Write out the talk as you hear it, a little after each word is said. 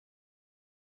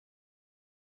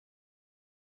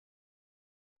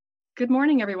Good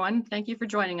morning, everyone. Thank you for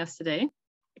joining us today.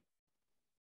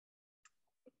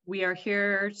 We are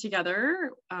here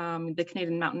together, the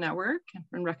Canadian Mountain Network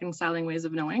and Reconciling Ways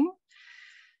of Knowing,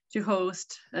 to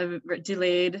host a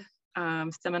delayed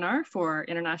seminar for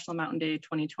International Mountain Day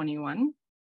 2021,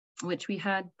 which we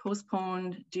had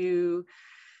postponed due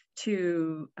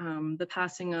to the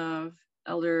passing of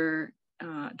Elder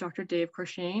Dr. Dave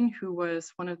Corshane, who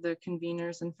was one of the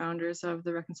conveners and founders of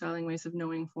the Reconciling Ways of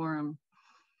Knowing Forum.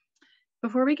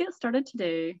 Before we get started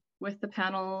today with the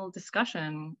panel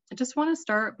discussion, I just want to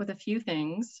start with a few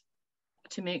things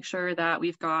to make sure that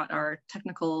we've got our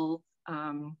technical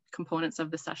components of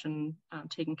the session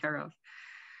taken care of.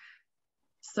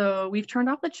 So we've turned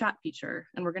off the chat feature,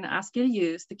 and we're going to ask you to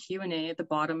use the Q&A at the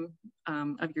bottom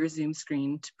of your Zoom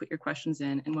screen to put your questions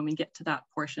in. And when we get to that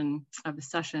portion of the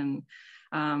session,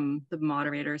 the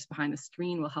moderators behind the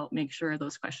screen will help make sure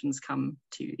those questions come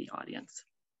to the audience.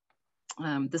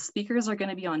 The speakers are going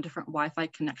to be on different Wi-Fi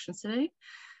connections today,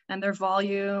 and their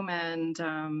volume and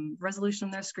resolution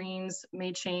of their screens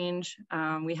may change.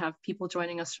 We have people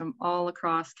joining us from all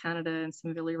across Canada and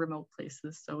some really remote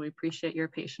places, so we appreciate your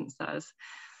patience as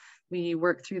we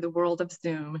work through the world of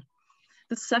Zoom.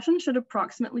 The session should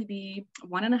approximately be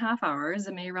 1.5 hours.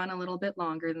 It may run a little bit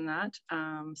longer than that,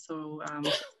 so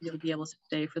you'll be able to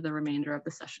stay for the remainder of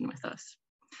the session with us.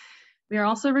 We are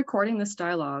also recording this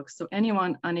dialogue, so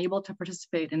anyone unable to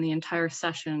participate in the entire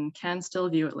session can still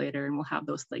view it later, and we'll have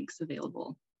those links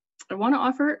available. I want to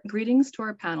offer greetings to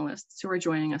our panelists who are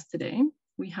joining us today.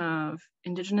 We have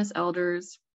Indigenous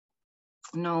elders,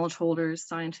 knowledge holders,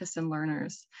 scientists, and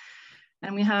learners.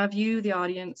 And we have you, the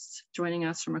audience, joining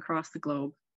us from across the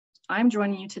globe. I'm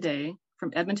joining you today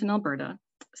from Edmonton, Alberta,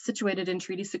 situated in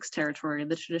Treaty 6 territory,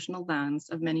 the traditional lands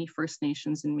of many First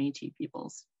Nations and Métis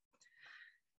peoples.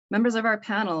 Members of our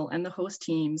panel and the host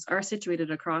teams are situated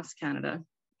across Canada,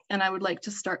 and I would like to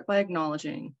start by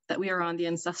acknowledging that we are on the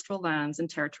ancestral lands and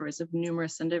territories of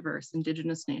numerous and diverse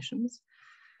Indigenous nations,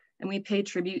 and we pay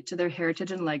tribute to their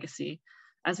heritage and legacy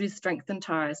as we strengthen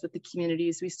ties with the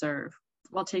communities we serve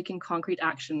while taking concrete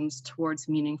actions towards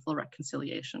meaningful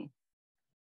reconciliation.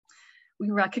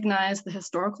 We recognize the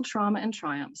historical trauma and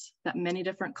triumphs that many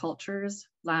different cultures,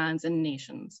 lands, and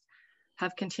nations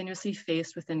have continuously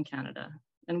faced within Canada.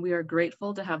 And we are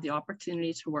grateful to have the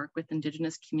opportunity to work with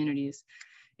Indigenous communities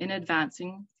in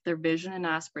advancing their vision and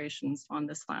aspirations on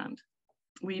this land.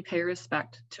 We pay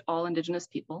respect to all Indigenous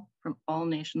people from all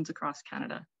nations across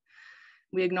Canada.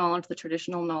 We acknowledge the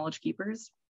traditional knowledge keepers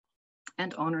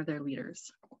and honor their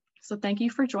leaders. So thank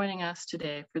you for joining us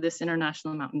today for this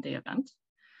International Mountain Day event.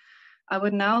 I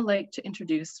would now like to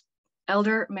introduce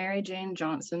Elder Mary Jane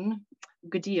Johnson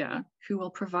Gudia, who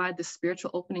will provide the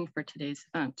spiritual opening for today's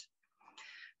event.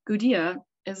 Gudia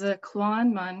is a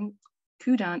Kluan-Mun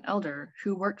Kudan elder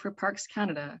who worked for Parks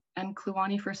Canada and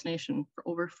Kluane First Nation for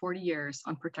over 40 years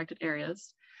on protected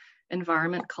areas,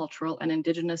 environment, cultural, and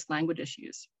Indigenous language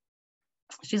issues.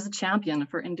 She's a champion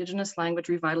for Indigenous language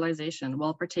revitalization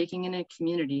while partaking in a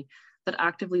community that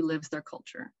actively lives their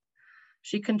culture.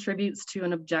 She contributes to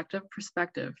an objective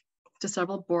perspective to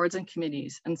several boards and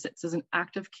committees and sits as an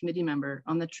active committee member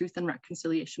on the Truth and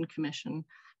Reconciliation Commission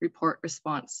Report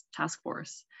Response Task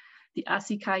Force, the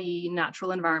Asikai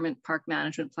Natural Environment Park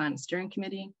Management Plan Steering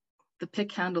Committee, the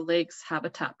Pickhandle Lakes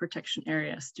Habitat Protection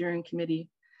Area Steering Committee,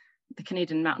 the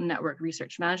Canadian Mountain Network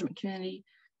Research Management Committee,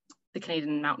 the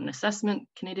Canadian Mountain Assessment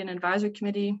Canadian Advisory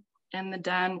Committee, and the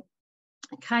Dan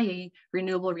Kayi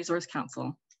Renewable Resource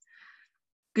Council.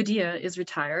 Gudia is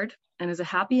retired and is a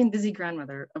happy and busy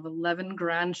grandmother of 11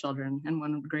 grandchildren and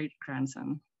 1 great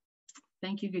grandson.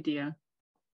 Thank you, Gudia.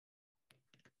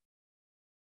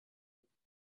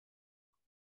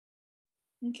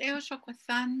 Ntleo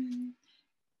shokwasan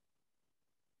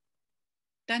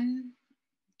dan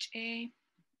che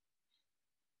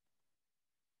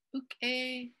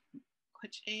uke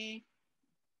koche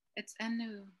it's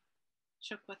anu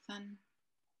shokwasan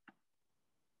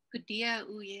Gudia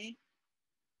uye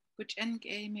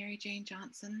Guchenge Mary Jane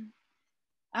Johnson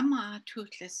Ama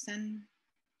Toothlesson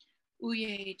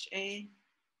UYHA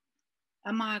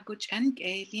Ama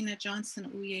Guchenge Lena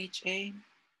Johnson UYHA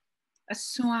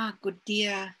Asua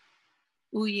Gudia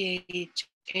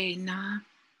UYHA na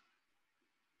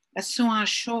Asua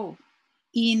Sho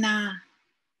Ina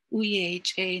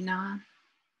UYHA na.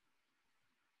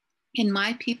 In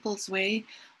my people's way,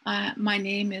 my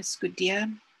name is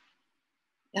Gudia.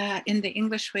 In the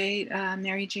English way,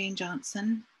 Mary Jane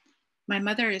Johnson. My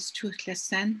mother is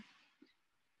Toothlesson.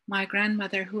 My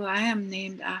grandmother, who I am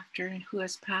named after and who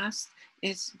has passed,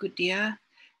 is Gudia.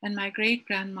 And my great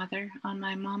grandmother on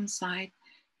my mom's side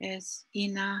is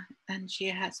Ina, and she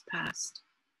has passed.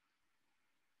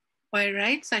 By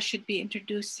rights, I should be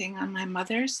introducing on my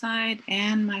mother's side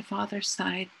and my father's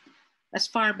side, as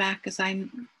far back as I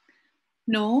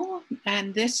know.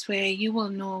 And this way you will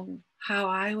know how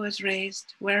I was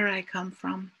raised, where I come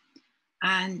from,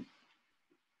 and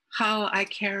how I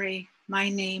carry my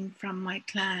name from my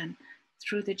clan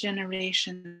through the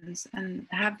generations and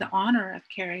have the honor of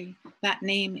carrying that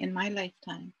name in my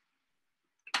lifetime.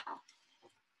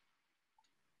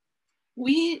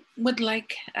 We would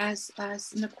like, as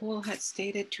Nicole had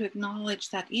stated, to acknowledge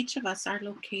that each of us are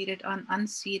located on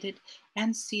unceded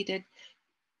and ceded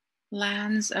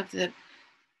lands of the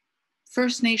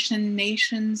First Nation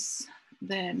nations,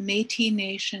 the Métis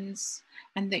nations,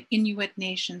 and the Inuit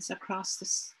nations across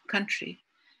this country,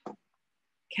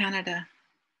 Canada,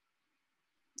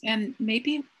 and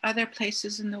maybe other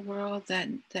places in the world, that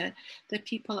the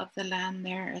people of the land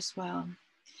there as well.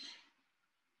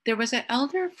 There was an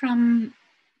elder from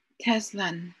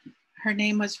Teslan. Her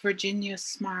name was Virginia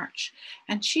Smarch,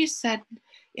 and she said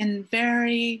in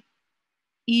very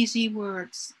easy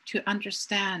words to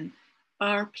understand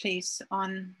our place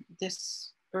on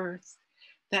this earth,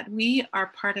 that we are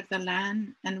part of the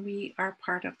land and we are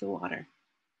part of the water.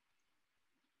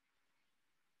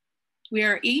 We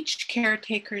are each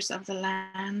caretakers of the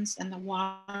lands and the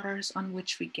waters on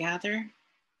which we gather.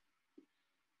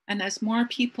 And as more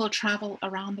people travel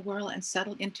around the world and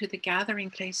settle into the gathering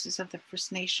places of the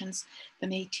First Nations, the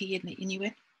Métis and the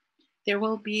Inuit, there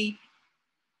will be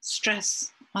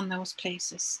stress on those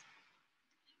places.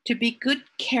 To be good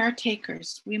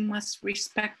caretakers, we must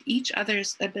respect each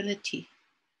other's ability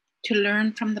to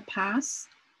learn from the past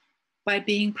by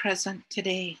being present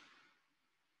today,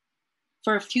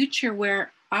 for a future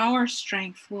where our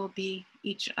strength will be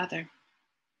each other.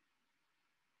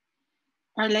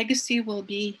 Our legacy will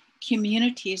be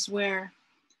communities where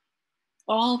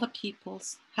all the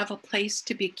peoples have a place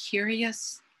to be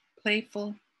curious,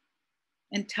 playful,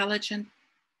 intelligent,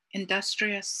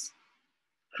 industrious,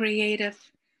 creative,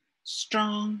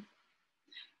 strong,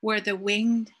 where the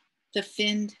winged, the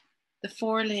finned, the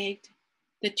four-legged,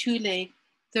 the two-legged,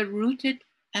 the rooted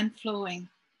and flowing,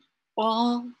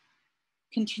 all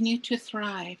continue to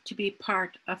thrive to be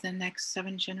part of the next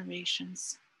 7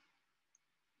 generations.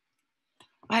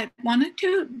 I wanted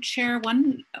to share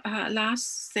one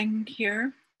last thing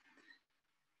here,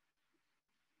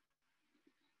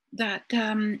 that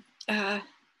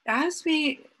as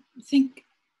we think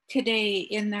today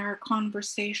in our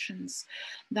conversations,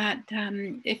 that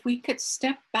if we could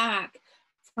step back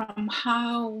from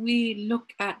how we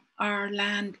look at our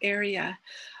land area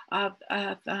and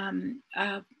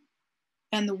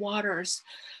the waters,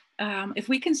 if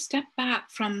we can step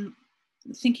back from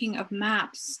thinking of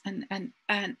maps and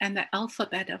the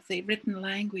alphabet of the written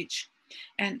language,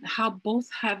 and how both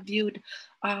have viewed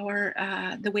our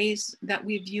the ways that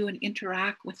we view and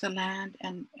interact with the land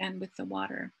and with the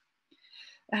water.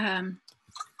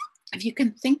 If you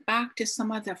can think back to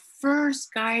some of the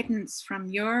first guidance from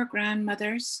your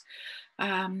grandmothers,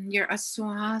 your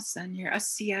Asuas and your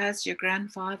Asias, your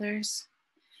grandfathers,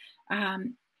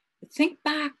 think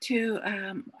back to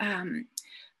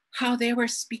how they were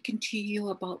speaking to you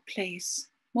about place.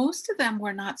 Most of them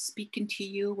were not speaking to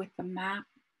you with a map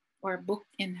or a book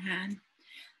in hand.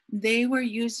 They were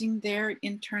using their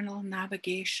internal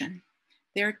navigation,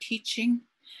 their teaching,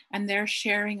 and their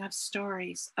sharing of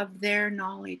stories of their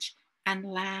knowledge and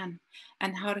land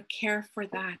and how to care for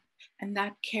that. And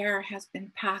that care has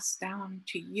been passed down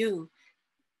to you,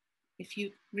 if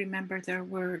you remember their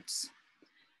words.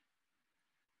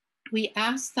 We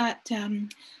ask that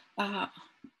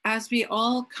as we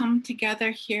all come together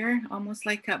here, almost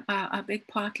like a big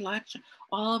potluck,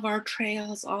 all of our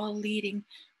trails all leading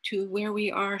to where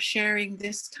we are sharing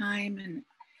this time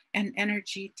and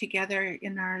energy together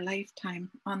in our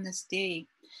lifetime on this day,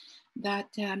 that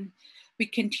we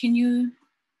continue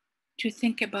to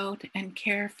think about and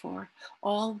care for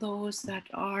all those that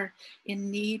are in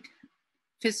need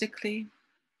physically,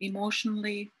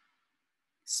 emotionally,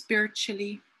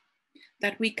 spiritually,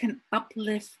 that we can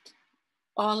uplift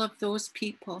all of those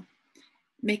people,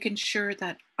 making sure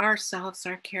that ourselves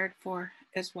are cared for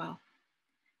as well.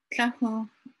 Tlahu,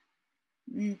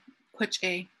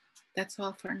 Kuche, that's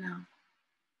all for now.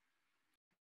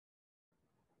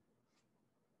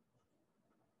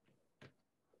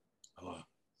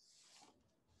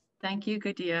 Thank you,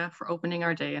 Gudia, for opening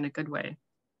our day in a good way.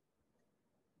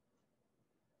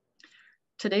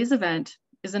 Today's event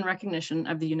is in recognition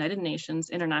of the United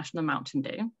Nations International Mountain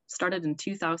Day, started in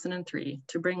 2003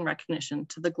 to bring recognition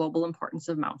to the global importance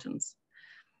of mountains.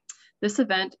 This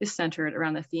event is centered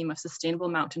around the theme of sustainable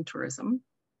mountain tourism,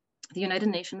 the United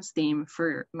Nations theme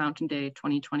for Mountain Day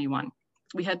 2021.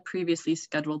 We had previously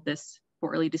scheduled this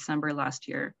for early December last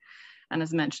year, and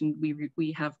as mentioned,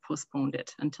 we have postponed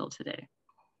it until today.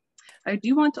 I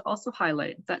do want to also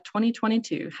highlight that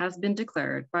 2022 has been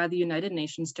declared by the United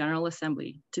Nations General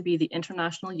Assembly to be the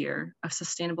International Year of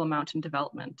Sustainable Mountain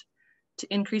Development,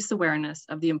 to increase awareness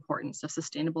of the importance of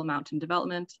sustainable mountain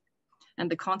development and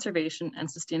the conservation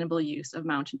and sustainable use of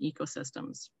mountain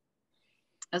ecosystems.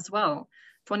 As well,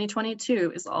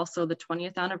 2022 is also the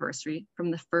 20th anniversary from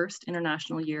the first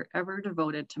international year ever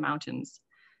devoted to mountains,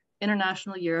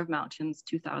 International Year of Mountains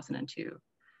 2002,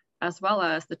 as well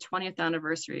as the 20th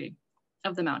anniversary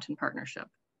of the Mountain Partnership.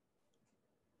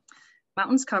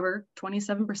 Mountains cover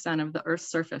 27% of the Earth's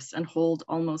surface and hold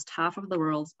almost half of the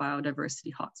world's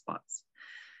biodiversity hotspots.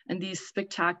 And these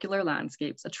spectacular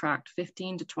landscapes attract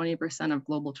 15 to 20% of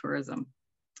global tourism.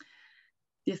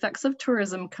 The effects of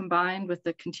tourism combined with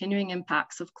the continuing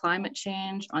impacts of climate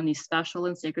change on these special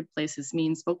and sacred places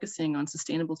means focusing on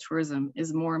sustainable tourism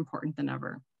is more important than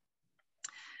ever.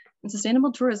 And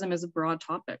sustainable tourism is a broad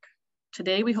topic.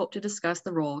 Today, we hope to discuss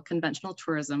the role conventional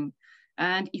tourism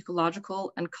and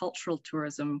ecological and cultural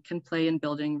tourism can play in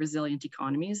building resilient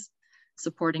economies,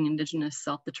 supporting Indigenous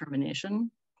self-determination,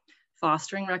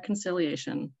 fostering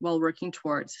reconciliation while working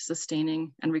towards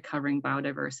sustaining and recovering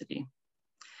biodiversity.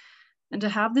 And to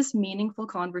have this meaningful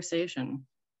conversation,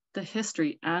 the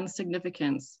history and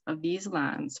significance of these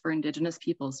lands for Indigenous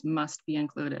peoples must be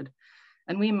included,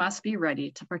 and we must be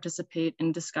ready to participate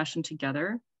in discussion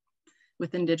together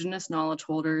with Indigenous knowledge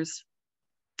holders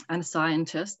and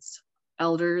scientists,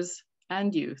 elders,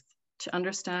 and youth to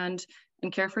understand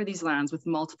and care for these lands with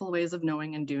multiple ways of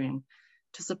knowing and doing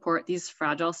to support these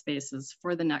fragile spaces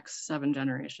for the next 7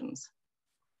 generations.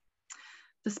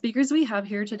 The speakers we have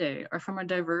here today are from a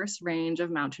diverse range of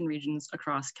mountain regions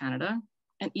across Canada,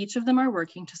 and each of them are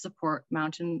working to support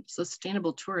mountain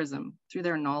sustainable tourism through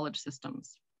their knowledge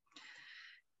systems.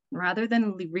 Rather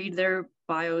than read their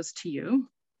bios to you,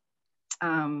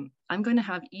 I'm going to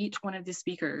have each one of the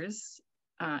speakers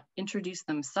introduce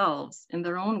themselves in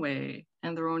their own way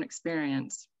and their own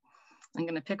experience. I'm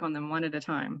going to pick on them one at a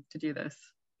time to do this.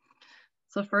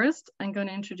 So first, I'm going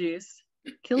to introduce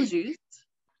Keeljuice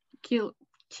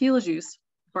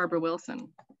Barbara Wilson.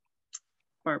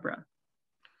 Barbara.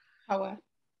 Hawa,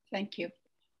 thank you.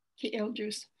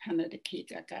 Keeljuice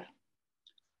Hanadakitaka.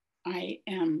 I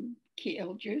am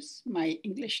Keeljuice. My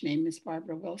English name is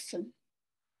Barbara Wilson.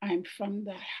 I'm from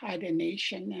the Haida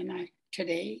Nation, and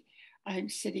today I'm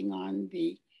sitting on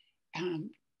the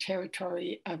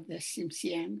territory of the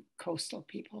Tsimshian coastal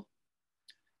people.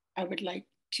 I would like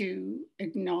to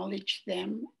acknowledge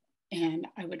them, and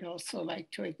I would also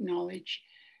like to acknowledge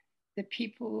the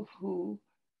people who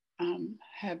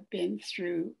have been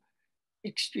through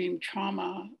extreme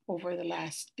trauma over the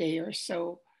last day or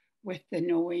so with the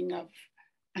knowing of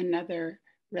another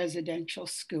residential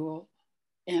school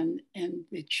and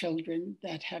the children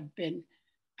that have been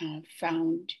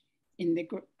found in the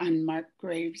unmarked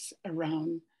graves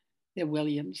around the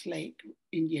Williams Lake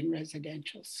Indian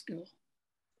Residential School.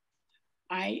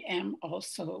 I am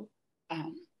also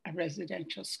a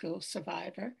residential school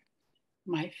survivor.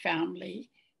 My family,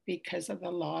 because of the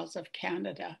laws of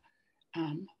Canada,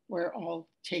 were all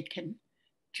taken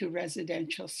to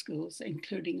residential schools,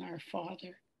 including our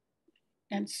father.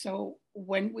 And so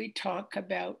when we talk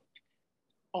about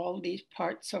all these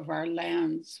parts of our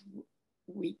lands,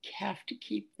 we have to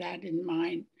keep that in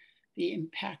mind, the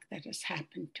impact that has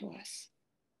happened to us.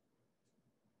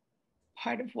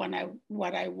 Part of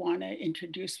what I want to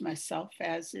introduce myself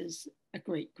as is a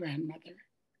great-grandmother.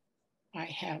 I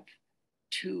have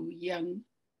 2 young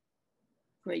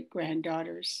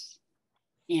great-granddaughters,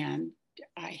 and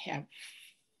I have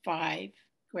 5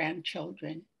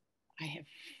 grandchildren. I have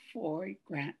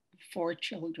 4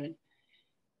 children,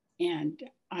 and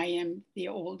I am the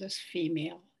oldest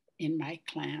female in my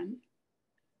clan.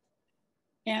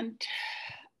 And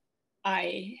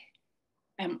I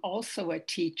am also a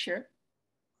teacher.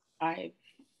 I've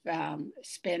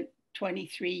spent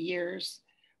 23 years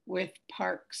with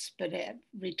parks, but I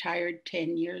retired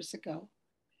 10 years ago.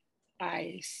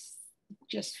 I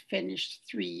just finished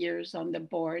 3 years on the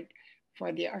board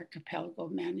for the archipelago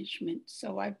management.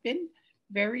 So I've been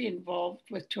very involved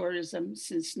with tourism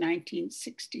since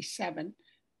 1967,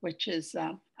 which is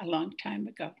a long time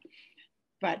ago.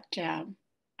 But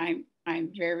I'm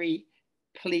very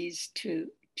pleased to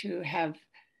have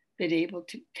been able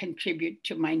to contribute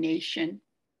to my nation.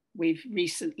 We've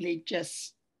recently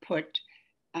just put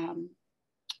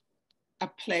a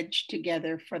pledge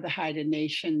together for the Haida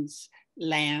Nation's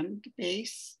land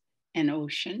base and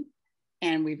ocean.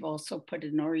 And we've also put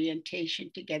an orientation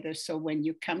together. So when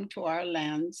you come to our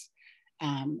lands,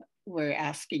 we're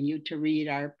asking you to read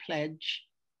our pledge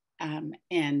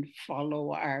and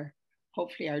follow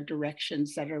hopefully our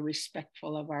directions that are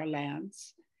respectful of our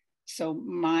lands. So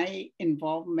my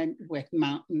involvement with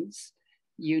mountains,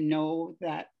 you know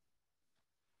that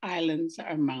islands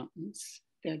are mountains.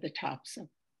 They're the tops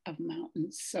of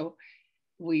mountains. So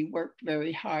we work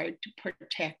very hard to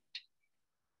protect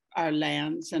our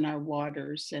lands and our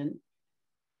waters. And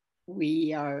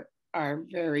we are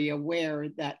very aware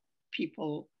that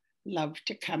people love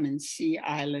to come and see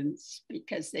islands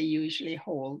because they usually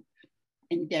hold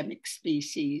endemic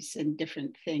species and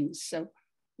different things. So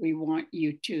we want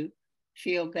you to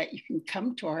feel that you can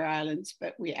come to our islands,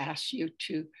 but we ask you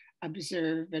to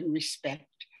observe and respect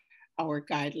our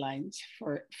guidelines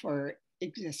for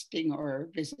existing or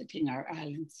visiting our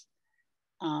islands.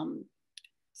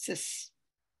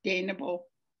 Sustainable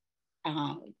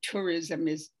tourism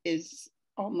is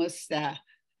almost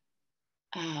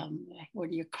what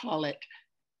do you call it?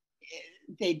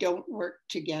 They don't work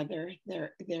together.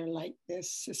 They're like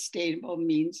this. Sustainable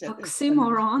means that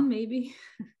oxymoron, maybe.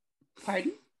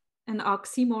 Pardon? An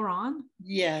oxymoron.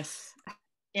 Yes,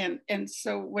 and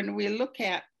so when we look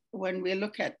at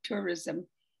tourism,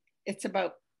 it's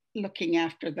about looking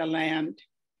after the land.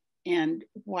 And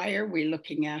why are we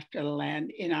looking after the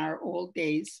land? In our old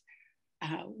days,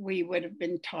 we would have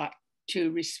been taught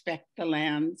to respect the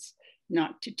lands,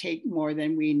 not to take more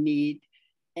than we need,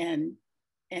 and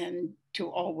to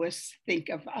always think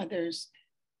of others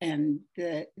and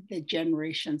the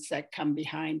generations that come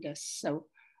behind us. So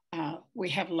we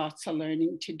have lots of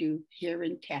learning to do here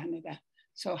in Canada.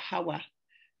 So hawa,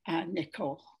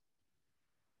 Nicole.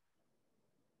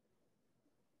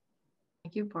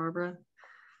 Thank you, Barbara.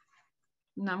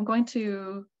 Now I'm going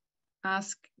to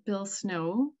ask Bill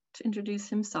Snow to introduce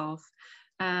himself.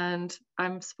 And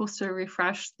I'm supposed to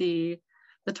refresh the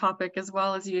topic as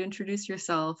well as you introduce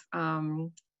yourself.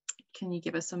 Can you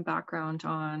give us some background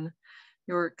on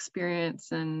your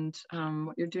experience and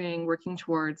what you're doing working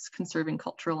towards conserving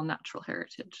cultural and natural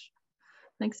heritage?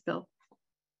 Thanks, Bill.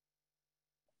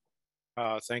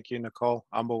 Thank you, Nicole.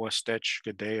 Ambo Stitch.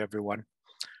 Good day, everyone.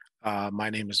 My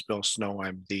name is Bill Snow.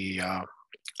 I'm the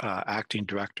Acting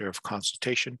Director of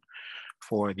Consultation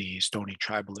for the Stoney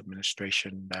Tribal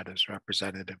Administration that is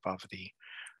representative of the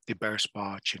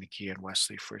Bearspaw, Chiniki, and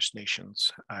Wesley First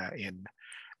Nations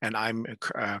and I'm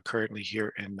currently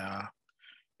here in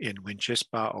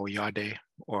Winchispa, Oyade,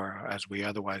 or as we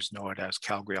otherwise know it as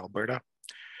Calgary, Alberta,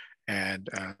 and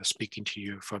speaking to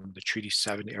you from the Treaty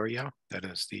 7 area, that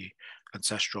is the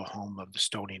ancestral home of the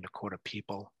Stoney Nakoda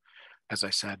people, as I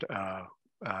said,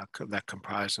 that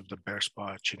comprise of the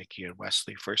Bearspaw, Chiniki, and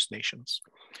Wesley First Nations.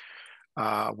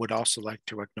 Would also like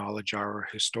to acknowledge our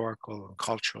historical and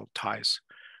cultural ties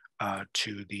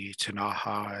to the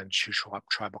Tinaha and Shuswap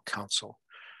Tribal Council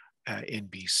in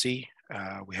BC.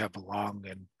 We have a long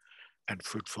and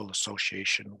fruitful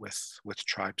association with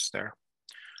tribes there.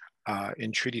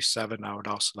 In Treaty 7, I would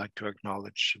also like to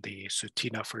acknowledge the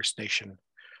Tsuut'ina First Nation,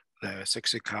 the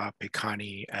Siksika,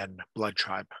 Piikani, and Blood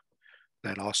Tribe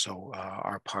that also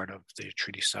are part of the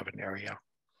Treaty 7 area.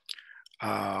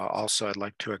 Also, I'd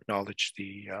like to acknowledge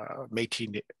the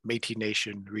Métis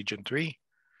Nation Region 3,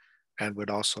 and would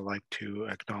also like to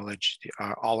acknowledge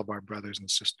all of our brothers and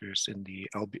sisters in the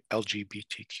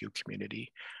LGBTQ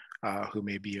community who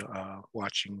may be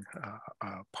watching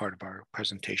part of our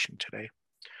presentation today.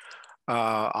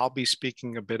 I'll be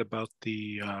speaking a bit about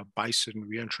the bison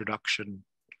reintroduction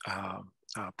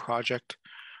project.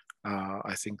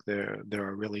 I think there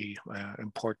are really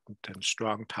important and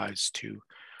strong ties to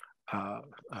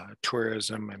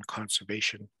tourism and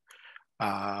conservation.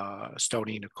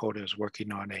 Stoney Nakoda is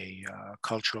working on a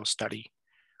cultural study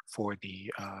for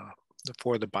the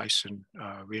bison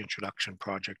reintroduction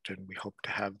project, and we hope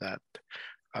to have that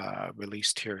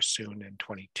released here soon in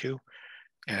 22.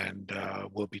 And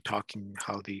we'll be talking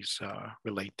how these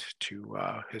relate to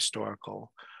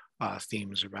historical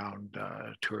themes around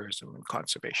tourism and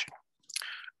conservation.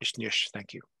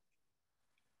 Thank you.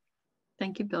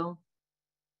 Thank you, Bill.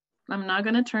 I'm now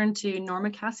going to turn to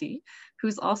Norma Cassie,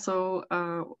 who's also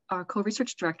a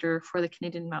co-research director for the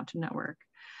Canadian Mountain Network.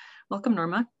 Welcome,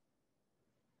 Norma.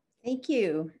 Thank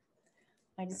you.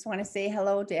 I just want to say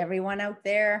hello to everyone out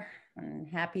there. I'm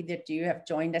happy that you have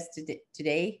joined us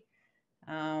today.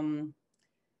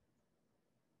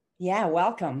 Yeah,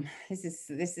 welcome. This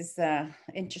is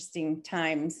interesting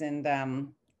times, and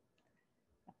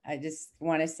I just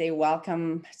want to say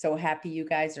welcome. So happy you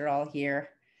guys are all here.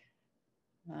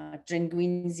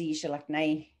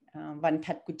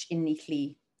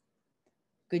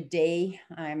 Good day.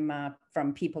 I'm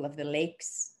from People of the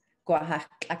Lakes.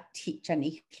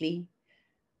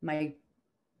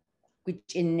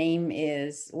 which in name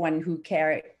is one who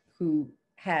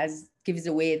gives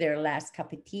away their last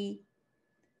cup of tea.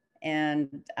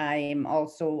 And I am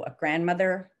also a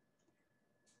grandmother.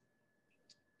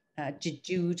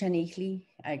 Juju Tanihli.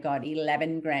 I got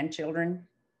 11 grandchildren.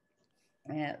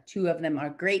 2 of them are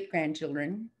great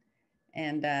grandchildren.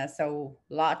 And so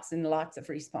lots and lots of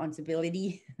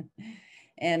responsibility.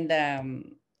 And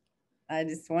I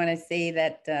just want to say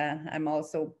that I'm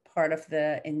also part of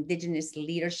the Indigenous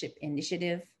Leadership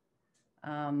Initiative,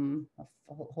 a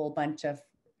whole bunch of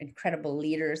incredible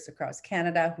leaders across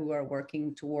Canada who are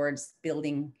working towards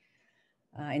building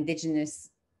Indigenous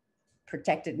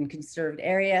protected and conserved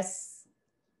areas,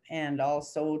 and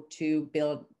also to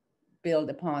build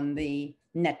upon the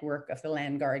network of the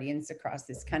land guardians across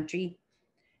this country.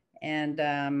 And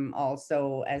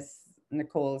also, as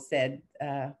Nicole said,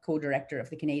 co-director of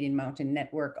the Canadian Mountain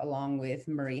Network, along with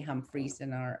Murray Humphreys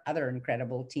and our other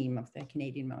incredible team of the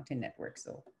Canadian Mountain Network.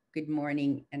 So good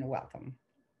morning and welcome.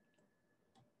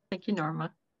 Thank you,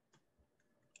 Norma.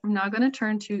 I'm now going to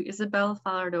turn to Isabelle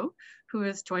Falardeau, who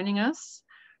is joining us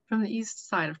from the east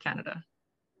side of Canada.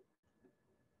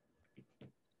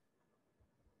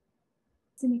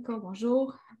 Nicole,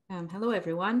 bonjour. Hello,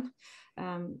 everyone.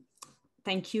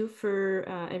 Thank you for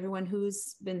everyone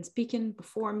who's been speaking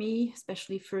before me,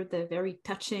 especially for the very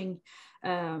touching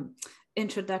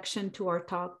introduction to our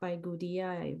talk by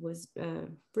Goudia. It was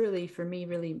really, for me,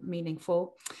 really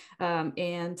meaningful.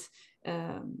 And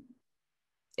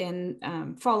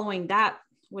following that,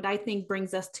 what I think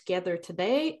brings us together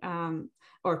today,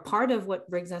 or part of what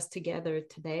brings us together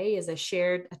today, is a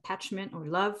shared attachment or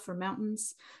love for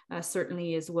mountains.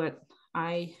 Certainly is what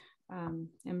I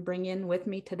am bringing with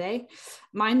me today.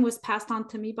 Mine was passed on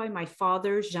to me by my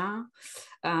father, Jean.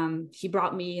 He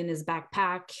brought me in his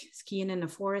backpack, skiing in the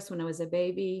forest when I was a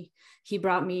baby. He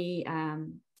brought me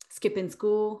skipping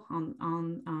school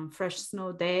on fresh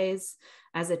snow days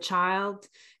as a child.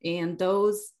 And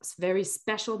those very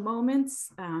special moments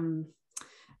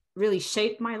really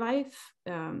shaped my life,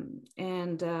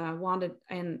 and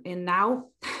now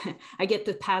I get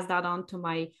to pass that on to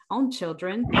my own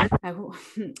children.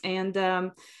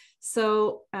 And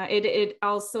so it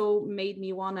also made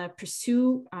me want to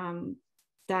pursue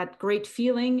that great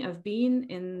feeling of being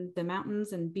in the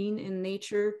mountains and being in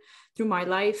nature through my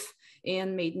life,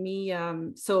 and made me,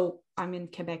 so I'm in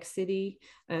Quebec City,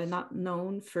 not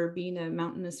known for being a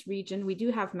mountainous region. We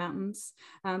do have mountains,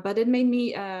 but it made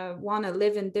me want to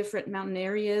live in different mountain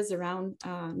areas around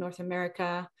North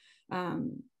America,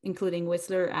 including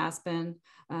Whistler, Aspen.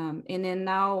 And then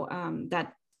now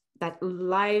that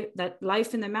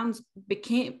life in the mountains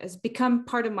has become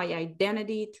part of my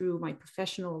identity through my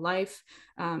professional life.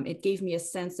 It gave me a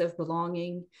sense of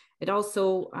belonging. It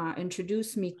also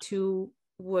introduced me to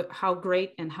how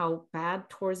great and how bad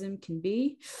tourism can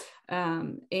be.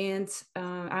 And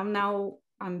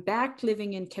I'm back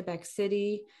living in Quebec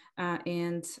City.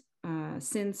 And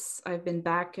since I've been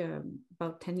back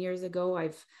about 10 years ago,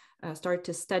 I've started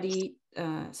to study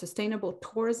sustainable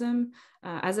tourism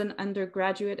as an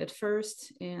undergraduate at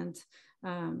first, and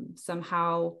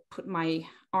somehow put my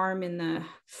arm in the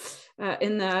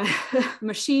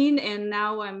machine. And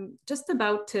now I'm just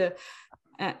about to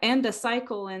end a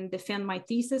cycle and defend my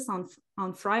thesis on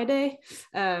Friday.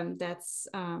 That's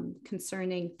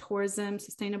concerning tourism,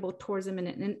 sustainable tourism,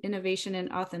 and innovation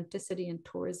and authenticity in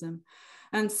tourism.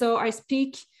 And so I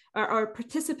speak or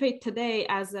participate today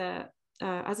as a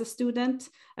student,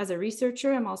 as a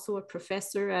researcher. I'm also a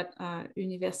professor at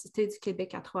Université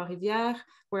Quebec at Trois-Rivières,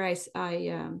 where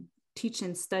I teach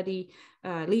and study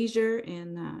leisure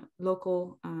and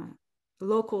local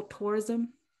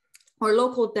tourism, or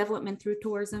local development through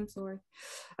tourism,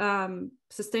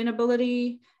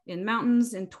 sustainability in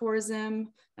mountains and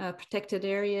tourism, protected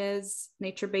areas,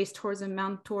 nature-based tourism,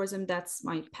 mountain tourism. That's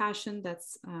my passion.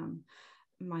 That's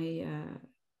my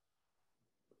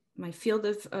field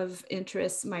of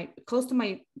interest, my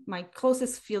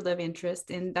closest field of interest.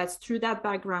 And that's through that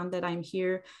background that I'm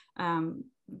here,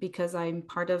 because I'm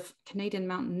part of Canadian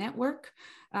Mountain Network.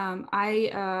 I'm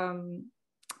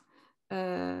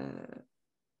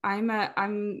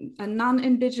a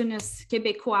non-Indigenous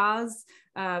Quebecoise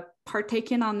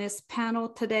partaking on this panel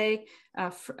today,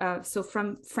 so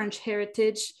from French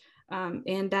heritage,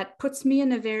 and that puts me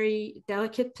in a very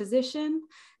delicate position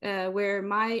where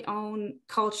my own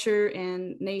culture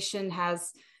and nation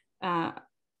has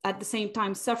at the same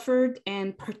time suffered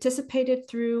and participated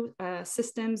through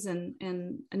systems and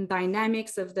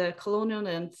dynamics of the colonial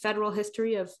and federal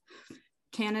history of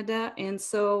Canada. And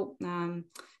so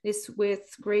it's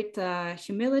with great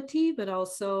humility, but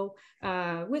also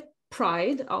with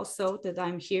pride also that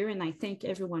I'm here, and I thank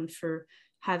everyone for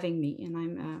having me, and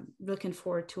I'm looking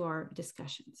forward to our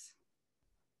discussions.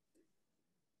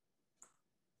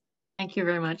 Thank you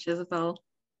very much, Isabelle.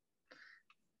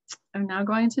 I'm now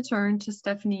going to turn to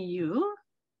Stephanie Yuill.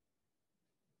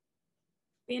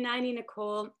 Bianani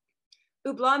Nicole,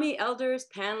 Ublami elders,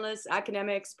 panelists,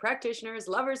 academics, practitioners,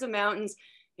 lovers of mountains,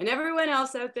 and everyone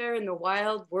else out there in the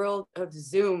wild world of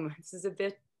Zoom. This is a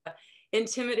bit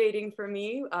intimidating for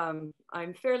me.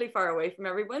 I'm fairly far away from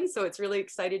everyone, so it's really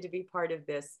excited to be part of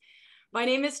this. My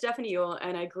name is Stephanie Yuill,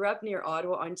 and I grew up near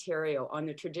Ottawa, Ontario, on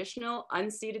the traditional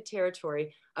unceded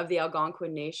territory of the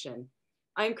Algonquin Nation.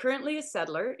 I am currently a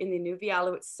settler in the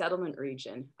Nunavut settlement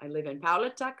region. I live in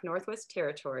Powlatuck, Northwest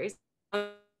Territories, on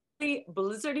the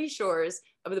blizzardy shores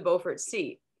of the Beaufort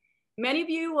Sea. Many of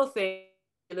you will think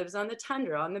it lives on the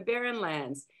tundra, on the barren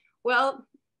lands. Well,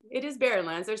 it is barren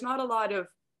lands. There's not a lot of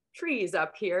trees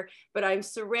up here, but I'm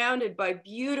surrounded by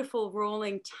beautiful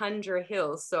rolling tundra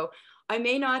hills. So I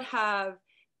may not have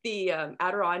the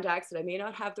Adirondacks and I may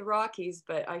not have the Rockies,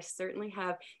 but I certainly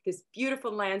have this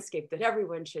beautiful landscape that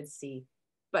everyone should see,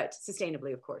 but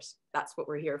sustainably, of course. That's what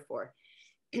we're here for.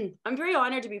 I'm very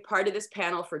honored to be part of this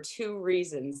panel for two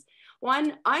reasons.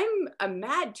 One, I'm a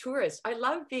mad tourist. I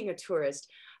love being a tourist.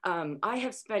 I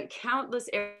have spent countless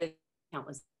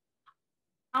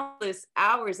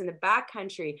hours in the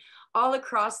backcountry all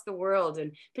across the world,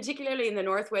 and particularly in the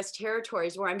Northwest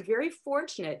Territories, where I'm very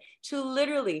fortunate to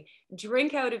literally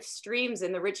drink out of streams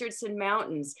in the Richardson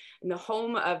Mountains, in the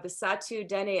home of the Satu,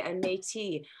 Dene, and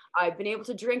Métis. I've been able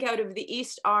to drink out of the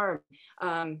East Arm,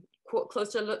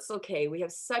 close to Lutzelkay. We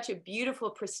have such a beautiful,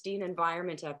 pristine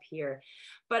environment up here.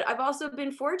 But I've also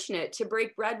been fortunate to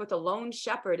break bread with a lone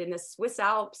shepherd in the Swiss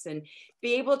Alps and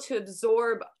be able to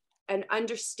absorb and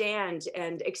understand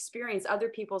and experience other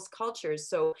people's cultures.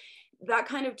 So that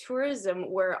kind of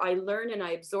tourism where I learn and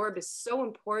I absorb is so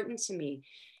important to me.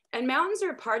 And mountains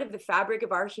are a part of the fabric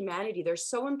of our humanity. They're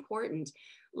so important.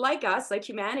 Like us, like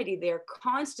humanity, they're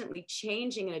constantly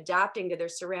changing and adapting to their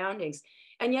surroundings,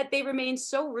 and yet they remain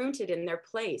so rooted in their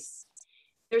place.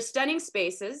 They're stunning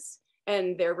spaces,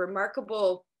 and they're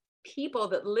remarkable people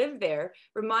that live there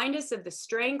remind us of the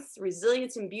strength,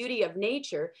 resilience, and beauty of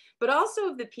nature, but also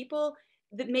of the people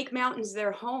that make mountains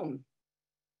their home.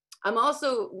 I'm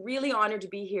also really honored to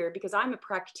be here because I'm a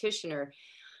practitioner.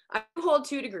 I hold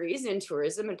 2 degrees in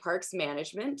tourism and parks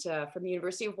management from the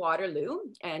University of Waterloo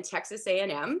and Texas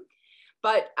A&M.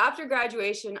 But after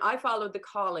graduation, I followed the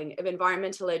calling of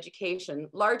environmental education,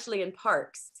 largely in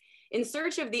parks. In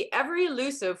search of the ever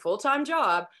elusive full-time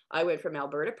job, I went from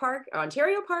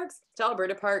Ontario Parks to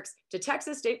Alberta Parks to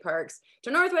Texas State Parks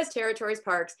to Northwest Territories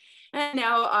Parks, and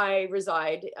now I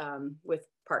reside with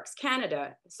Parks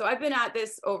Canada. So I've been at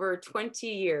this over 20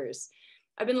 years.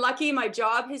 I've been lucky. My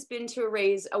job has been to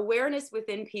raise awareness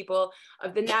within people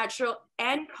of the natural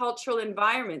and cultural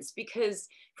environments, because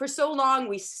for so long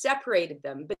we separated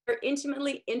them, but they're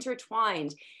intimately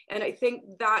intertwined. And I think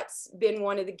that's been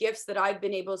one of the gifts that I've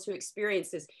been able to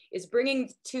experience is bringing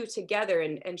two together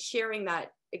and sharing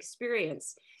that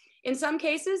experience. In some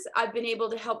cases, I've been able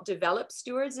to help develop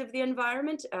stewards of the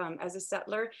environment as a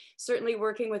settler, certainly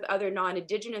working with other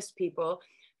non-Indigenous people.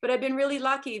 But I've been really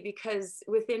lucky because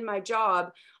within my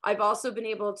job, I've also been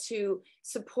able to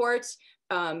support,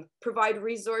 provide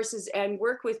resources and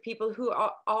work with people who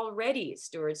are already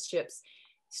stewards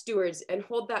and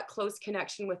hold that close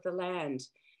connection with the land.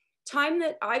 Time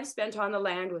that I've spent on the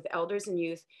land with elders and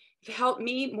youth helped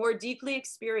me more deeply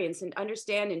experience and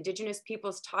understand Indigenous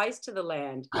people's ties to the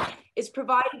land. It's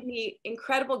provided me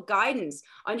incredible guidance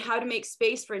on how to make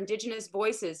space for Indigenous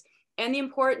voices and the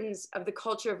importance of the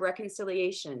culture of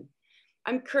reconciliation.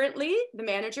 I'm currently the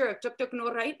manager of Tuktuk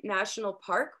Norrait National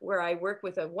Park, where I work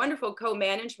with a wonderful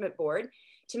co-management board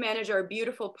to manage our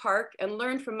beautiful park and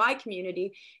learn from my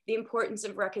community the importance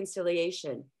of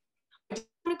reconciliation. I just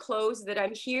want to close that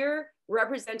I'm here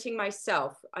representing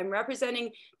myself. I'm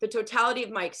representing the totality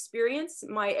of my experience,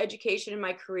 my education, and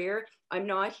my career. I'm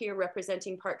not here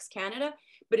representing Parks Canada,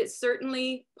 but it's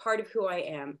certainly part of who I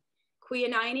am.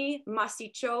 Kuyainaini,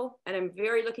 Masicho, and I'm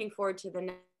very looking forward to the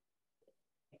next.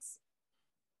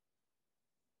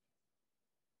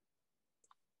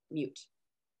 Mute.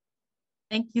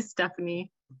 Thank you,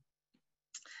 Stephanie.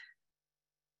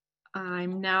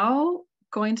 I'm now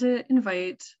going to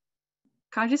invite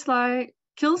Kilslai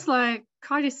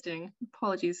Kajisting,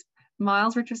 apologies,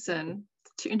 Miles Richardson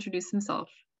to introduce himself.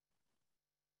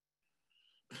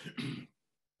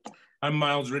 I'm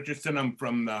Miles Richardson. I'm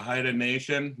from the Haida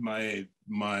Nation.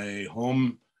 My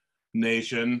home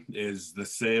nation is the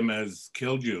same as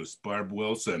Killjuice, Barb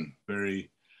Wilson. Very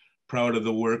proud of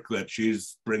the work that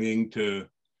she's bringing to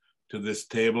this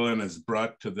table and has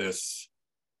brought to this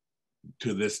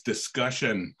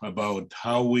discussion about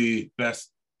how we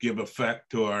best give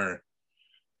effect to our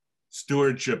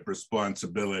stewardship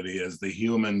responsibility as the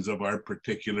humans of our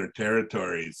particular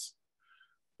territories,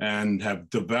 and have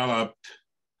developed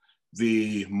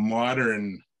the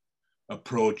modern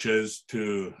approaches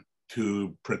to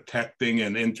protecting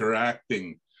and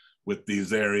interacting with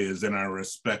these areas in our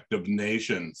respective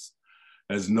nations.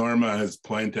 As Norma has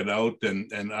pointed out,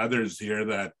 and others here,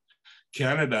 that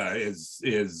Canada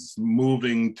is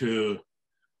moving to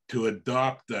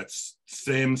adopt that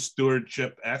same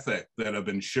stewardship ethic that have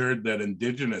ensured that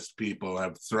Indigenous people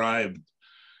have thrived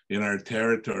in our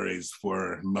territories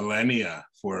for millennia,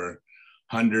 for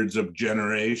hundreds of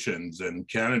generations, and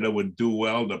Canada would do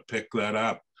well to pick that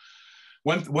up.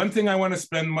 One thing I want to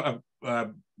spend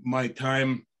my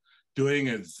time doing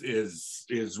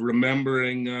is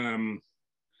remembering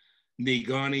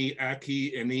Nigani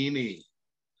Aki Inini,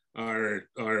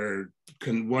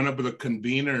 one of the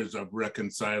conveners of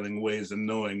Reconciling Ways of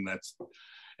Knowing. That's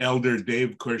Elder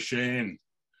Dave Corshane,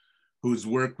 who's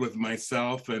worked with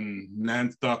myself and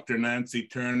Dr. Nancy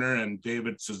Turner and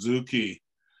David Suzuki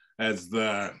as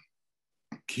the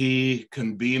key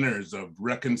conveners of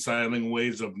Reconciling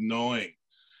Ways of Knowing,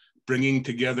 bringing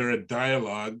together a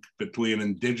dialogue between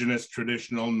Indigenous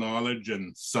traditional knowledge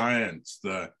and science,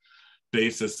 the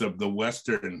basis of the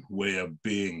Western way of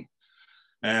being.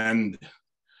 And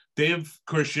Dave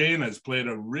Corshane has played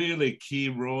a really key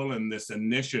role in this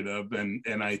initiative, and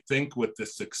I think with the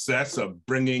success of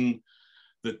bringing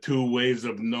the two ways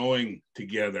of knowing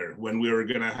together. When we were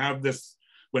going to have this,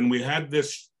 when we had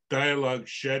this dialogue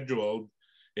scheduled,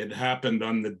 it happened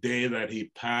on the day that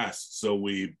he passed, so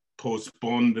we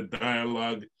postponed the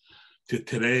dialogue to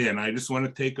today. And I just want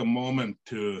to take a moment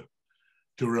to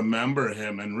remember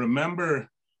him and remember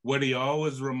what he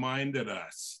always reminded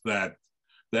us, that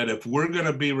if we're going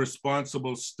to be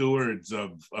responsible stewards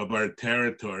of our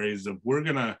territories, if we're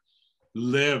going to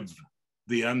live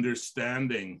the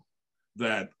understanding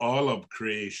that all of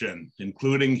creation,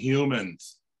 including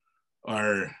humans,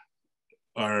 are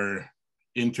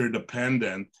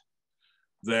interdependent,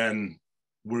 then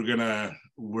we're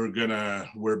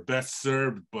best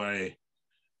served by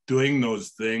doing those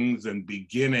things and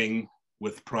beginning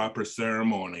with proper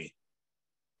ceremony.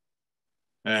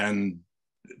 And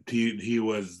he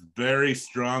was very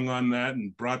strong on that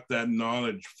and brought that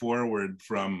knowledge forward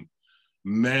from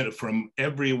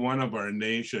every one of our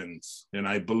nations. And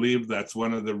I believe that's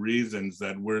one of the reasons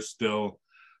that we're still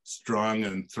strong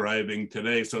and thriving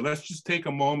today. So let's just take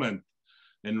a moment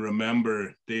and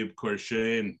remember Dave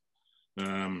Corshane,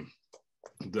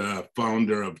 the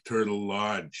founder of Turtle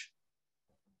Lodge,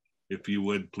 if you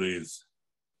would, please.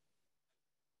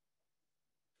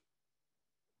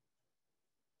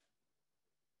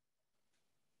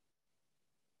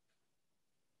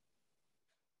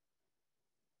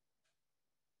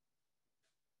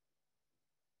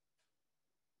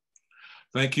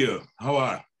 Thank you.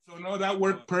 Hawa. So no, that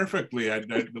worked perfectly.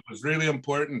 It was really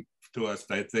important to us,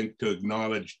 I think, to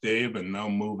acknowledge Dave and now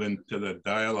move into the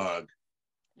dialogue.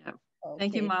 Yeah.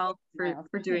 Thank you, Miles,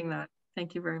 for doing that.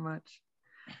 Thank you very much.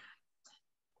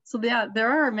 So yeah, there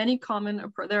are many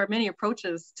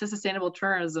approaches to sustainable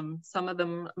tourism, some of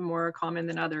them more common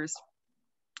than others.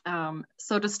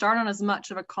 So to start on as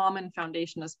much of a common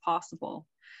foundation as possible,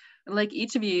 I'd like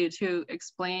each of you to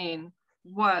explain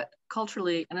what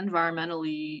culturally and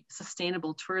environmentally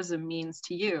sustainable tourism means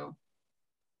to you.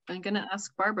 I'm going to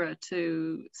ask Barbara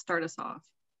to start us off.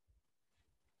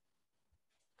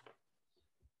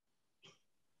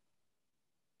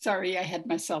 Sorry, I had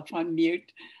myself on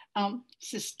mute.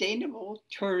 Sustainable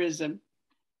tourism,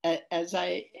 as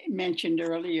I mentioned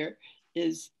earlier,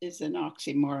 is an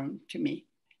oxymoron to me.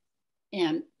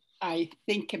 And I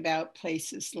think about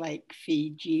places like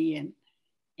Fiji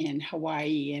and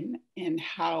Hawaii and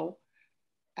how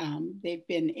they've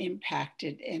been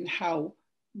impacted, and how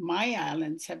my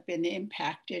islands have been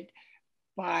impacted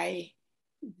by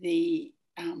the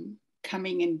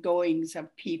coming and goings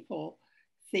of people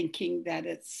thinking that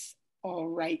it's all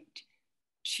right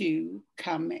to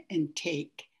come and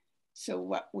take. So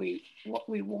what we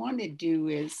want to do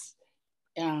is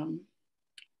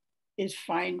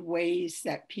find ways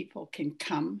that people can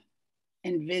come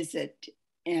and visit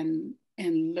and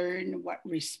learn what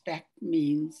respect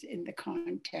means in the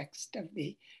context of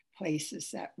the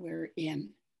places that we're in.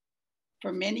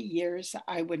 For many years,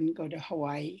 I wouldn't go to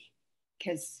Hawaii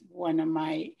because one of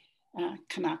my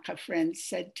Kanaka friends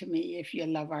said to me, if you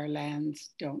love our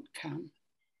lands, don't come.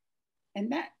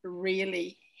 And that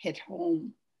really hit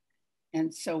home.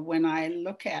 And so when I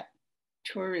look at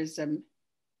tourism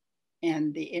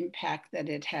and the impact that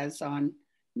it has on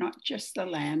not just the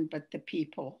land, but the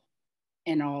people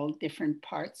in all different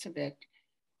parts of it,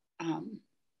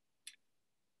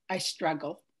 I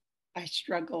struggle. I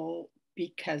struggle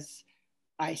because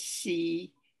I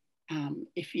see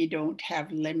if you don't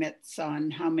have limits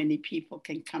on how many people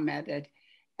can come at it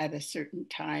at a certain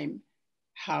time,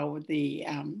 how the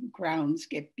grounds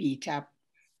get beat up,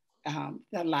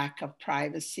 the lack of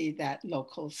privacy that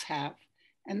locals have.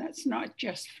 And that's not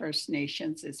just First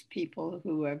Nations, it's people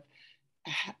who have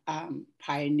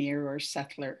pioneer or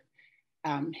settler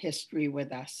history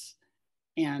with us,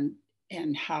 and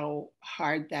how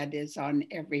hard that is on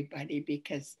everybody,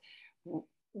 because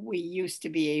we used to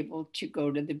be able to go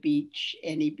to the beach,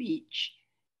 any beach,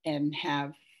 and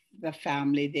have the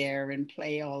family there and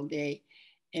play all day.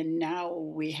 And now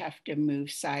we have to move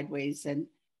sideways and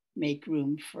make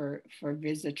room for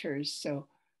visitors. So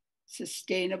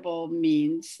sustainable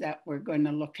means that we're going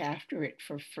to look after it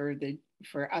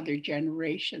for other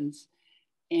generations.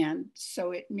 And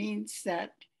so it means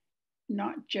that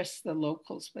not just the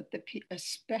locals, but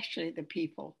especially the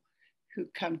people who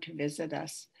come to visit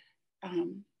us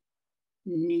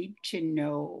need to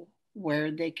know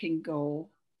where they can go,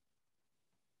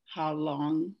 how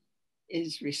long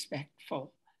is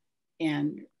respectful,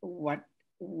 and what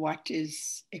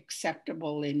is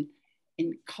acceptable in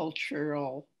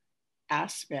cultural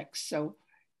aspects. So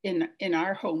in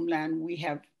our homeland, we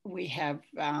have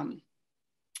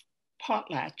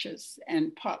potlatches,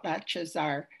 and potlatches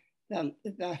are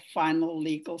the final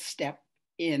legal step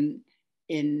in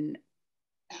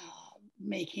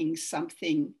making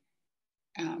something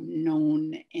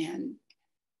known, and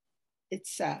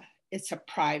it's a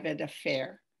private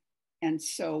affair. And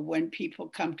so when people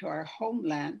come to our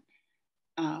homeland,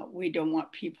 we don't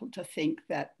want people to think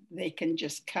that they can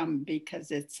just come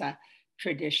because it's a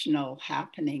traditional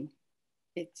happening.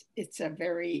 It's a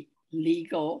very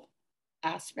legal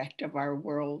aspect of our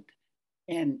world,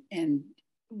 and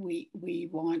we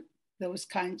want those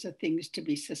kinds of things to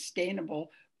be sustainable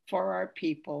for our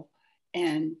people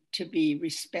and to be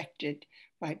respected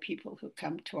by people who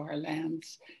come to our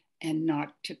lands, and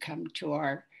not to come to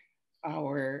our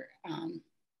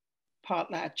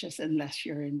potlatches unless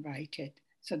you're invited.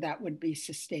 So that would be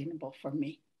sustainable for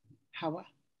me. Hawa.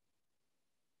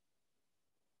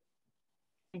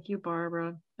 Thank you,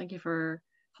 Barbara. Thank you for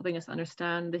helping us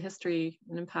understand the history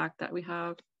and impact that we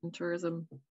have in tourism.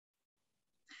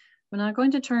 We're now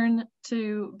going to turn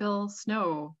to Bill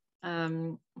Snow.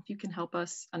 If you can help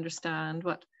us understand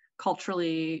what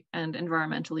culturally and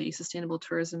environmentally sustainable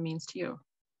tourism means to you.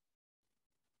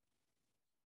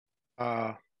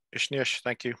 Ishnish,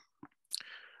 thank you.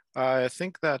 I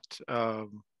think that,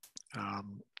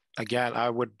 again, I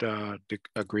would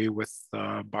agree with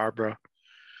Barbara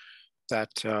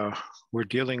that we're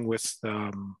dealing with,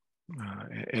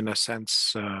 in a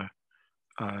sense,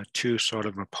 two sort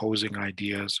of opposing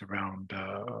ideas around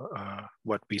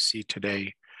what we see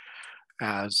today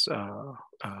as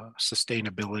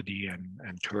sustainability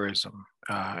and tourism.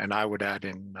 And I would add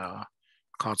in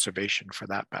conservation for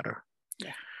that matter.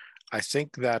 Yeah. I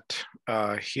think that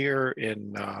here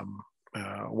in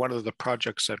one of the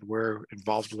projects that we're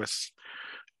involved with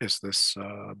is this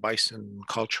bison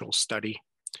cultural study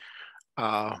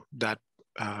that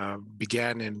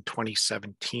began in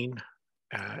 2017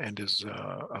 and is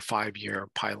a 5-year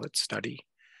pilot study.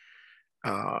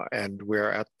 And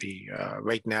we're at the,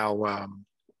 right now,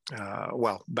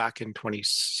 well, back in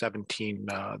 2017,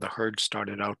 the herd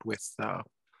started out with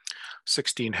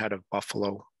 16 head of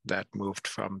buffalo that moved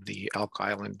from the Elk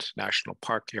Island National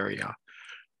Park area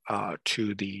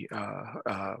to the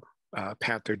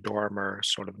Panther Dormer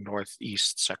sort of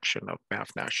northeast section of Banff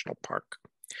National Park.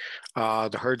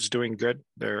 The herd's doing good.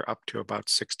 They're up to about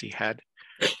 60 head,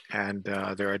 and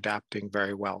they're adapting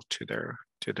very well to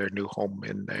their new home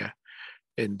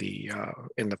in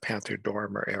the Panther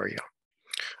Dormer area.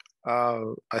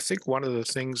 I think one of the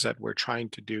things that we're trying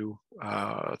to do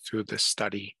through this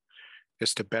study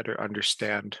is to better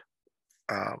understand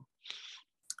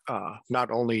not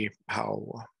only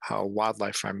how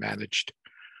wildlife are managed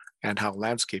and how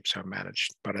landscapes are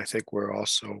managed, but I think we're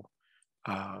also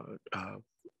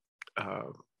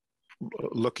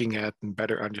looking at and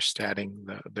better understanding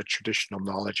the traditional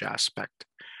knowledge aspect.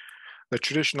 The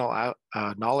traditional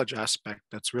knowledge aspect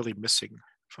that's really missing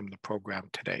from the program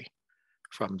today,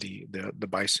 from the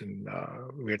bison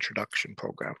reintroduction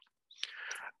program.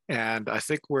 And I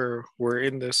think we're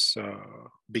in this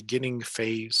beginning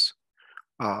phase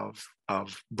of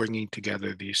bringing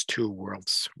together these two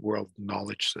world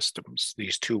knowledge systems,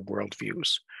 these two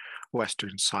worldviews,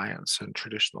 Western science and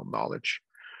traditional knowledge.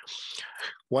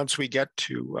 once we get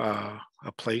to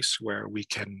a place where we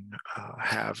can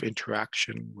have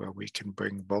interaction, where we can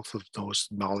bring both of those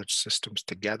knowledge systems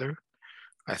together,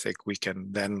 I think we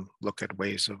can then look at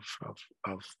ways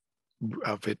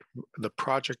of it, the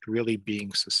project really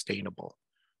being sustainable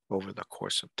over the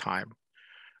course of time.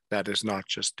 That is not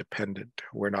just dependent,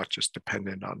 we're not just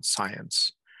dependent on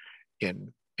science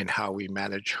in how we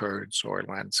manage herds or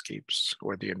landscapes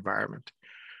or the environment.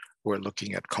 We're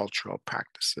looking at cultural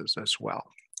practices as well.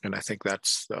 And I think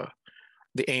that's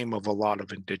the aim of a lot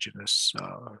of Indigenous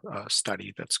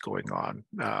study that's going on,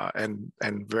 and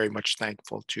very much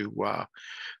thankful to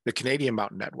the Canadian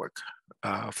Mountain Network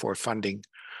for funding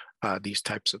these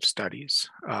types of studies.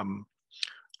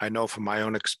 I know from my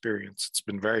own experience, it's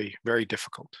been very, very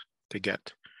difficult to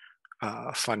get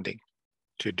funding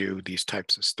to do these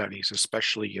types of studies,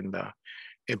 especially in the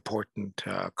important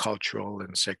cultural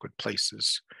and sacred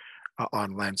places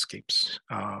on landscapes.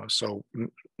 So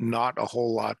not a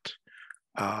whole lot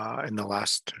in the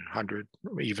last 100,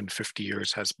 even 50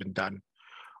 years has been done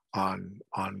on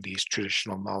these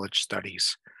traditional knowledge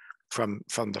studies from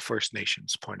the First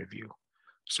Nations point of view.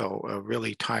 So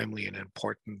really timely and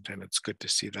important, and it's good to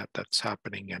see that that's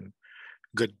happening. And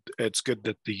it's good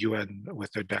that the UN,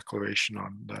 with their declaration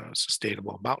on the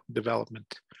sustainable mountain development,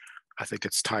 I think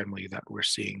it's timely that we're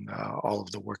seeing all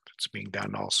of the work that's being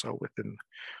done also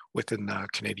within the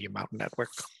Canadian Mountain Network.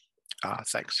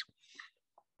 Thanks.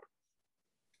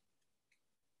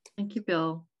 Thank you,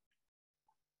 Bill.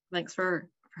 Thanks for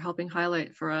helping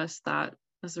highlight for us that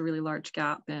there's a really large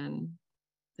gap in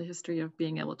the history of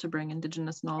being able to bring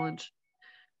Indigenous knowledge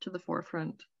to the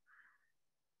forefront.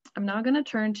 I'm now going to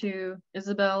turn to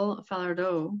Isabelle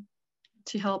Falardeau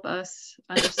to help us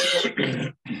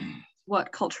understand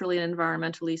what culturally and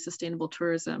environmentally sustainable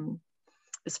tourism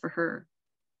is for her.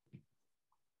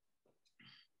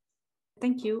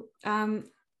 Thank you.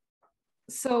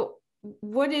 So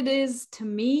what it is to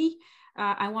me,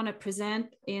 I want to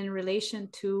present in relation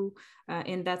to,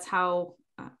 and that's how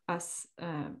us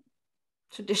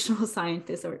traditional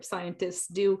scientists or scientists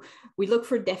do, we look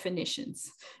for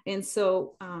definitions. And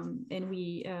so, and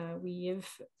we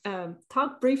have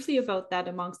talked briefly about that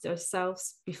amongst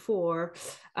ourselves before.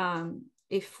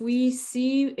 If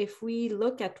we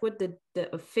look at what the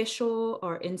official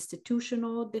or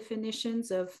institutional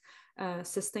definitions of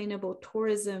sustainable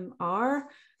tourism are,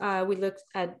 we look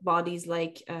at bodies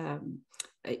like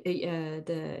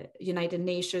the United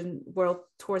Nations, World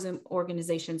Tourism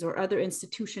Organizations, or other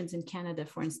institutions in Canada,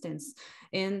 for instance.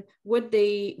 And what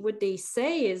they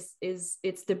say is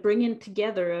it's the bringing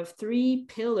together of three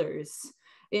pillars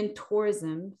in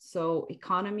tourism: so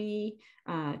economy,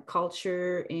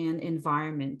 culture, and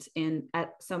environment. And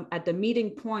at the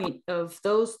meeting point of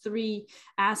those three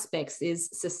aspects is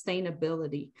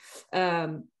sustainability.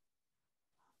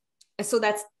 So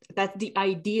that's the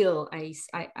ideal,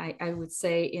 I would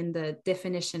say, in the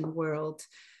definition world.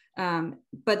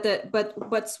 But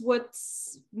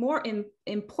what's more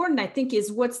important, I think,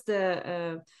 is what's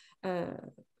the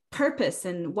purpose,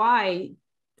 and why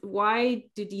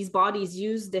do these bodies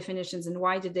use definitions, and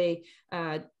why do they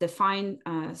define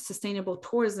sustainable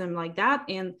tourism like that?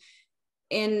 And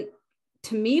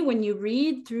to me, when you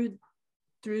read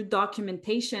through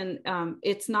documentation,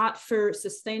 it's not for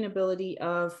sustainability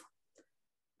of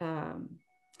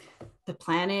the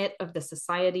planet, of the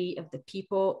society, of the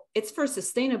people. It's for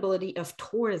sustainability of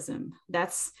tourism.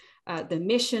 That's the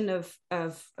mission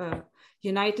of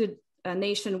United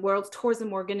Nation World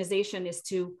Tourism Organization, is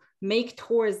to make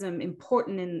tourism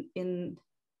important in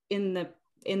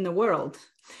the world.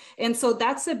 And so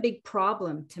that's a big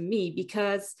problem to me,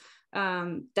 because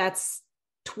that's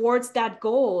towards that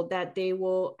goal that they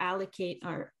will allocate,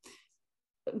 or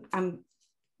I'm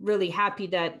really happy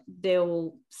that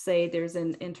they'll say there's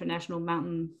an International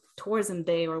Mountain Tourism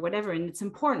Day or whatever, and it's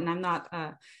important. I'm not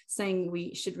saying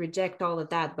we should reject all of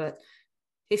that, but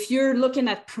if you're looking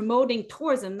at promoting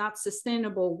tourism, not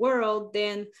sustainable world,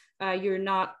 then you're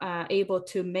not able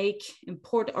to make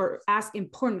important or ask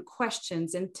important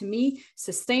questions. And to me,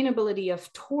 sustainability of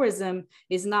tourism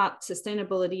is not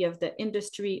sustainability of the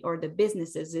industry or the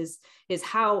businesses, is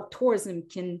how tourism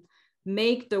can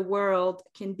make the world,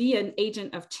 can be an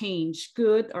agent of change,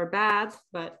 good or bad,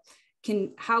 but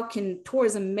how can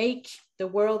tourism make the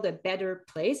world a better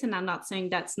place? And I'm not saying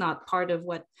that's not part of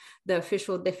what the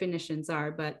official definitions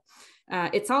are, but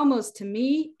it's almost, to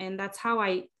me, and that's how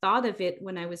I thought of it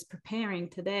when I was preparing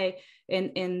today.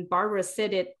 And Barbara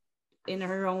said it in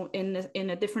her own, in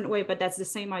a different way, but that's the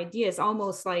same idea. It's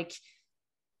almost like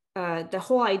the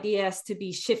whole idea has to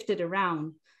be shifted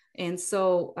around. And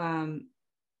so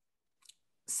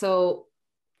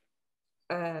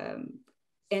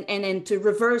and to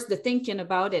reverse the thinking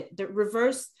about it, the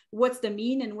reverse what's the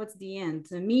mean and what's the end.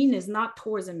 The mean is not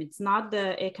tourism. It's not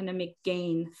the economic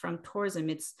gain from tourism.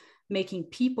 It's making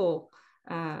people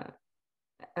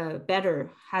better,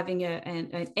 having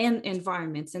an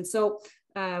environments. And so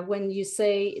when you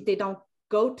say they don't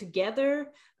go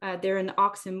together, they're an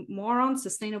oxymoron,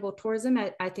 sustainable tourism.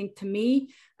 I think to me,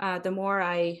 the more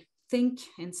I think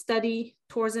and study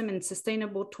tourism and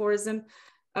sustainable tourism,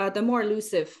 the more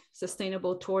elusive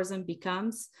sustainable tourism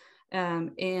becomes. Yeah,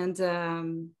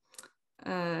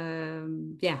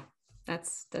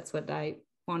 that's what I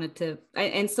wanted to,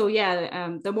 and so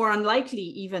yeah, the more unlikely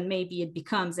even maybe it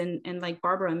becomes. And like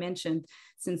Barbara mentioned,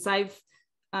 since I've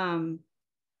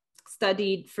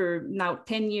studied for now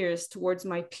 10 years towards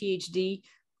my PhD,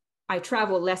 I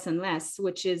travel less and less,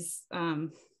 which is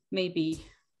maybe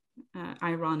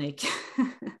ironic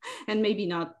and maybe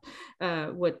not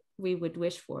what we would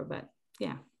wish for, but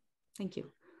yeah, thank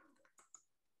you.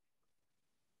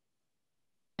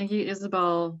 Thank you,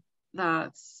 Isabelle.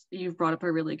 You've brought up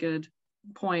a really good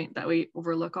point that we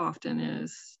overlook often,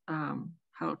 is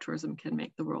how tourism can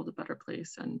make the world a better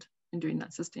place, and in doing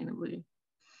that sustainably.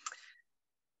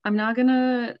 I'm now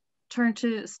gonna turn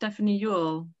to Stephanie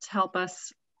Yuill to help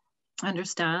us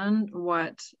understand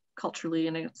what culturally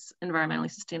and environmentally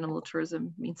sustainable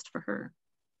tourism means for her.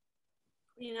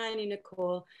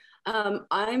 Nicole.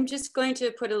 I'm just going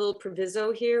to put a little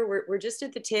proviso here. We're just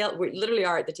at the tail, we literally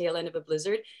are at the tail end of a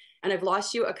blizzard, and I've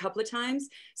lost you a couple of times.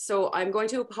 So I'm going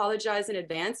to apologize in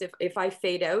advance if I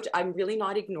fade out. I'm really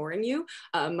not ignoring you.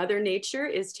 Mother Nature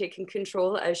is taking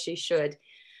control as she should.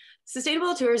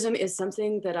 Sustainable tourism is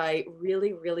something that I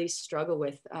really, really struggle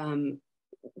with.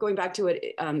 Going back to what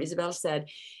Isabelle said,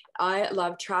 I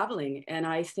love traveling, and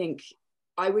I think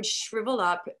I would shrivel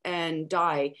up and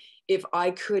die if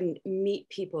I couldn't meet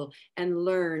people and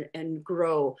learn and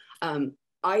grow.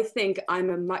 I think I'm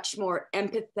a much more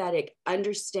empathetic,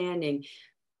 understanding,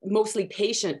 mostly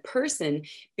patient person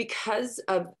because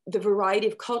of the variety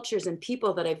of cultures and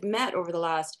people that I've met over the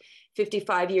last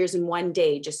 55 years in one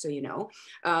day, just so you know.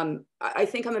 I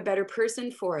think I'm a better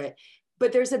person for it.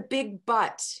 But there's a big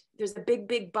but. There's a big,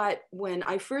 big but when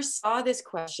I first saw this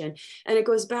question, and it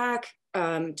goes back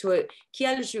to what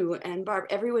Kielju and Barb,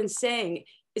 everyone's saying,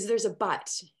 is there's a but.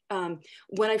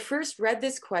 When I first read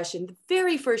this question, the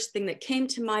very first thing that came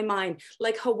to my mind,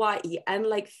 like Hawaii and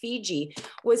like Fiji,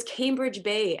 was Cambridge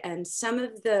Bay and some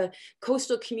of the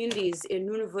coastal communities in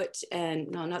Nunavut, and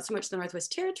no, not so much the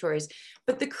Northwest Territories,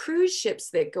 but the cruise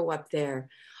ships that go up there.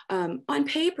 On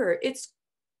paper,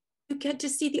 you get to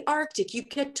see the Arctic, you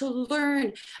get to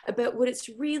learn about what it's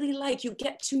really like, you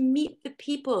get to meet the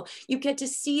people, you get to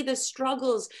see the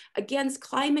struggles against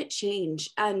climate change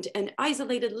and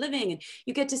isolated living, and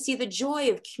you get to see the joy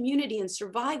of community and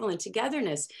survival and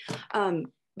togetherness.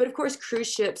 But of course,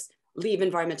 cruise ships leave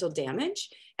environmental damage.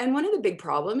 And one of the big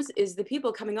problems is the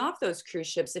people coming off those cruise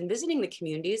ships and visiting the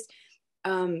communities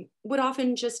would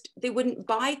often they wouldn't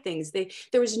buy things.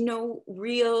 There was no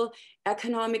real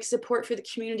economic support for the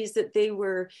communities that they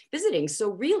were visiting. So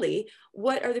really,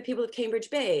 what are the people of Cambridge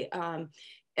Bay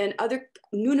and other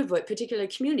Nunavut particular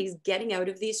communities getting out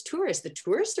of these tourists? The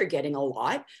tourists are getting a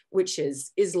lot, which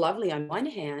is lovely on one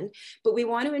hand, but we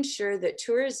want to ensure that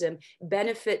tourism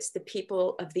benefits the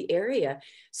people of the area.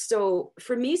 So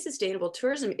for me, sustainable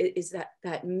tourism is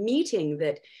that meeting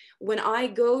that when I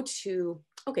go to,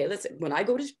 when I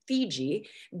go to Fiji,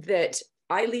 that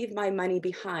I leave my money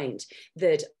behind,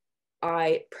 that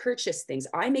I purchase things,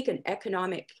 I make an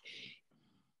economic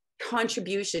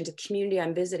contribution to the community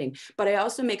I'm visiting, but I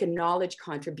also make a knowledge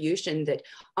contribution, that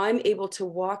I'm able to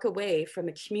walk away from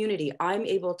a community, I'm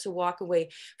able to walk away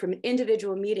from an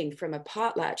individual meeting, from a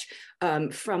potlatch,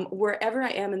 from wherever I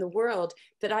am in the world,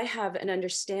 that I have an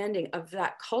understanding of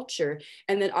that culture,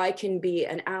 and that I can be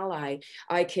an ally,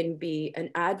 I can be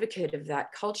an advocate of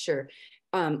that culture.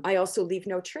 I also leave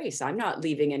no trace. I'm not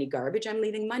leaving any garbage, I'm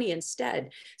leaving money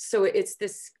instead. So it's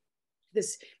this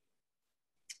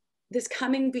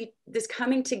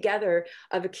coming together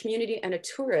of a community and a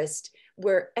tourist,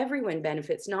 where everyone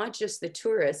benefits, not just the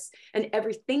tourists, and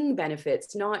everything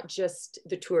benefits, not just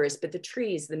the tourists, but the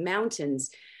trees, the mountains.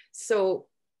 So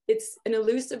it's an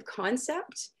elusive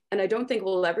concept, and I don't think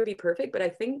we'll ever be perfect, but I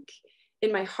think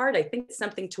in my heart, I think it's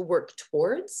something to work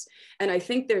towards. And I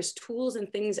think there's tools and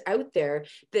things out there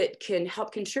that can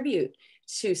help contribute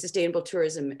to sustainable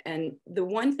tourism. And the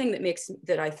one thing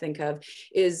that I think of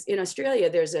is, in Australia,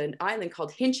 there's an island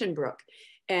called Hinchinbrook,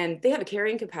 and they have a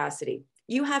carrying capacity.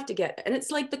 You have to get, and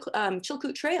it's like the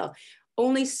Chilkoot Trail.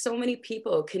 only so many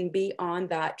people can be on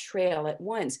that trail at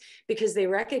once because they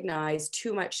recognize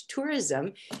too much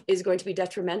tourism is going to be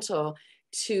detrimental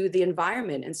to the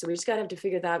environment. And so we just got to have to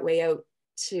figure that way out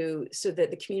so that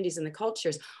the communities and the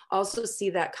cultures also see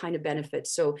that kind of benefit.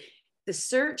 So the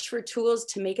search for tools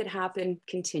to make it happen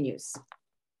continues,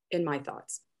 in my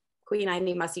thoughts. Queen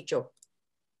Aini Masicho.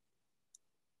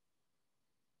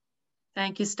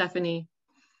 Thank you, Stephanie.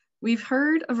 We've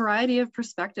heard a variety of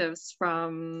perspectives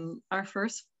from our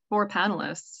first 4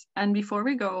 panelists. And before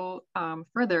we go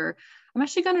further, I'm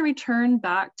actually going to return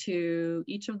back to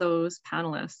each of those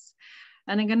panelists.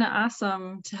 And I'm going to ask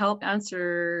them to help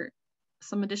answer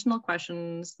some additional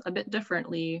questions a bit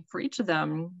differently for each of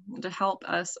them to help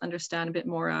us understand a bit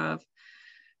more of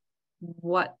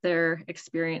what their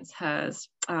experience has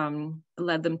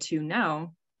led them to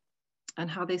now and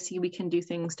how they see we can do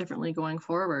things differently going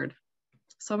forward.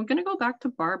 So I'm going to go back to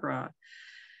Barbara.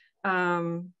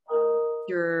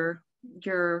 Your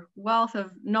wealth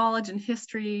of knowledge and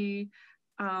history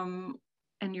and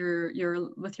your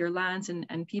with your lands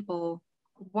and people,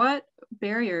 what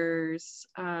barriers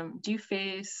do you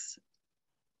face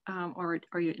or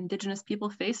are you Indigenous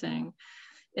people facing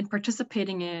in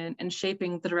participating in and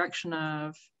shaping the direction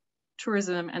of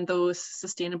tourism and those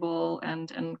sustainable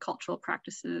and cultural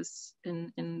practices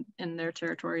in their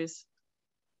territories?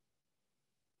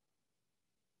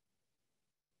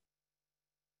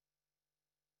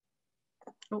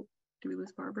 Oh, did we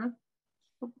lose Barbara?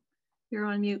 Oh, you're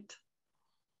on mute.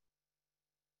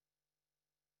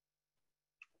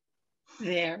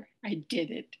 There, I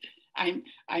did it. I'm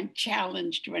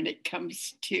challenged when it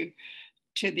comes to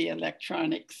the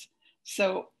electronics.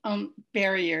 So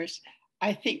barriers.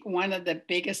 I think one of the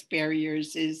biggest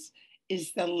barriers is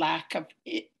the lack of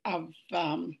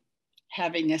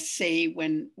having a say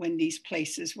when these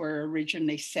places were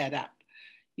originally set up.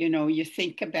 You know, you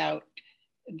think about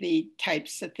the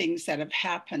types of things that have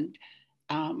happened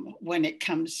when it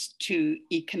comes to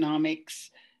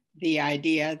economics, the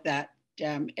idea that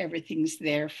everything's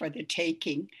there for the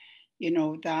taking, you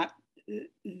know,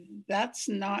 that's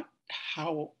not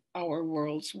how our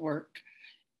worlds work.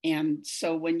 And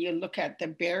so when you look at the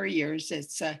barriers,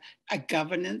 it's a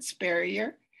governance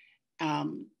barrier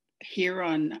here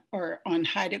on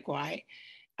Haida Gwaii.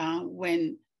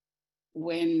 When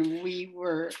we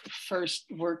were first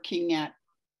working at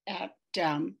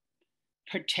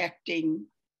protecting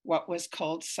what was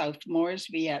called South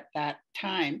Moresby at that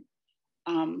time,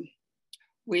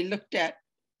 we looked at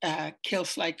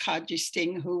Kilsley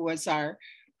Kajisting, who was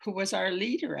our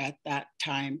leader at that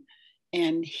time.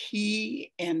 And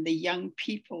he and the young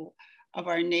people of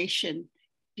our nation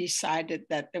decided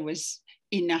that there was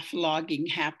enough logging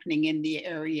happening in the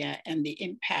area and the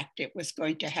impact it was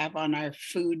going to have on our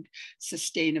food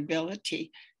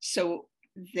sustainability. So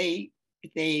they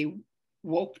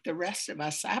woke the rest of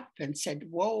us up and said,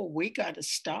 whoa, we got to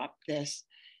stop this.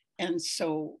 And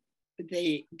so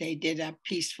they did a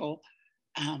peaceful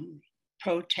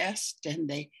protest, and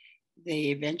they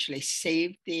eventually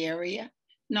saved the area,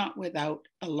 not without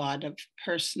a lot of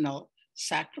personal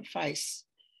sacrifice.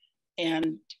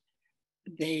 And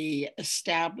they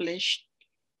established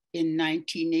in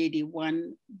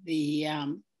 1981 the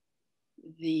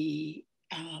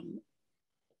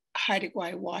Haida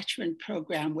Gwaii Watchman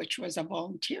program, which was a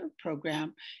volunteer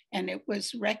program. And it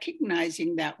was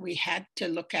recognizing that we had to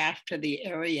look after the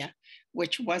area,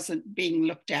 which wasn't being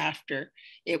looked after.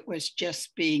 It was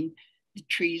just the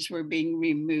trees were being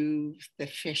removed, the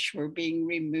fish were being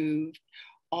removed,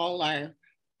 all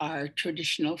our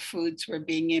traditional foods were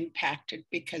being impacted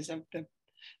because of the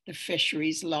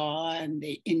fisheries law and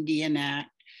the Indian Act.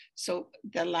 So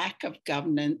the lack of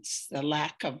governance, the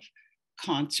lack of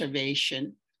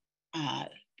conservation,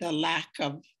 the lack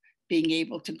of being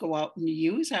able to go out and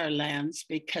use our lands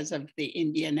because of the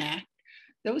Indian Act,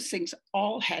 those things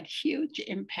all had huge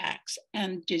impacts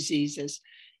and diseases.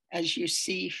 As you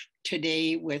see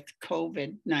today with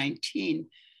COVID-19,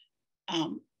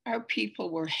 our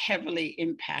people were heavily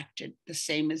impacted, the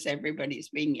same as everybody's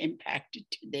being impacted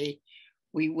today.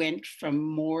 We went from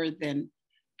more than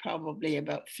probably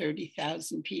about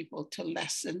 30,000 people to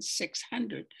less than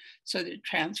 600. So the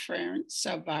transference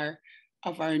of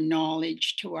our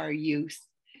knowledge to our youth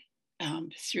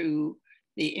through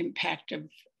the impact of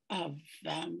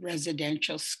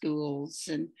residential schools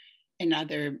and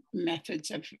other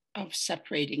methods of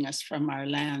separating us from our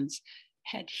lands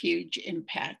had huge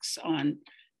impacts on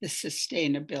the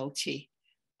sustainability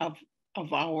of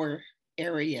our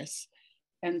areas.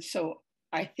 And so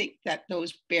I think that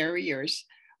those barriers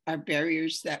are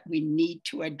barriers that we need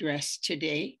to address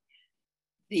today.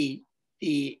 The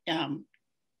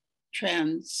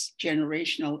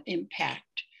transgenerational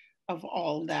impact of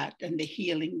all that and the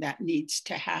healing that needs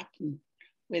to happen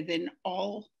within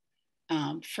all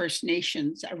First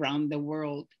Nations around the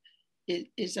world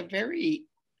is a very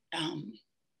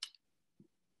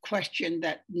question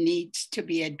that needs to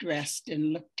be addressed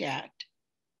and looked at,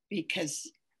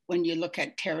 because when you look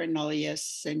at terra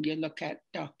nullius and you look at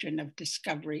doctrine of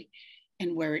discovery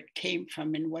and where it came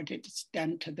from and what it's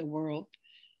done to the world,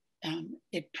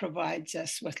 it provides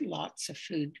us with lots of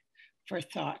food for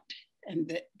thought,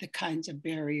 and the kinds of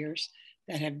barriers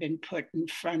that have been put in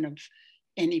front of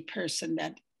any person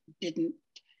that didn't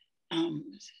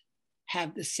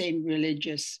have the same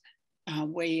religious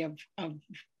way of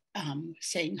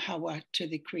saying Hawa to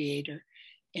the Creator,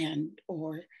 and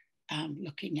or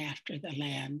looking after the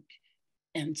land.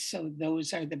 And so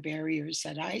those are the barriers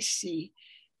that I see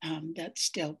that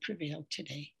still prevail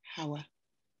today. Hawa.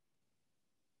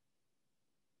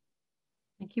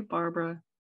 Thank you, Barbara.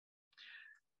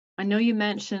 I know you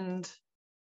mentioned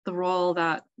the role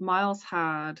that Miles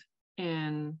had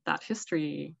in that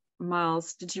history.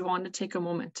 Miles, did you want to take a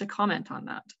moment to comment on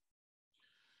that?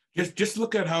 Just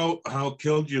look at how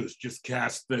Killjuice just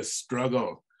cast this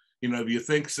struggle. You know, if you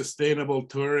think sustainable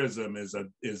tourism is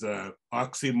a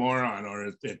oxymoron,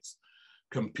 or it's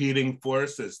competing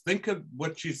forces, think of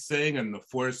what she's saying and the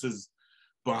forces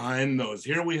behind those.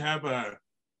 Here we have an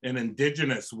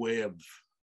Indigenous way of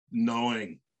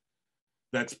knowing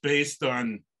that's based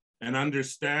on an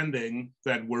understanding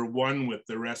that we're one with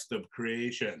the rest of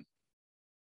creation.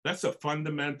 That's a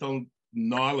fundamental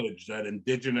knowledge that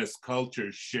Indigenous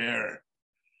cultures share,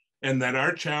 and that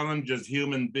our challenge as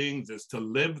human beings is to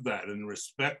live that and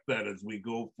respect that as we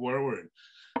go forward.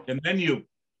 And then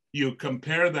you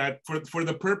compare that for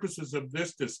the purposes of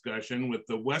this discussion with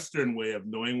the Western way of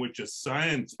knowing, which is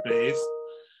science-based,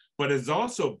 but is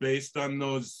also based on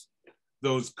those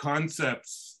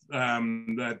concepts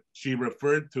that she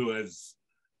referred to as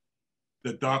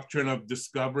the doctrine of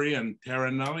discovery and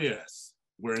terra nullius,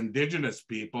 where Indigenous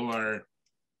people are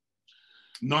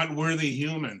not worthy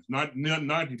humans, not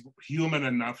human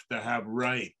enough to have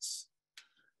rights,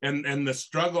 and the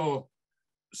struggle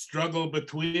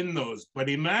between those. But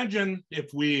imagine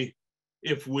if we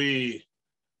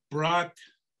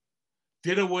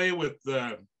did away with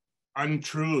the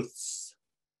untruths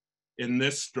in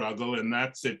this struggle, in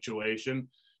that situation,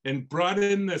 and brought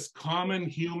in this common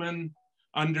human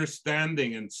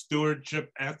understanding and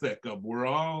stewardship ethic of we're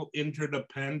all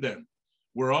interdependent.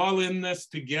 We're all in this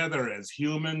together as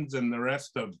humans and the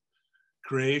rest of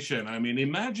creation. I mean,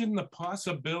 imagine the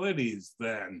possibilities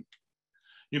then.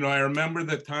 You know, I remember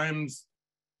the times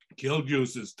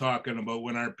Killjuice is talking about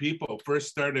when our people first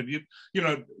started, you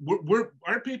know,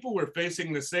 our people were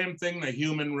facing the same thing the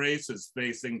human race is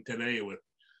facing today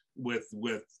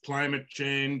with climate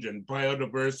change and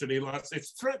biodiversity loss.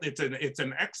 It's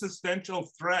an existential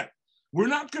threat. We're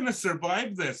not going to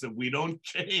survive this if we don't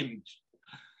change.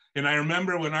 And I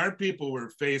remember when our people were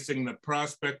facing the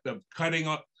prospect of cutting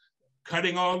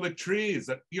all the trees,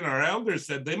 that, you know, our elders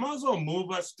said they might as well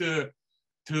move us to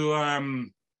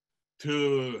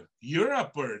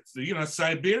Europe or, you know,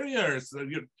 Siberia, or so,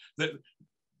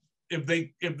 if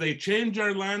they change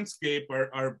our landscape,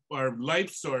 our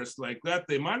life source like that,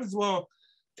 they might as well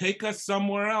take us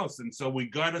somewhere else. And so we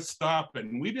got to stop,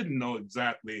 and we didn't know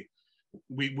exactly.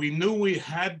 We knew we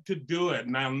had to do it.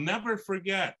 And I'll never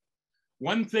forget,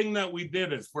 one thing that we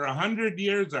did is for 100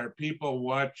 years, our people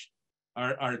watched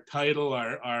our title,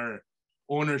 our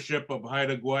ownership of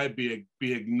Haida Gwaii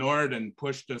be ignored and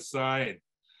pushed aside.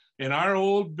 In our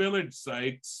old village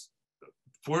sites,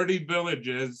 40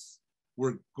 villages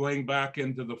were going back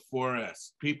into the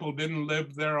forest. People didn't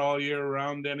live there all year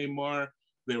round anymore.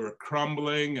 They were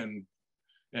crumbling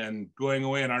and going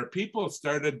away. And our people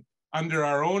started, under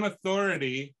our own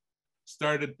authority,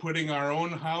 started putting our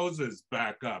own houses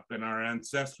back up in our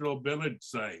ancestral village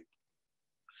site.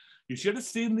 You should have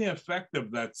seen the effect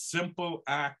of that simple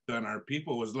act on our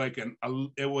people.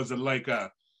 It was like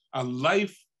a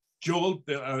life jolt,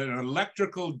 an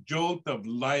electrical jolt of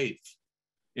life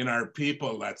in our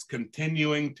people that's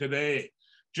continuing today.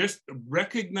 Just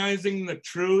recognizing the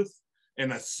truth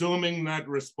and assuming that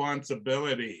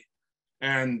responsibility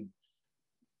and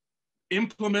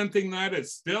implementing that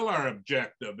is still our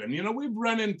objective. And, you know, we've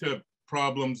run into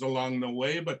problems along the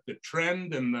way, but the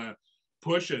trend and the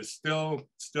push is still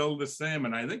the same.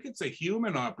 And I think it's a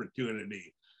human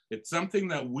opportunity. It's something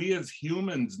that we as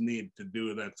humans need to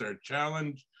do. That's our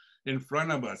challenge in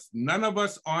front of us. None of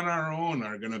us on our own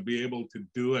are going to be able to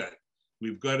do it.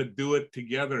 We've got to do it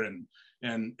together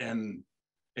and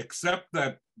accept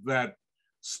that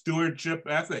stewardship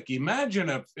ethic. Imagine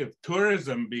if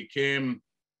tourism became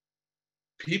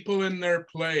people in their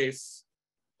place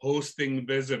hosting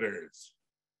visitors,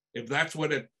 if that's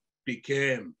what it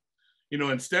became. You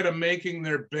know, instead of making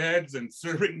their beds and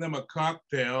serving them a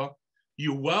cocktail,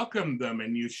 you welcomed them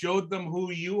and you showed them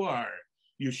who you are.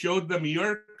 You showed them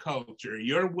your culture,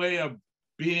 your way of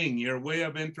being, your way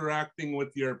of interacting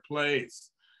with your place.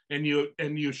 And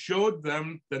you showed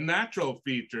them the natural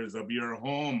features of your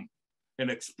home and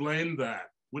explained that.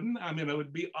 I mean, it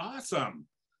would be awesome.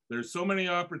 There's so many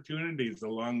opportunities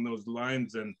along those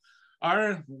lines. And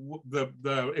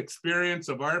the experience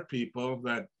of our people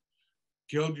that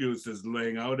Killjuice is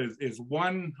laying out is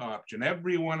one option.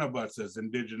 Every one of us as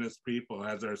Indigenous people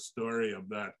has our story of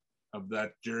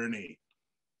that journey.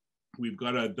 We've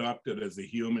got to adopt it as a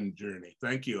human journey.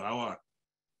 Thank you, Awa.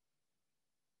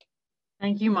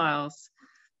 Thank you, Miles.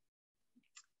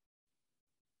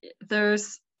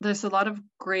 There's a lot of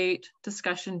great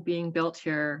discussion being built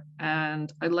here,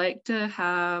 and I'd like to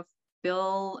have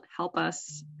Bill help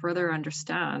us further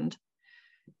understand.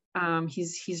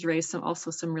 He's raised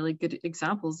some really good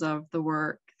examples of the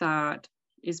work that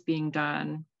is being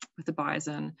done with the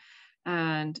bison,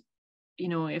 and you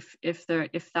know, if there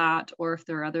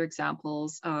are other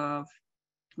examples of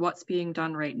what's being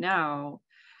done right now,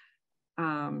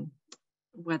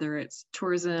 whether it's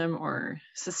tourism or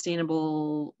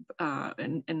sustainable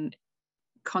and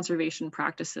conservation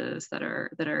practices that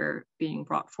are being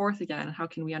brought forth again, how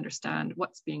can we understand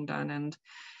what's being done and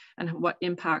what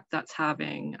impact that's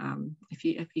having, if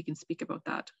you can speak about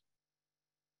that.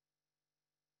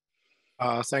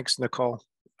 Thanks, Nicole.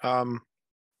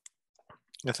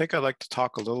 I think I'd like to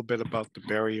talk a little bit about the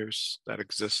barriers that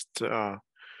exist,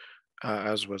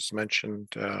 as was mentioned,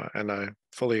 and I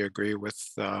fully agree with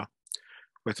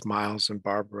Miles and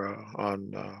Barbara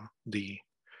on the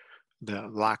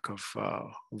lack of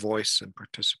voice and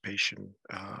participation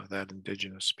that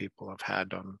Indigenous people have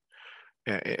had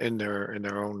in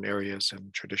their own areas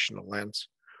and traditional lands.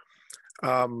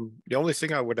 The only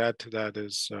thing I would add to that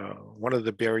is one of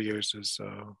the barriers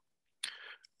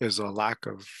is a lack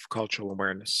of cultural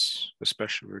awareness,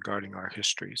 especially regarding our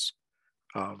histories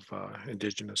of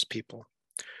Indigenous people.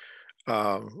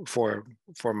 For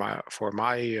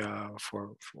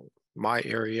my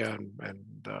area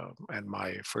and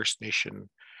my First Nation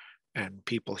and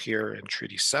people here in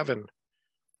Treaty 7,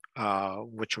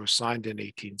 which was signed in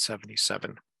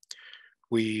 1877,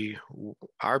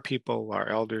 our people, our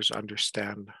elders,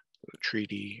 understand the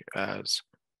treaty as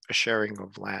a sharing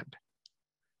of land,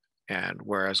 and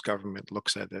whereas government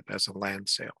looks at it as a land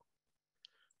sale.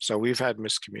 So we've had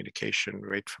miscommunication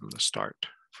right from the start,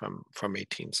 from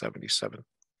 1877.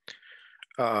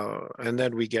 And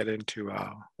then we get into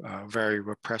a very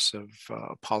repressive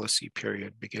policy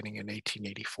period beginning in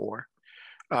 1884.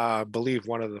 I believe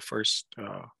one of the first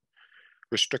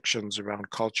restrictions around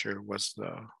culture was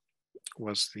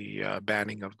the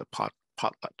banning of the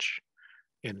potlatch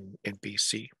in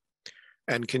BC,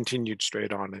 and continued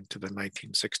straight on into the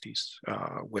 1960s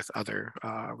with other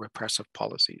repressive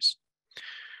policies.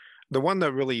 The one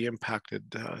that really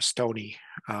impacted Stoney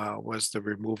was the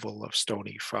removal of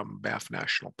Stoney from Banff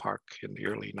National Park in the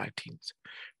early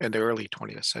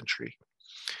 20th century.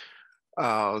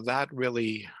 That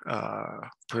really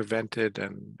prevented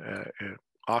and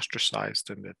ostracized,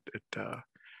 and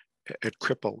it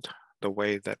crippled the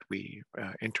way that we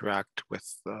interact with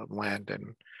land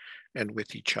and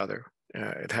with each other.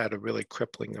 It had a really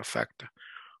crippling effect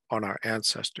on our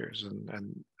ancestors,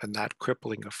 and that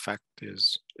crippling effect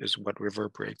is what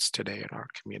reverberates today in our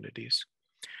communities.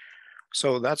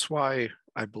 So that's why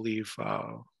I believe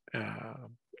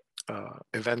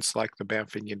events like the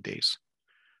Banff Indian Days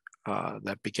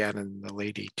that began in the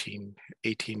late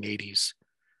 1880s,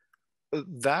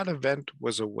 that event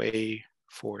was a way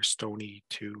for Stoney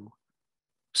to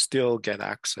still get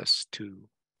access to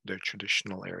their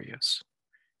traditional areas,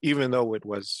 even though it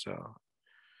was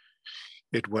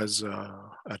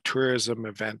a tourism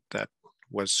event that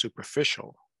was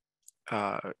superficial.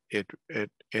 In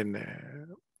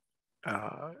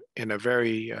a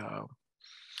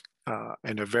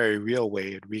very real way,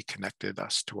 it reconnected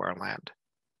us to our land.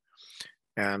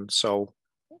 And so,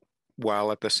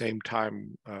 while at the same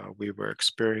time we were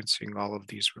experiencing all of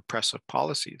these repressive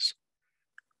policies,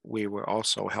 we were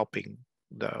also helping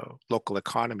the local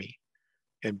economy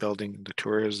in building the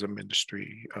tourism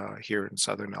industry here in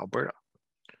southern Alberta.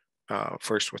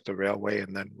 First with the railway,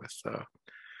 and then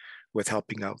with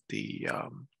helping out the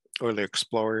early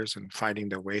explorers and finding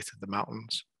their way through the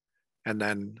mountains, and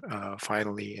then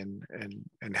finally in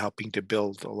helping to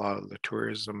build a lot of the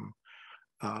tourism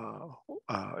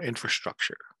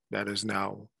infrastructure that is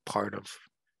now part of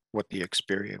what the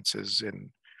experience is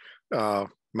in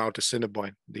Mount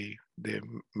Assiniboine, the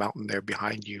mountain there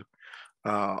behind you.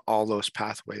 All those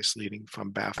pathways leading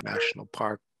from Banff National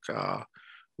Park,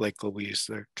 Lake Louise,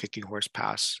 the Kicking Horse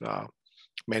Pass,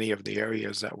 many of the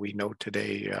areas that we know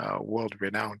today,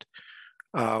 world-renowned,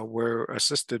 were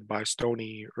assisted by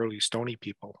early Stoney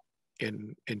people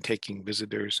in taking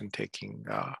visitors and taking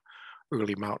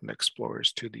early mountain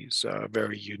explorers to these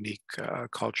very unique,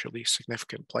 culturally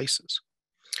significant places.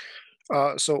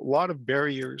 So a lot of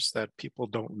barriers that people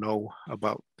don't know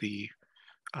about the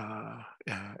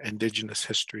Indigenous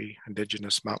history,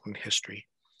 Indigenous mountain history.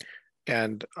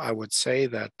 And I would say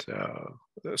that,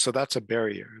 so that's a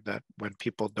barrier, that when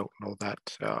people don't know that,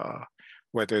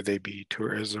 whether they be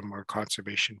tourism or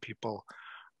conservation people,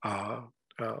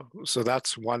 so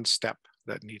that's one step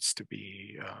that needs to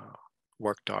be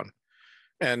worked on.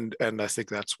 And I think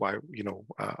that's why, you know,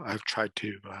 I've tried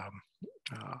to,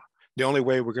 the only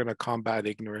way we're going to combat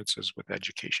ignorance is with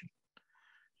education.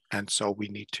 And so we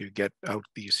need to get out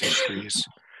these histories,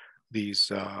 these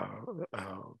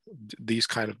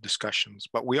kind of discussions,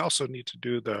 but we also need to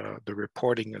do the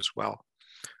reporting as well,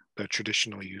 the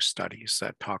traditional use studies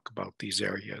that talk about these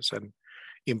areas and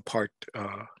impart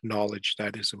knowledge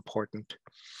that is important.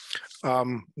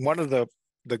 One of the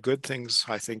good things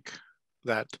I think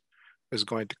that is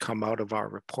going to come out of our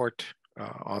report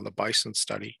on the bison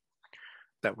study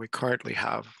that we currently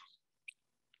have,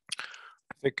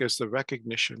 I think, is the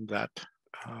recognition that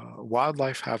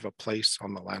wildlife have a place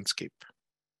on the landscape,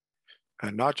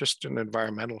 and not just an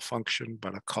environmental function,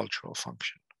 but a cultural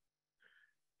function.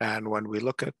 And when we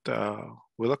look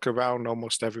around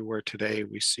almost everywhere today,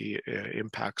 we see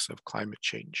impacts of climate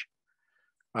change,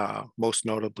 most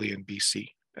notably in BC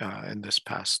in this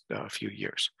past few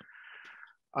years.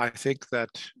 I think that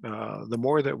the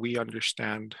more that we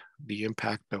understand the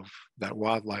impact that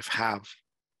wildlife have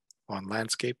on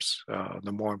landscapes,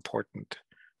 the more important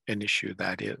an issue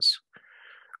that is.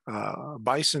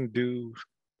 Bison do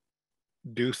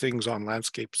things on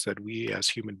landscapes that we as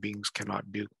human beings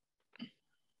cannot do.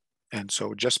 And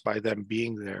so just by them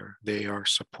being there, they are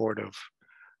supportive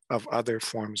of other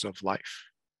forms of life,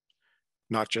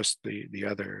 not just the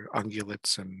other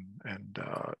ungulates and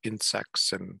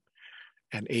insects and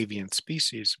avian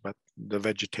species, but the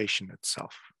vegetation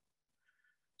itself.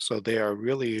 So they are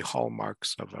really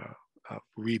hallmarks of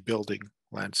rebuilding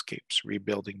landscapes,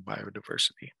 rebuilding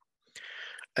biodiversity.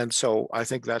 And so I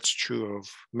think that's true of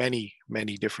many,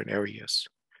 many different areas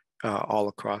all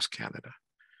across Canada.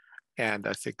 And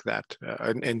I think that,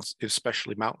 and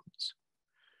especially mountains.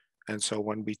 And so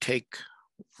when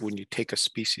you take a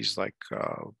species like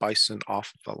bison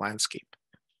off of a landscape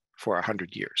for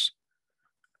 100 years,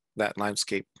 that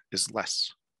landscape is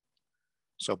less.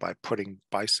 So by putting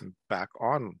bison back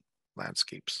on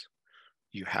landscapes,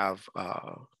 you have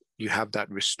that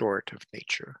restorative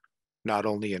nature, not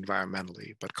only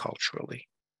environmentally, but culturally.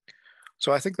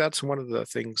 So I think that's one of the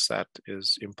things that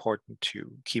is important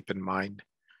to keep in mind.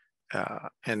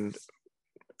 And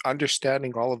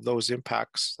understanding all of those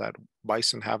impacts that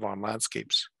bison have on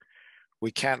landscapes,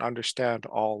 we can't understand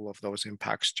all of those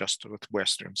impacts just with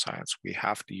Western science. We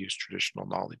have to use traditional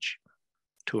knowledge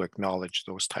to acknowledge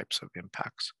those types of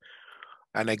impacts.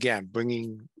 And again,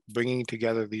 bringing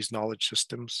together these knowledge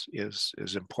systems is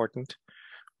important.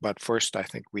 But first, I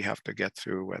think we have to get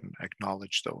through and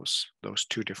acknowledge those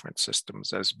two different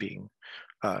systems as being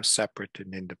separate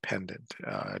and independent,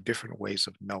 different ways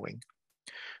of knowing.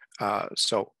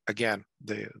 So again,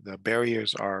 the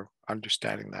barriers are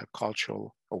understanding that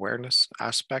cultural awareness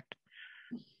aspect,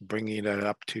 bringing it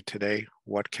up to today.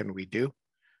 What can we do?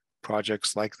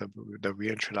 Projects like the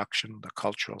reintroduction, the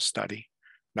cultural study,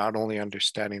 not only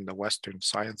understanding the Western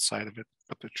science side of it,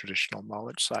 but the traditional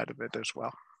knowledge side of it as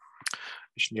well.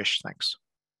 Thanks.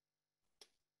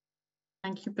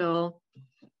 Thank you, Bill.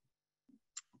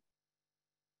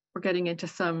 We're getting into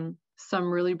some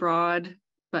really broad,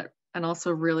 and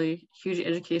also really huge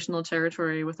educational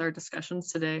territory with our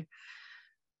discussions today.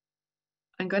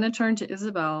 I'm going to turn to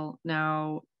Isabelle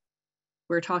now.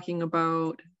 We're talking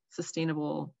about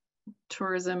sustainable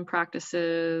tourism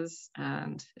practices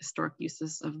and historic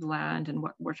uses of the land, and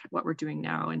what we're doing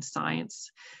now in science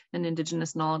and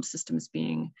Indigenous knowledge systems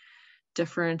being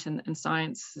different, and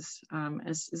science is,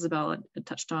 as Isabelle had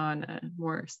touched on,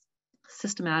 more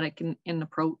systematic in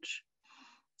approach.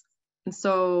 And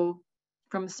so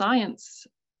from science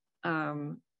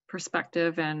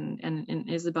perspective, and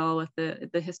Isabelle, with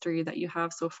the history that you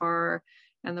have so far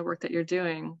and the work that you're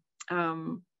doing,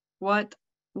 what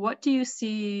do you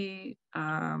see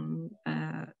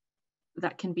that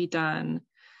can be done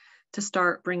to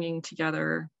start bringing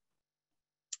together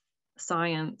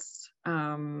science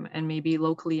and maybe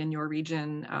locally in your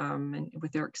region and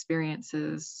with your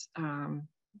experiences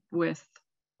with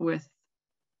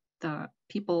the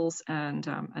peoples and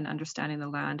understanding the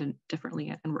land and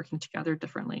differently and working together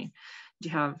differently. Do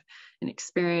you have an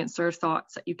experience or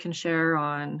thoughts that you can share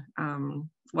on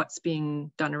what's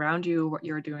being done around you, what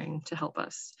you're doing to help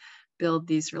us build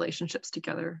these relationships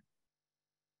together?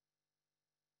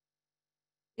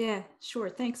 Yeah, sure.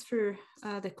 Thanks for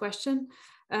the question.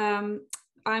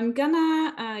 I'm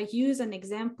gonna use an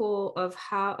example of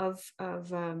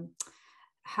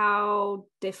how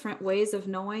different ways of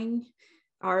knowing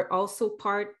are also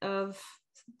part of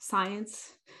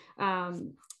science.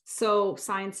 So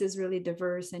science is really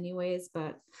diverse anyways,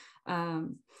 but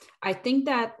I think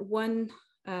that one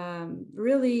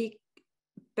really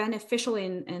beneficial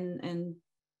and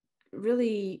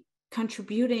really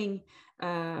contributing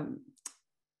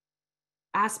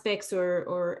aspects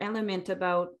or element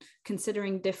about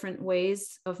considering different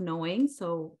ways of knowing.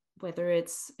 So whether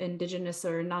it's Indigenous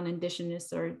or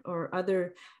non-Indigenous or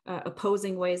other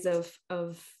opposing ways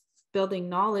of building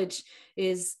knowledge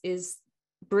is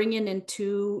bringing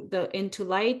into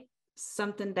light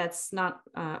something that's not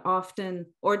often,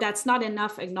 or that's not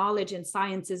enough acknowledged in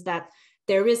science, is that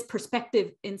there is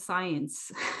perspective in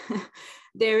science.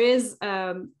 There is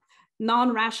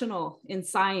non-rational in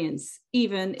science,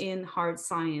 even in hard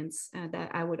science,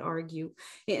 that I would argue.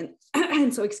 And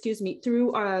so, excuse me,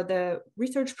 through the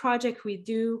research project we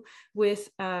do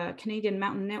with Canadian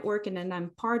Mountain Network, and then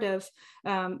I'm part of,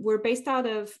 we're based out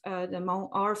of the Mount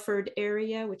Orford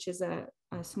area, which is a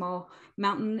small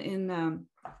mountain in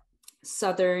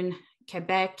southern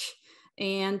Quebec.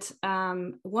 And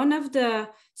one of the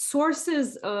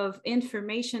sources of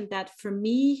information that for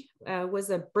me was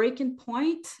a breaking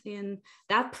point in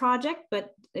that project,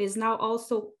 but is now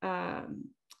also a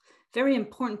very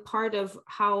important part of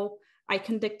how I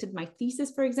conducted my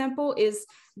thesis, for example, is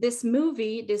this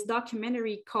movie, this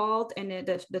documentary called, and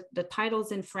the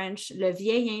title's in French, Le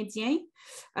Vieil Indien.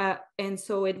 And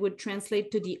so it would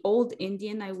translate to the Old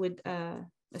Indian, I would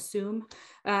assume.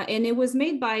 And it was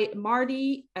made by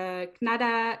Marty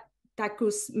Knada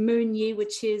Takus Meunier,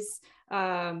 which is,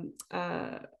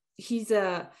 he's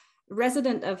a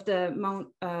resident of the Mount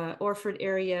Orford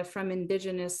area from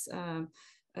Indigenous.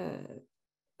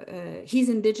 He's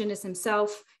Indigenous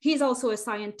himself. He's also a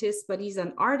scientist, but he's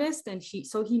an artist. And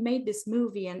so he made this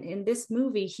movie. And in this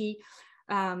movie, he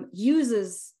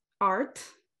uses art.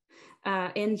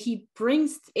 And he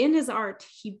brings, in his art,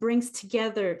 he brings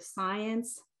together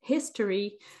science,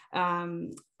 history,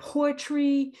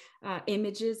 poetry,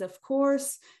 images, of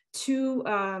course, to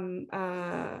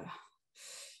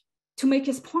make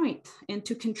his point and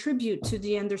to contribute to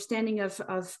the understanding of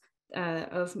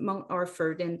Mount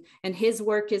Orford. And his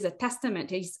work is a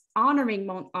testament. He's honoring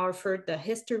Mount Orford, the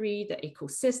history, the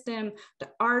ecosystem, the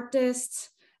artists,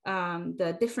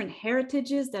 the different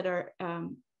heritages that are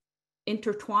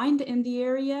intertwined in the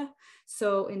area.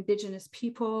 So Indigenous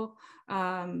people,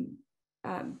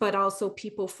 but also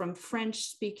people from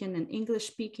French-speaking and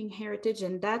English-speaking heritage.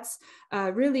 And that's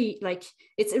really like,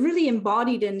 it's really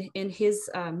embodied in his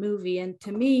movie. And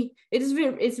to me,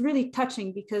 it's really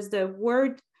touching, because the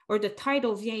word or the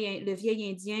title, Le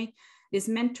Vieil Indien, is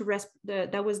meant to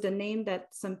that was the name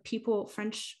that some people,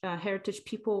 French heritage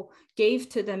people, gave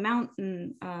to the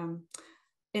mountain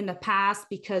in the past,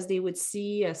 because they would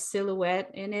see a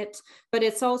silhouette in it. But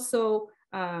it's also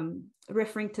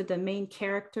referring to the main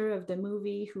character of the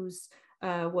movie, who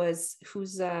was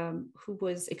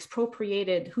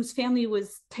expropriated, whose family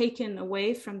was taken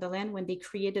away from the land when they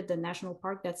created the national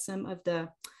park. That's some of the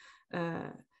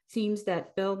themes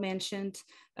that Bill mentioned,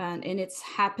 and it's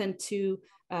happening to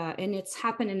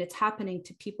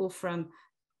people from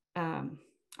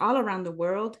all around the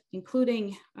world,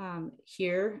 including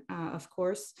here, of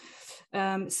course.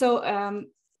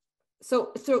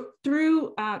 So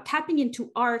through tapping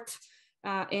into art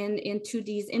and into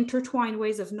these intertwined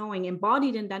ways of knowing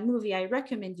embodied in that movie, I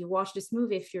recommend you watch this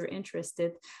movie if you're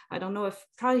interested. I don't know if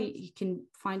probably you can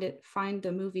find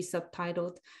the movie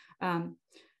subtitled.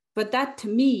 But that to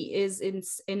me is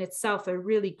in itself a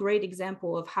really great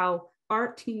example of how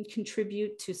art can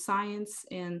contribute to science,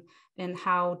 and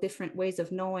how different ways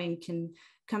of knowing can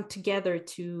come together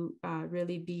to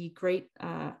really be great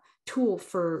tool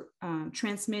for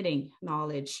transmitting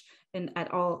knowledge and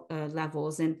at all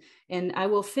levels. And I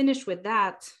will finish with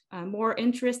that. More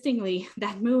interestingly,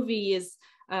 that movie is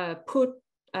put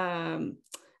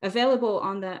available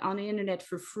on the internet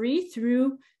for free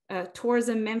through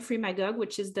Tourism Memphrey Magog,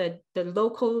 which is the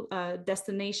local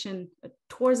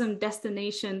tourism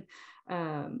destination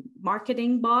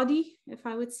marketing body, if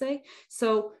I would say.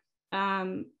 So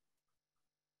that's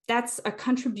a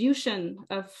contribution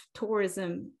of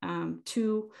tourism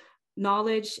to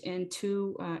knowledge and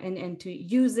to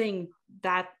using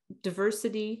that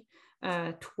diversity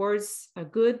towards a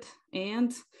good,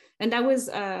 and that was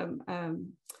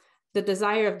the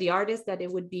desire of the artist, that it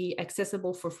would be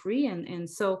accessible for free, and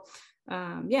so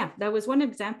yeah, that was one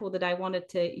example that I wanted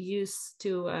to use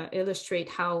to illustrate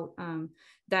how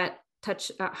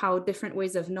how different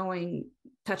ways of knowing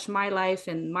touch my life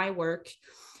and my work.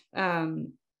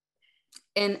 And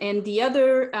the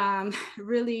other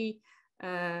really,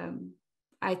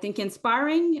 I think,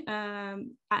 inspiring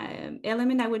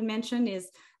element I would mention is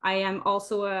I am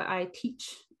also I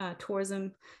teach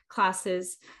tourism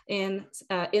classes, and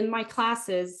in my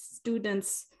classes,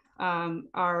 students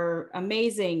are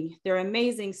amazing. They're an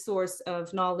amazing source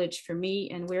of knowledge for me,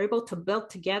 and we're able to build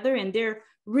together, and they're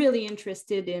really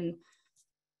interested in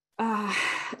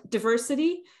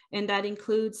diversity, and that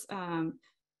includes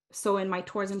so in my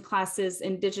tourism classes,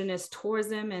 Indigenous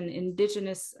tourism and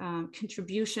Indigenous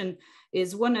contribution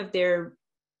is one of their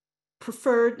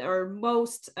preferred or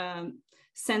most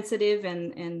sensitive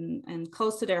and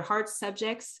close to their heart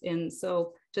subjects. And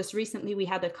so just recently we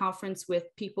had a conference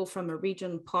with people from a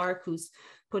regional park who's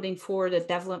putting forward a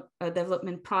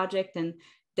development project, and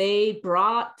they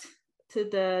brought to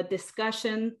the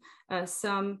discussion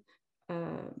some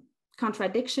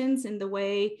contradictions in the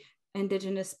way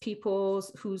Indigenous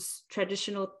peoples whose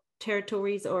traditional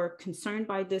territories are concerned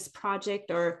by this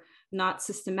project are not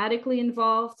systematically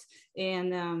involved.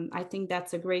 And I think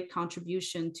that's a great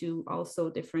contribution to also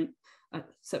different,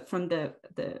 so from the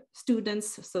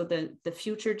students, so the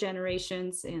future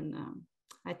generations. And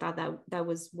I thought that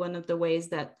was one of the ways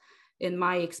that, in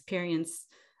my experience,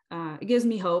 it gives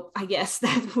me hope, I guess,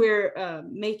 that we're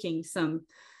making some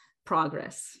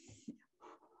progress.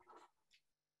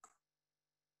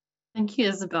 Thank you,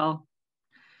 Isabelle.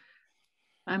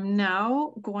 I'm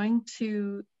now going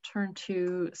to turn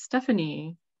to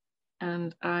Stephanie,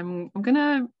 and I'm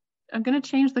gonna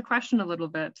change the question a little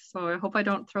bit. So I hope I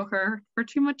don't throw her for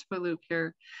too much of a loop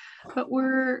here. But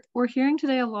we're hearing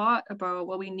today a lot about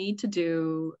what we need to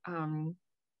do to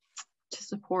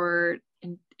support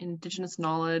Indigenous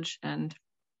knowledge and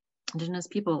Indigenous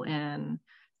people in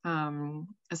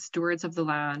as stewards of the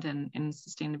land and in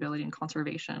sustainability and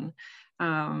conservation.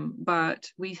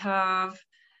 But we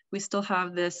still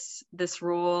have this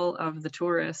role of the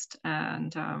tourist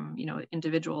and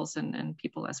individuals and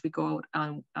people as we go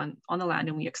out on the land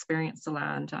and we experience the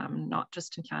land, not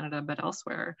just in Canada but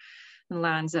elsewhere, in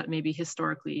lands that maybe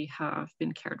historically have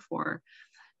been cared for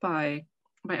by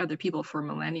other people for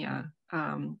millennia.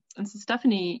 And so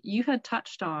Stephanie, you had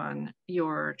touched on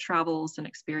your travels and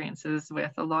experiences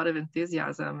with a lot of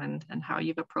enthusiasm and how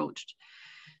you've approached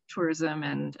tourism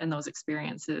and those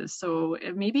experiences. So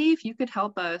maybe if you could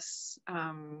help us,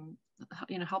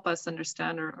 help us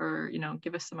understand or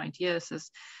give us some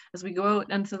ideas as we go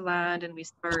out into the land and we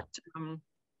start on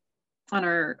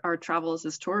our travels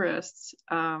as tourists.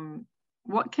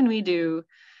 What can we do?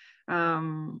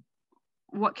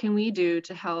 What can we do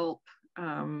to help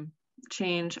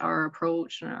change our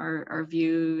approach and our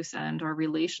views and our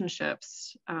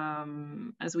relationships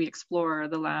as we explore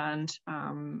the land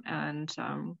and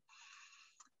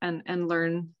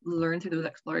learn through those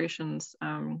explorations?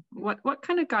 What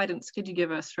kind of guidance could you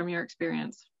give us from your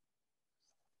experience?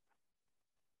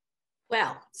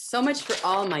 Well, so much for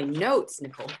all my notes,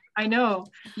 Nicole. I know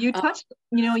you touched,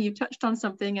 you touched on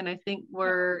something, and I think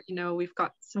we've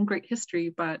got some great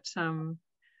history, but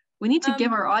we need to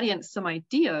give our audience some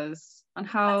ideas on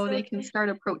how they can start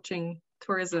approaching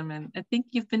tourism, and I think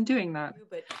you've been doing that.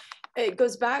 But it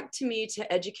goes back to me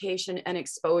to education and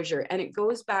exposure, and it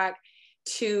goes back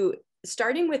to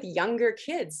starting with younger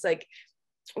kids. Like,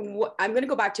 I'm going to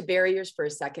go back to barriers for a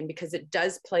second because it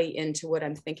does play into what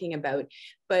I'm thinking about.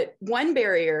 But one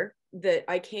barrier that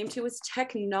I came to was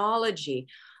technology.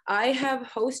 I have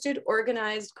hosted,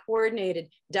 organized, coordinated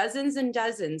dozens and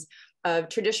dozens of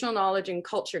traditional knowledge and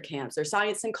culture camps or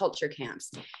science and culture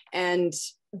camps. And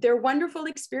they're wonderful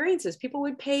experiences. People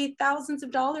would pay thousands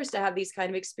of dollars to have these kind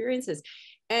of experiences.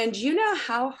 And you know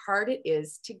how hard it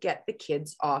is to get the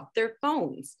kids off their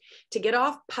phones, to get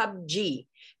off PUBG,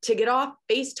 to get off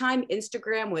FaceTime,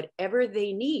 Instagram, whatever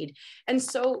they need. And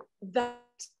so that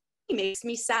makes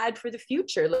me sad for the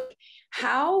future. Like,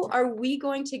 how are we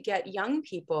going to get young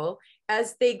people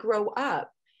as they grow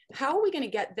up? How are we going to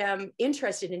get them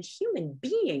interested in human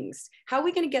beings? How are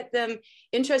we going to get them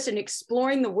interested in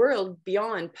exploring the world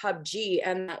beyond PUBG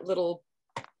and that little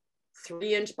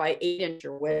 3-inch by 8-inch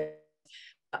or whatever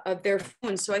of their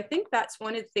phone? So I think that's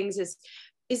one of the things is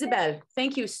Isabelle,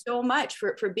 thank you so much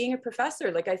for being a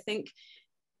professor. Like, I think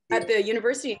at the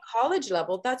university and college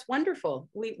level, that's wonderful.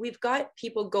 We've got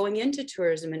people going into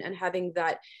tourism and having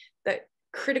that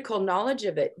critical knowledge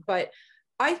of it. But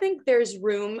I think there's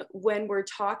room when we're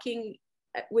talking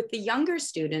with the younger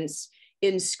students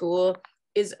in school,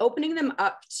 is opening them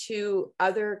up to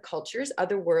other cultures,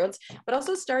 other worlds, but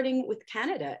also starting with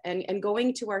Canada and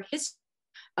going to our history.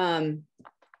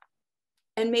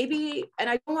 And maybe, and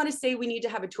I don't want to say we need to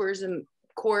have a tourism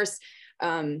course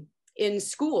in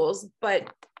schools,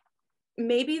 but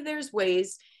maybe there's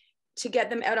ways to get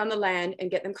them out on the land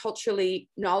and get them culturally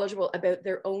knowledgeable about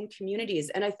their own communities.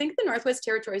 And I think the Northwest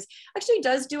Territories actually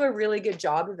does do a really good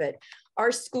job of it.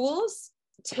 Our schools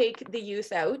take the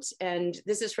youth out, and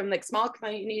this is from like small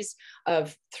communities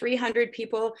of 300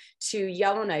 people to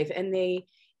Yellowknife, and they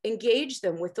engage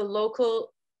them with the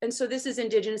local, and so this is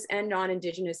Indigenous and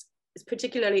non-Indigenous,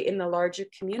 particularly in the larger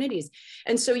communities.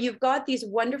 And so you've got these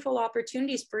wonderful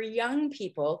opportunities for young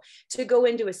people to go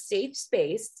into a safe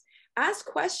space, ask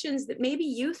questions that maybe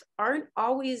youth aren't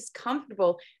always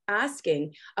comfortable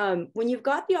asking. When you've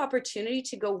got the opportunity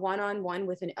to go one-on-one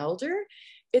with an elder,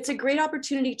 it's a great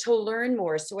opportunity to learn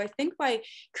more. So I think by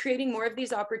creating more of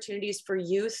these opportunities for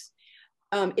youth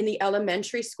in the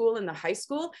elementary school and the high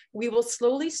school, we will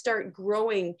slowly start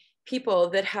growing people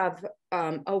that have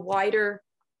a wider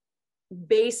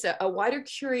base, a wider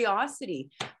curiosity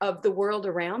of the world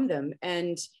around them.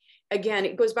 And again,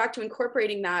 it goes back to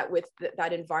incorporating that with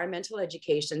that environmental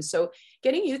education. So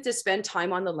getting youth to spend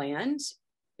time on the land,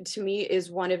 to me, is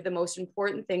one of the most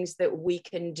important things that we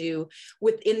can do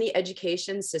within the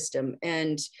education system.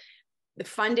 And the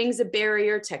funding's a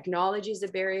barrier, technology is a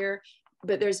barrier,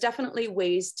 but there's definitely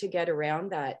ways to get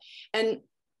around that. And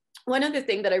one other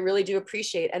thing that I really do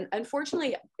appreciate, and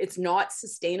unfortunately it's not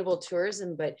sustainable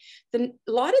tourism, but a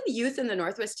lot of the youth in the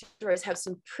Northwest Territories have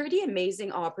some pretty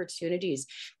amazing opportunities.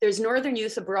 There's Northern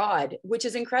Youth Abroad, which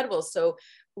is incredible. So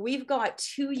we've got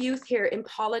 2 youth here in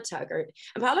Palatug,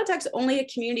 and Palatug's only a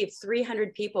community of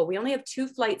 300 people. We only have 2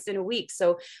 flights in a week.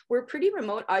 So we're a pretty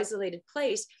remote, isolated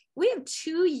place. We have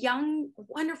 2 young,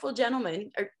 wonderful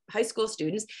gentlemen, or high school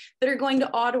students, that are going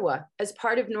to Ottawa as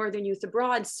part of Northern Youth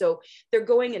Abroad. So they're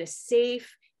going in a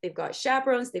safe, they've got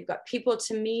chaperones, they've got people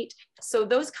to meet. So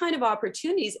those kind of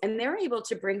opportunities, and they're able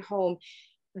to bring home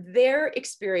their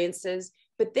experiences,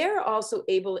 but they're also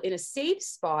able, in a safe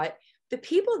spot, the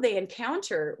people they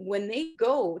encounter when they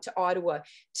go to Ottawa,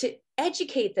 to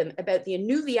educate them about the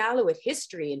Inuvialuit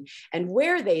history and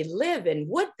where they live and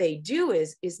what they do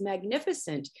is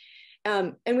magnificent.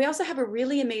 And we also have a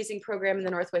really amazing program in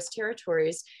the Northwest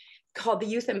Territories called the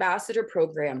Youth Ambassador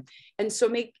Program.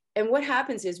 And what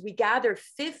happens is we gather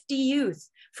 50 youth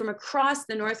from across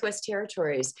the Northwest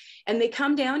Territories, and they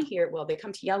come down here, well, they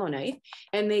come to Yellowknife,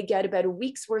 and they get about a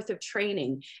week's worth of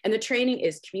training. And the training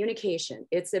is communication.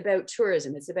 It's about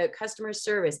tourism. It's about customer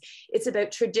service. It's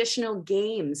about traditional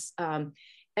games. And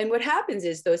what happens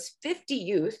is those 50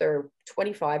 youth, or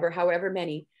 25 or however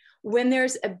many, when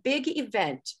there's a big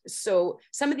event, so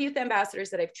some of the youth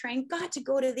ambassadors that I've trained got to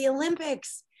go to the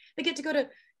Olympics. They get to go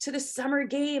to the summer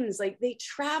games. Like, they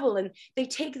travel and they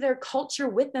take their culture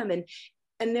with them,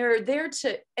 and they're there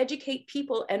to educate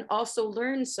people and also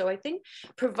learn. So I think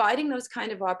providing those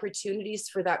kind of opportunities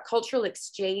for that cultural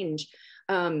exchange,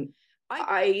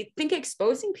 I think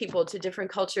exposing people to different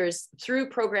cultures through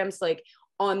programs like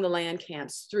On the Land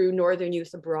camps, through Northern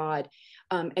Youth Abroad,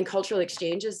 and cultural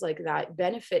exchanges like that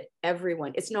benefit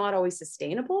everyone. It's not always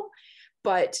sustainable,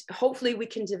 but hopefully we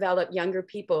can develop younger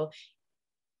people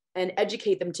and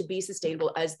educate them to be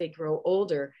sustainable as they grow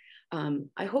older.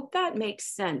 I hope that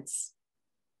makes sense.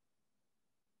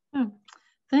 Oh,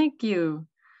 thank you.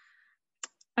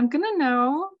 I'm gonna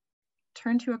now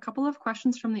turn to a couple of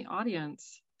questions from the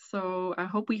audience. So I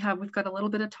hope we've got a little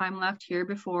bit of time left here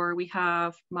before we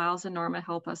have Miles and Norma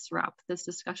help us wrap this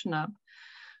discussion up.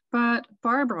 But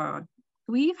Barbara,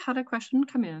 we've had a question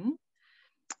come in.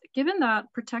 Given that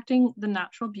protecting the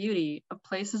natural beauty of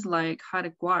places like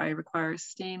Haida requires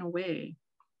staying away,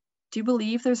 do you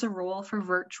believe there's a role for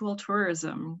virtual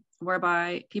tourism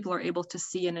whereby people are able to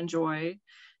see and enjoy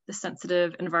the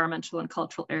sensitive environmental and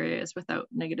cultural areas without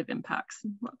negative impacts?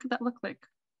 What could that look like?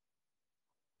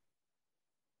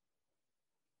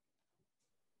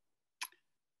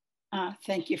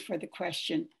 Thank you for the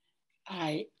question.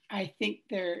 I think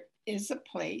there is a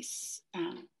place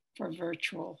for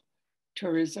virtual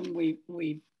tourism.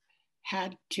 We've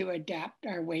had to adapt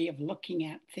our way of looking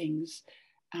at things,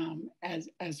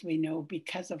 as we know,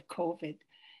 because of COVID.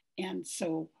 And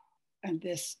so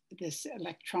this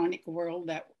electronic world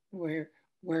that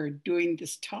we're doing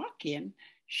this talk in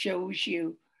shows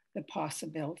you the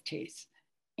possibilities.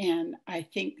 And I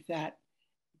think that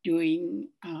doing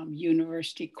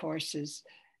university courses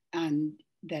and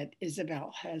that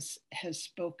Isabelle has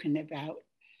spoken about,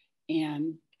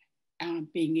 and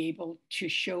being able to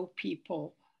show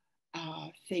people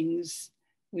things.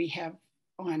 We have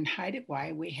on Haida,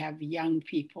 we have young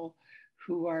people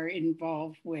who are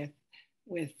involved with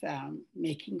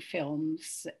making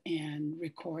films and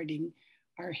recording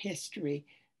our history,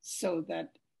 so that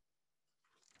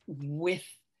with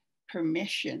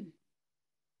permission,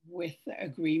 with the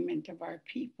agreement of our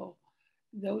people,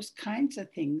 those kinds of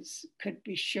things could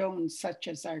be shown, such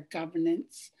as our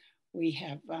governance. We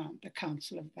have the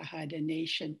Council of the Haida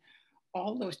Nation.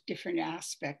 All those different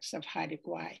aspects of Haida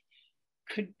Gwaii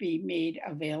could be made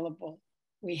available.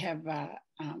 We have a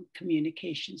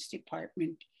communications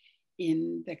department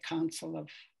in the Council of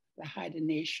the Haida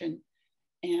Nation,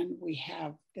 and we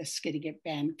have the Skidegate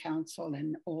Band Council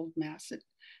and Old Masset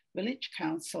Village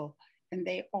Council, and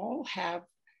they all have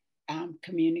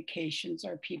communications,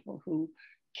 or people who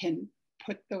can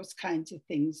put those kinds of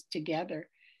things together.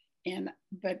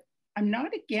 But I'm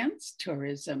not against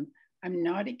tourism. I'm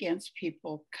not against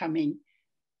people coming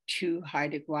to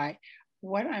Haida Gwaii.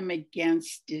 What I'm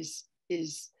against is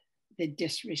the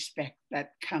disrespect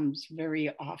that comes very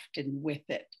often with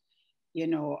it. You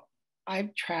know, I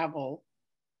travel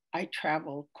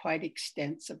quite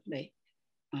extensively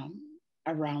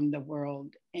around the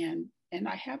world, and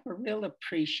I have a real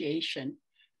appreciation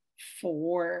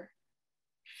for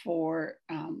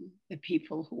the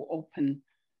people who open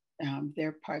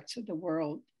their parts of the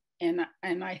world. And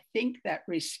I think that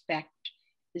respect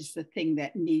is the thing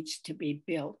that needs to be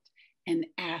built, and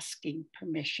asking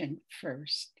permission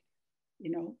first. You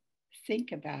know,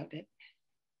 think about it.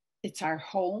 It's our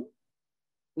home.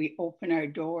 We open our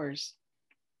doors.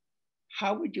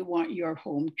 How would you want your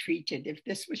home treated? If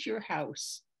this was your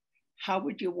house, how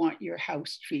would you want your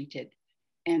house treated?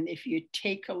 And if you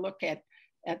take a look at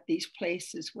these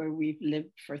places where we've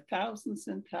lived for thousands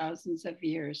and thousands of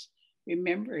years,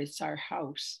 remember, it's our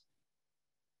house.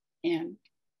 And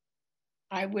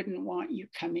I wouldn't want you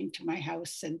coming to my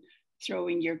house and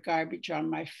throwing your garbage on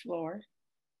my floor,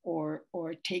 or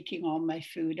taking all my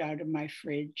food out of my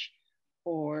fridge,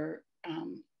 or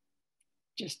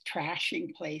just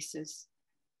trashing places.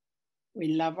 We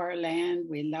love our land,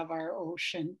 we love our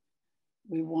ocean.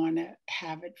 We want to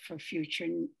have it for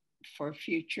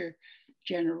future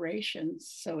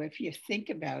generations. So if you think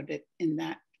about it in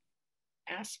that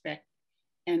aspect,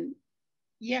 and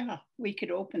yeah, we could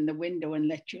open the window and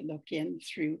let you look in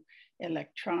through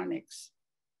electronics,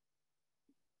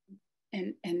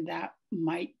 and that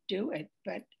might do it,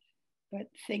 but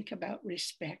think about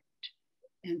respect,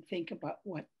 and think about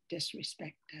what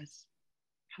disrespect does.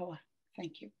 Hawa,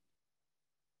 thank you.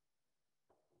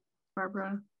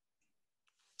 Barbara,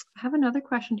 I have another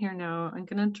question here now. I'm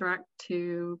going to direct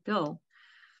to Bill.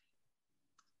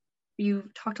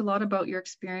 You've talked a lot about your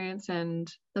experience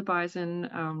and the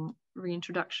bison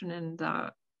reintroduction and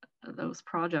those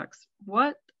projects.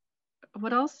 What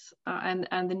else,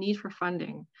 and the need for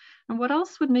funding, and what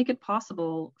else would make it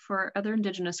possible for other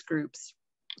Indigenous groups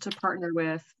to partner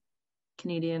with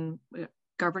Canadian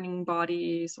governing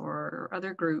bodies or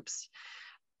other groups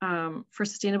for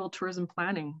sustainable tourism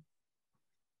planning?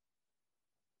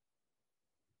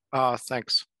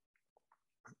 Thanks.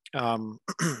 I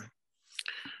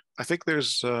think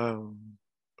there's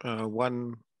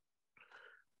one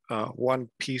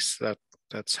piece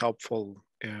that's helpful,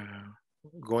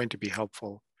 going to be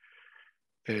helpful,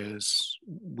 is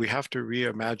we have to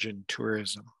reimagine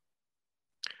tourism.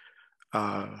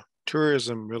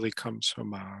 Tourism really comes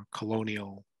from a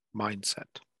colonial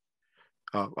mindset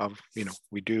of you know,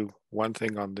 we do one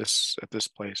thing at this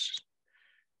place,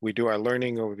 we do our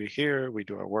learning over here, we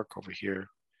do our work over here.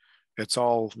 It's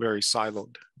all very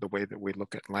siloed, the way that we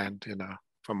look at land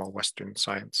from a Western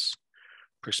science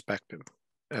perspective.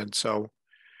 And so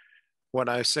when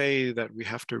I say that we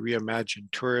have to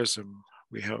reimagine tourism,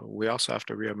 we also have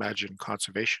to reimagine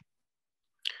conservation.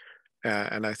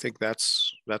 And I think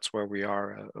that's where we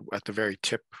are at the very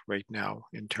tip right now,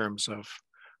 in terms of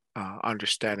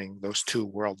understanding those two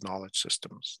world knowledge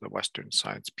systems, the Western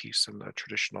science piece and the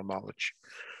traditional knowledge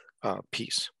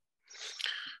piece.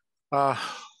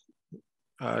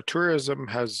 Tourism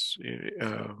has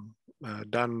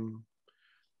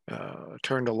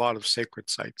turned a lot of sacred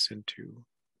sites into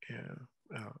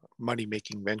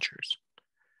money-making ventures,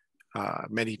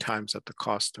 many times at the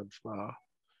cost of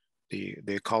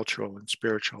the cultural and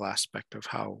spiritual aspect of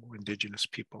how Indigenous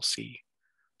people see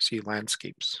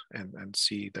landscapes and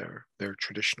see their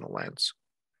traditional lands.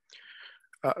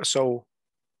 So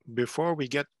before we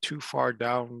get too far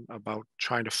down about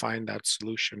trying to find that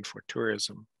solution for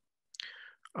tourism,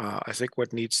 I think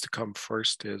what needs to come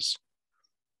first is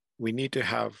we need to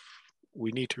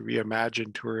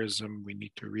reimagine tourism. We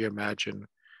need to reimagine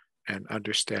and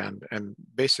understand and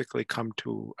basically come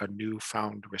to a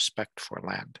newfound respect for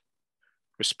land,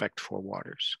 respect for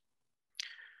waters.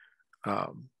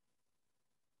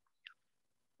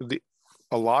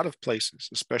 A lot of places,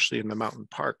 especially in the mountain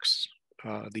parks,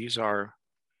 these are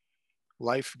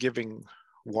life-giving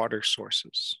water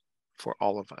sources for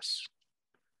all of us.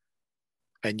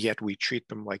 And yet we treat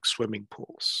them like swimming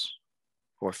pools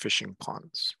or fishing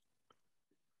ponds.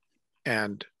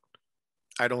 And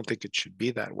I don't think it should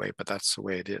be that way, but that's the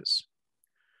way it is.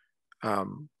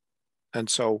 And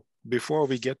so before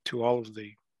we get to all of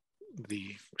the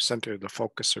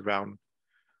focus around,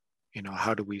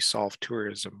 how do we solve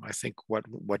tourism? I think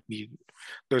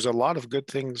there's a lot of good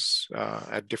things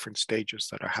at different stages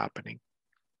that are happening,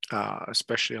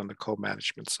 especially on the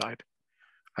co-management side.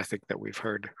 I think that we've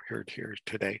heard here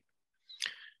today.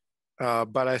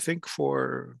 But I think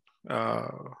for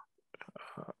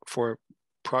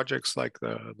projects like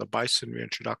the bison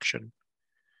reintroduction,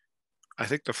 I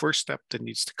think the first step that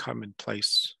needs to come in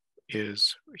place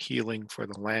is healing for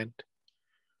the land,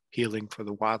 healing for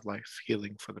the wildlife,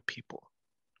 healing for the people.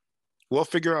 We'll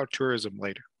figure out tourism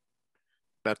later.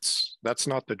 That's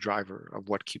not the driver of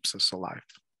what keeps us alive.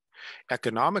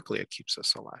 Economically, it keeps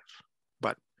us alive.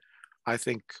 But I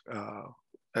think,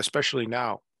 especially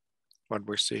now, when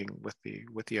we're seeing with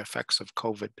the effects of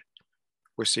COVID,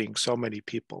 we're seeing so many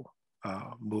people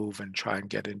move and try and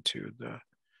get into the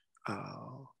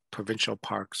provincial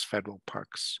parks, federal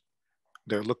parks.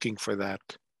 They're looking for that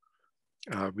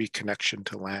reconnection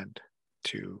to land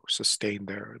to sustain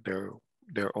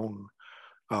their own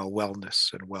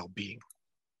wellness and well-being.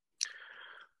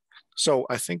 So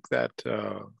I think that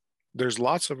there's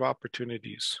lots of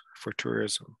opportunities for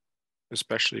tourism,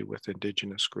 especially with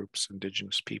Indigenous groups,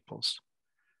 Indigenous peoples.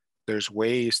 There's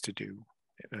ways to do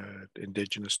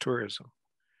Indigenous tourism,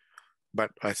 but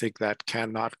I think that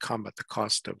cannot come at the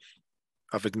cost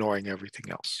of ignoring everything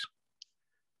else.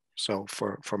 So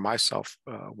for myself,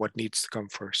 what needs to come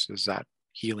first is that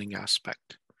healing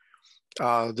aspect.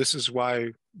 This is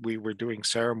why we were doing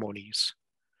ceremonies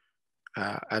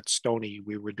at Stoney.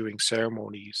 We were doing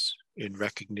ceremonies in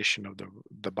recognition of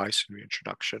the bison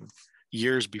reintroduction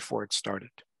years before it started.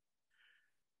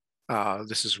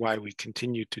 This is why we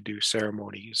continue to do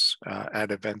ceremonies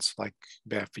at events like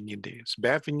Banff-Indian Days.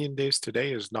 Banff-Indian Days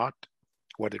today is not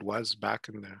what it was back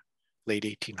in the late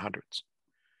 1800s.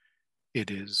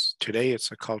 Today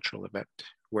it's a cultural event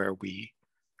where we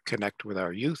connect with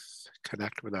our youth,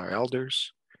 connect with our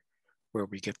elders, where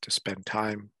we get to spend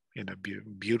time in a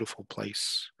beautiful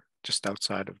place just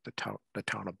outside of the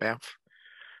town of Banff.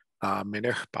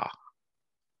 Minirpa,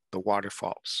 the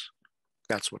waterfalls,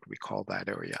 that's what we call that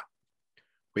area.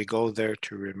 We go there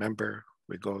to remember,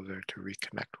 we go there to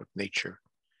reconnect with nature.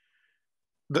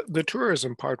 The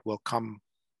tourism part will come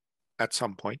at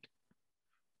some point,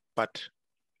 but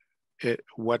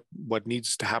what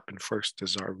needs to happen first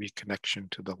is our reconnection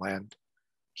to the land,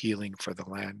 healing for the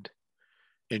land,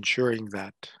 ensuring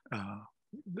that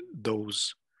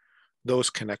those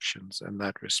connections and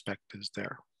that respect is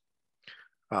there.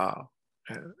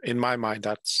 In my mind,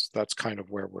 that's kind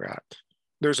of where we're at.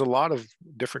 There's a lot of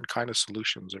different kind of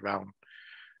solutions around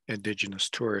Indigenous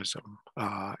tourism,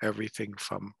 everything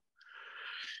from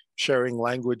sharing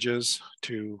languages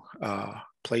to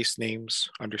place names,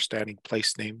 understanding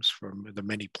place names from the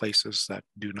many places that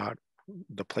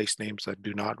the place names that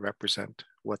do not represent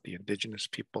what the Indigenous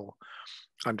people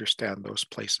understand those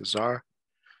places are.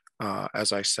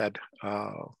 As I said,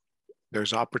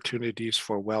 there's opportunities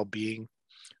for well-being,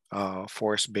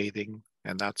 forest bathing,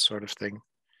 and that sort of thing.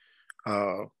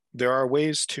 There are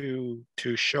ways to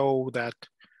show that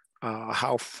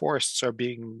how forests are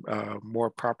being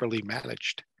more properly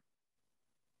managed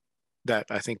that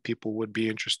I think people would be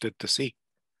interested to see.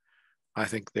 I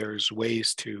think there's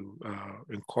ways to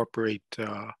incorporate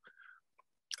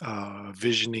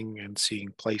visioning and seeing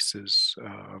places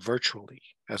virtually,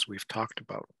 as we've talked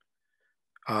about.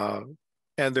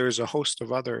 And there's a host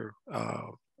of other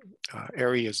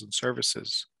areas and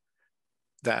services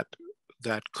that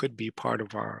could be part of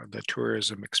the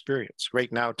tourism experience.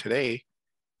 Right now, today,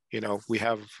 we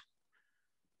have,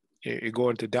 you go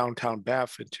into downtown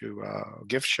Banff into a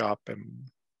gift shop, and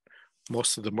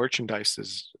most of the merchandise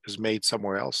is made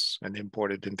somewhere else and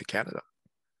imported into Canada.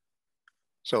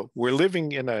 So we're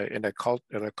living in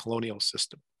a colonial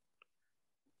system,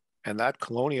 and that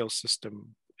colonial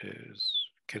system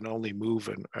can only move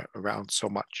around so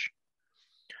much.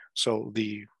 So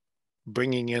the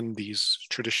bringing in these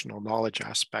traditional knowledge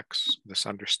aspects, this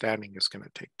understanding is going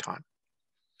to take time.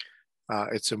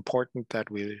 It's important that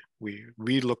we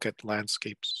relook at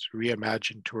landscapes,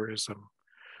 reimagine tourism,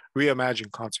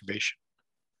 reimagine conservation.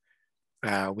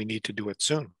 We need to do it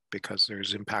soon because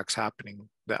there's impacts happening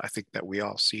that I think that we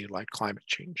all see, like climate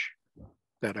change,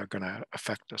 that are going to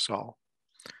affect us all.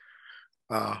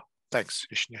 Thanks,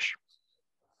 Ishnish.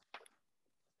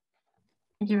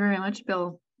 Thank you very much,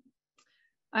 Bill.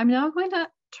 I'm now going to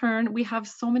turn, we have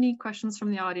so many questions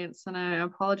from the audience, and I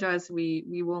apologize,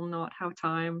 we will not have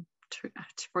time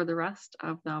for the rest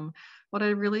of them. What I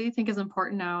really think is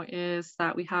important now is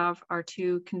that we have our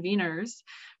two conveners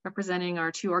representing our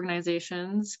two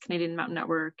organizations, Canadian Mountain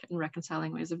Network and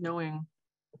Reconciling Ways of Knowing,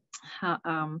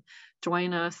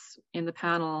 join us in the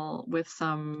panel with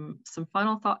some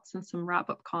final thoughts and some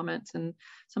wrap-up comments and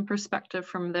some perspective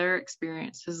from their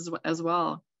experiences as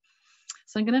well.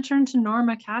 So I'm going to turn to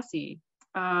Norma Cassie.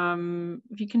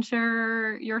 If you can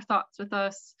share your thoughts with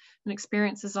us and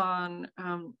experiences on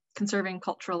conserving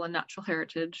cultural and natural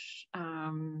heritage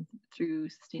through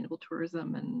sustainable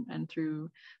tourism and through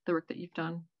the work that you've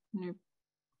done.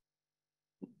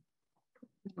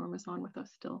 Norma's on with us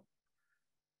still.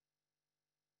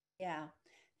 Yeah,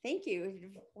 thank you.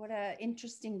 What an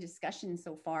interesting discussion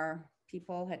so far.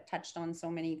 People had touched on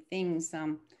so many things.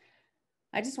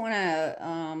 I just want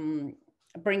to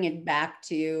bring it back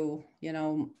to, you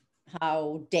know,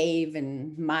 how Dave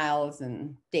and Miles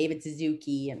and David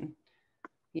Suzuki and,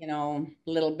 you know,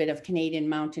 a little bit of Canadian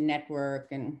Mountain Network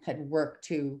and had worked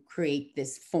to create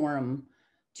this forum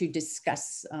to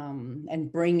discuss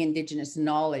and bring Indigenous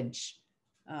knowledge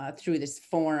through this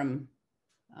forum,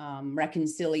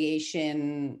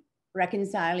 reconciling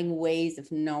ways of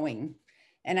knowing.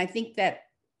 And I think that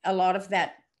a lot of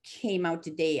that came out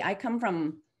today. I come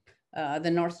from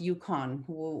the North Yukon,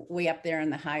 way up there in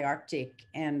the high Arctic.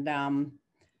 And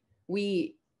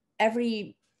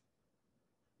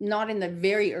not in the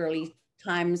very early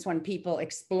times when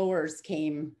explorers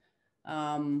came,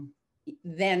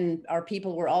 then our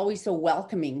people were always so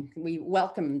welcoming. We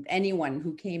welcomed anyone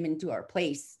who came into our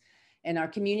place. And our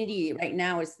community right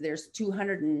now there's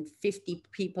 250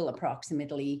 people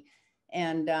approximately.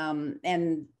 And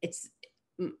it's,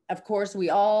 of course, we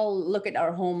all look at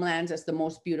our homelands as the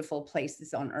most beautiful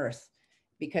places on earth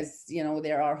because, you know,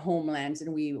 they're our homelands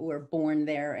and we were born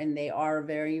there, and they are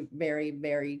very, very,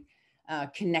 very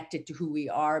connected to who we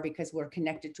are because we're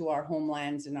connected to our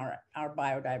homelands and our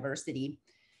biodiversity.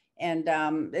 And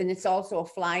it's also a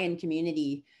fly-in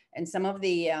community. And some of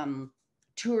the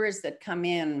tourists that come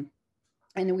in,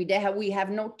 and we have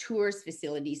no tourist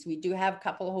facilities. We do have a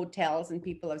couple of hotels and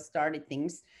people have started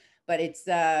things, but it's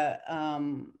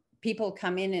people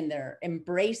come in and they're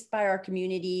embraced by our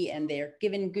community and they're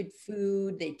given good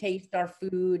food. They taste our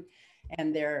food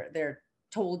and they're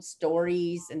told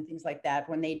stories and things like that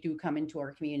when they do come into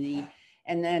our community.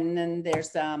 And then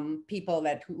there's people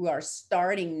who are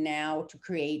starting now to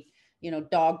create, you know,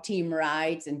 dog team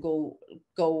rides and go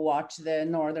watch the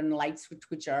Northern Lights,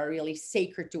 which are really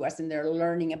sacred to us, and they're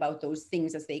learning about those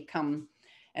things as they come.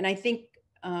 And I think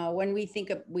when we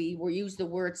think of, we use the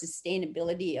word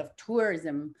sustainability of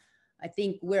tourism, I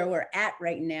think where we're at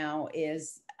right now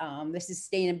is the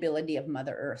sustainability of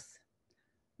Mother Earth.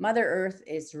 Mother Earth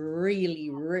is really,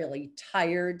 really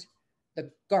tired. The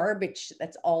garbage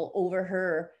that's all over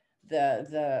her,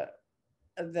 the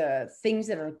things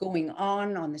that are going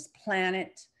on this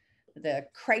planet, the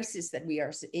crisis that we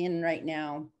are in right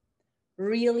now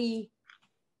really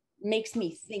makes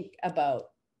me think about,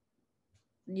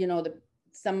 you know,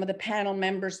 some of the panel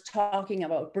members talking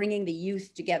about bringing the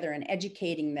youth together and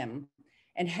educating them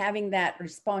and having that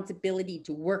responsibility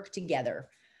to work together.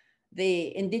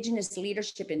 The Indigenous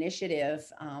Leadership Initiative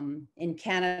in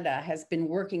Canada has been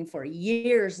working for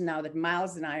years now that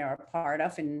Miles and I are a part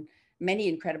of, and many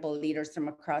incredible leaders from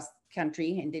across the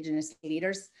country, Indigenous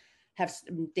leaders,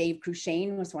 Dave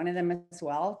Cruchane was one of them as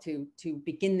well, to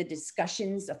begin the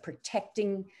discussions of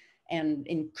protecting and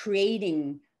in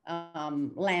creating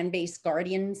land-based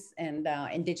guardians and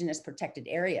Indigenous protected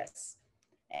areas.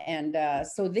 And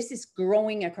so this is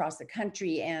growing across the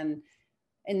country, and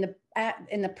in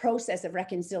the process of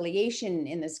reconciliation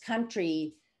in this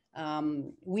country,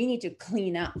 we need to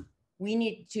clean up. We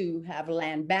need to have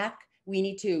land back. We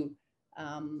need to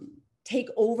take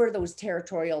over those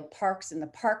territorial parks and the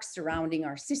parks surrounding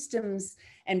our systems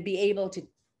and be able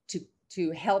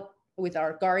to help with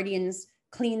our guardians,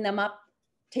 clean them up,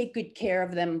 take good care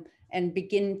of them, and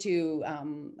begin to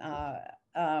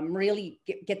really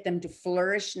get them to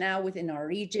flourish now within our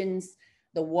regions.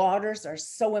 The waters are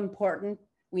so important.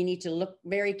 We need to look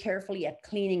very carefully at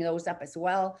cleaning those up as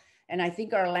well. And I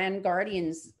think our land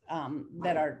guardians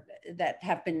that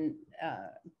have been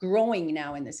growing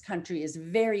now in this country is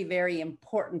very, very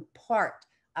important part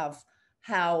of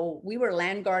how we were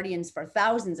land guardians for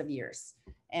thousands of years.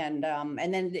 And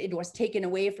then it was taken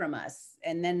away from us.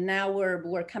 And then now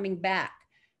we're coming back.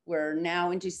 We're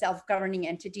now into self-governing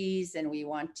entities, and we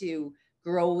want to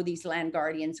grow these land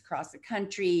guardians across the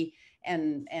country.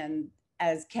 And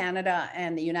as Canada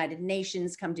and the United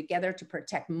Nations come together to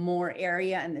protect more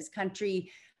area in this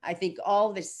country, I think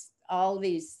all these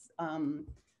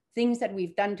things that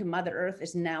we've done to Mother Earth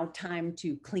is now time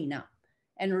to clean up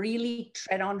and really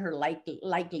tread on her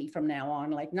lightly from now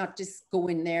on, like not just go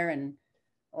in there and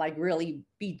like really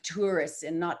be tourists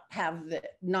and not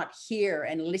hear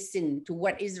and listen to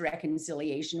what is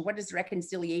reconciliation. What does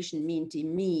reconciliation mean to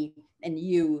me and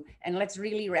you? And let's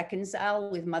really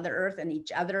reconcile with Mother Earth and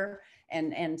each other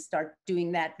and start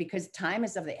doing that, because time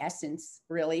is of the essence,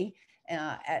 really,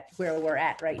 at where we're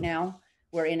at right now.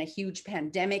 We're in a huge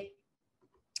pandemic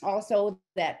also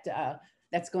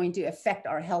that's going to affect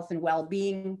our health and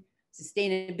well-being.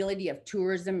 Sustainability of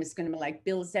tourism is going to, like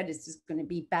Bill said, it's just going to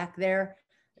be back there.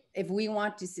 If we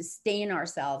want to sustain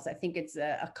ourselves, I think it's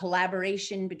a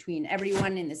collaboration between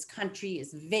everyone in this country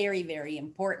is very, very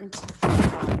important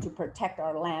to protect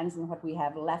our lands and what we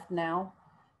have left now.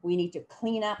 We need to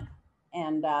clean up,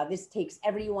 and this takes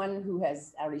everyone who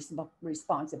has a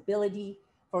responsibility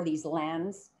for these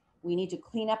lands. We need to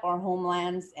clean up our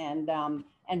homelands and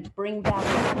bring back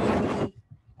the beauty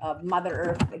of Mother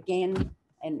Earth again,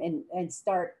 and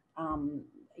start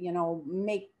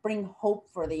bring hope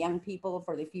for the young people,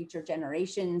 for the future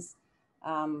generations,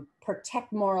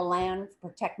 protect more land,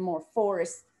 protect more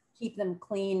forests, keep them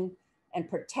clean, and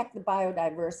protect the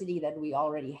biodiversity that we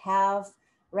already have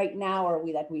right now, or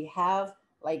that we have,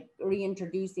 like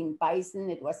reintroducing bison.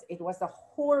 It was a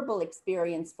horrible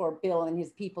experience for Bill and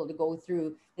his people to go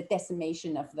through the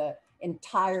decimation of the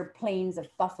entire plains of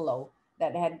buffalo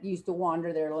that had used to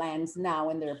wander their lands now,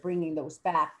 and they're bringing those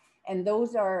back. And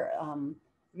those are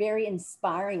very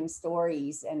inspiring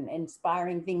stories and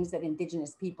inspiring things that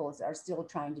Indigenous peoples are still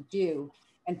trying to do,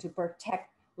 and to protect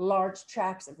large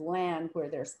tracts of land where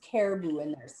there's caribou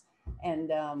and there's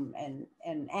and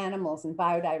animals and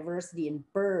biodiversity and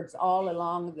birds all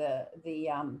along the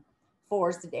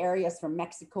forested areas from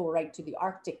Mexico right to the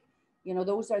Arctic.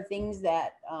 Those are things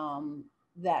that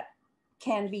that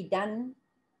can be done,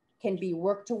 can be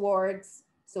worked towards,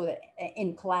 so that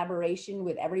in collaboration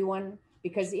with everyone,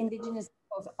 because Indigenous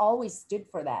peoples always stood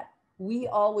for that. We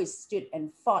always stood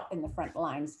and fought in the front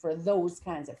lines for those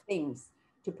kinds of things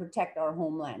to protect our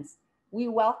homelands. We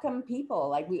welcome people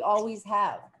like we always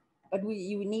have, but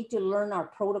you need to learn our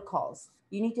protocols.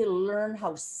 You need to learn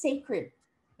how sacred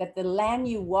that the land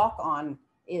you walk on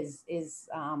is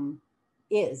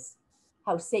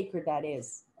how sacred that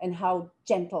is, and how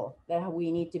gentle that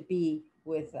we need to be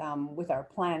with our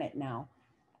planet now.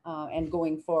 And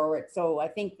going forward. So I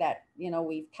think that,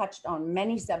 we've touched on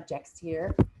many subjects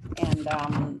here,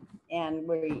 and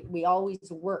we always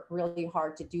work really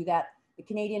hard to do that. The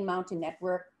Canadian Mountain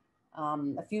Network,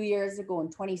 a few years ago in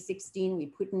 2016, we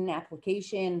put in an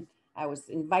application. I was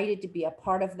invited to be a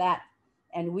part of that.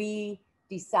 And we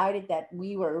decided that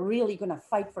we were really going to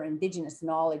fight for Indigenous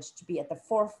knowledge to be at the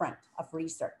forefront of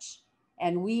research.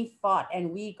 And we fought,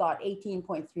 and we got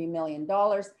 $18.3 million.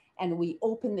 And we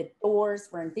opened the doors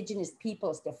for Indigenous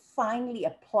peoples to finally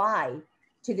apply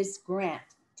to this grant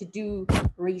to do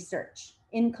research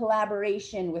in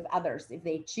collaboration with others if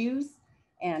they choose.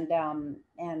 And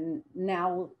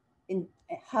now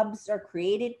hubs are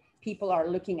created. People are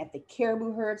looking at the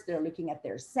caribou herds. They're looking at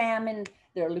their salmon.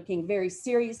 They're looking very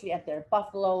seriously at their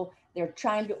buffalo. They're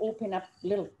trying to open up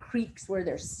little creeks where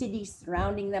there's cities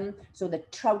surrounding them, so the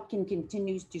trout can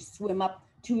continue to swim up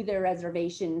to their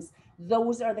reservations.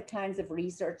 Those are the kinds of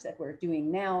research that we're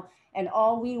doing now. And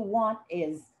all we want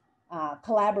is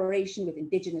collaboration with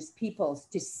Indigenous peoples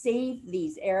to save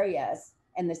these areas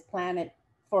and this planet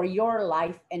for your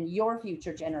life and your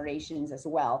future generations as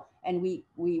well. And we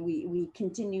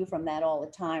continue from that all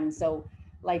the time. So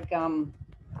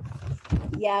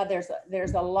yeah,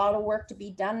 there's a lot of work to be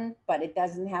done, but it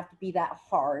doesn't have to be that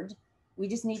hard. We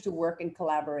just need to work in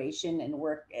collaboration and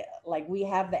work like we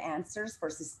have the answers for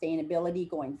sustainability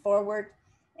going forward.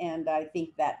 And I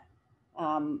think that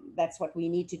that's what we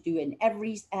need to do in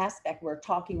every aspect. We're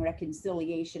talking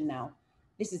reconciliation now.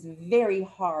 This is very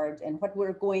hard. And what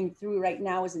we're going through right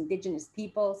now as Indigenous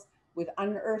peoples with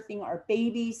unearthing our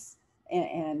babies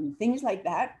and things like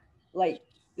that, like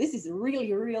this is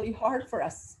really, really hard for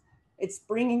us. It's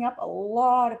bringing up a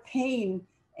lot of pain,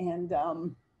 and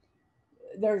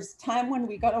there's time when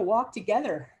we got to walk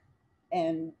together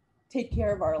and take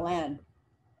care of our land.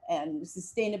 And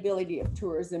sustainability of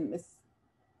tourism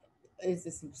is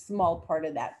a small part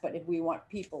of that. But if we want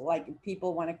people, like if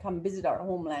people want to come visit our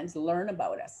homelands, learn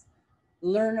about us,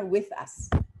 learn with us,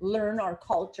 learn our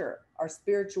culture, our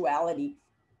spirituality,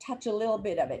 touch a little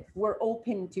bit of it. We're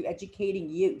open to educating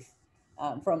youth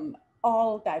from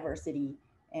all diversity.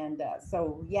 And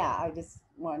so, yeah, I just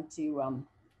want to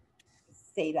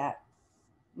say that.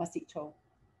 Masicho.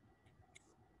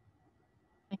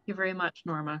 Thank you very much,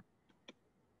 Norma.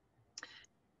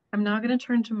 I'm now going to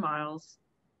turn to Miles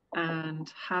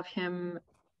and have him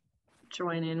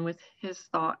join in with his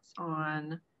thoughts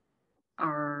on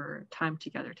our time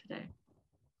together today.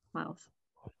 Miles.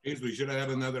 Geez, we should have had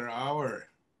another hour.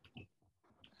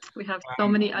 We have so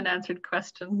many unanswered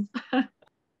questions. You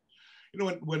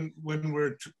know, when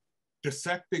we're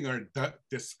dissecting or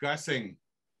discussing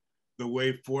the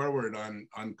way forward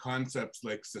on concepts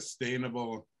like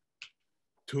sustainable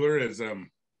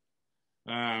tourism,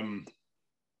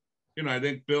 you know, I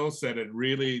think Bill said it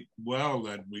really well,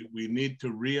 that we need to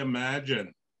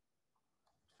reimagine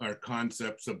our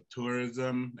concepts of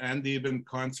tourism and even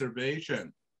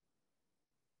conservation.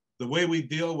 The way we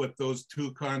deal with those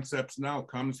two concepts now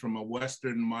comes from a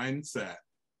Western mindset.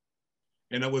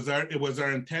 And it was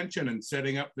our intention in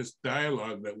setting up this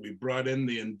dialogue that we brought in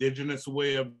the Indigenous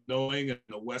way of knowing and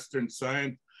the Western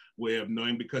science way of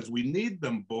knowing, because we need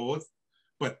them both,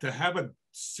 but to have a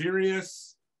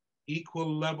serious,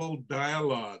 equal level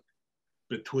dialogue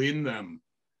between them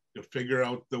to figure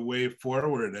out the way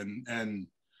forward. And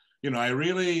you know, I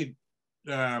really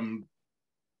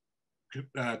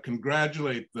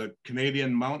congratulate the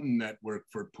Canadian Mountain Network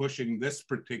for pushing this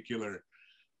particular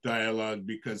dialogue,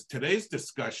 because today's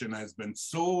discussion has been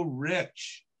so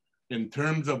rich in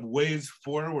terms of ways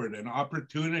forward and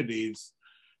opportunities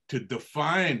to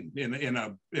define in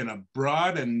a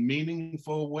broad and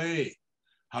meaningful way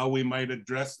how we might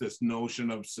address this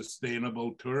notion of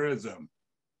sustainable tourism.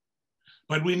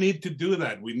 But we need to do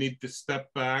that. We need to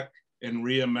step back and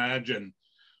reimagine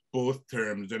both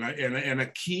terms. And a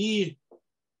key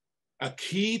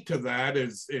to that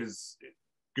is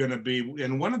going to be,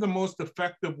 and one of the most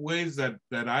effective ways that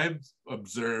I've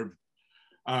observed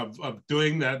of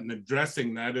doing that and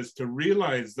addressing that is to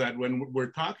realize that when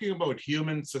we're talking about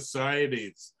human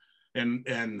societies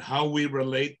and how we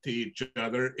relate to each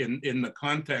other in the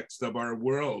context of our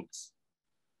worlds,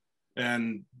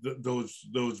 and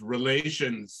those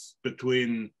relations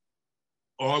between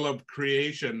all of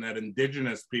creation that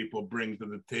Indigenous people bring to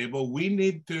the table, we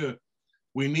need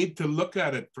to look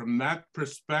at it from that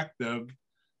perspective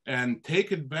and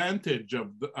take advantage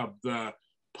of the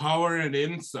power and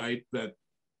insight that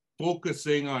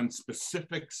focusing on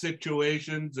specific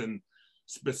situations and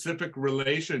specific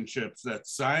relationships that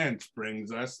science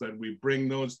brings us, that we bring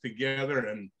those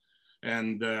together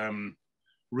and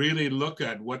really look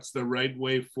at what's the right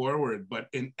way forward. But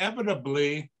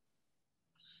inevitably,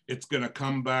 it's going to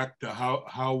come back to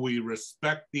how we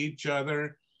respect each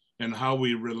other and how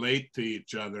we relate to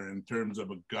each other in terms of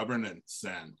a governance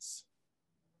sense.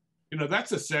 You know,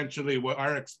 that's essentially what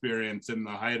our experience in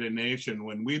the Haida Nation,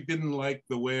 when we didn't like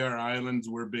the way our islands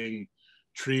were being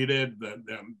treated,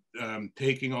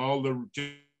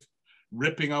 just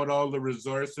ripping out all the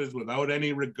resources without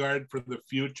any regard for the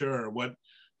future or what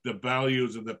the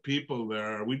values of the people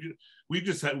there are.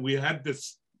 We had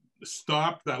this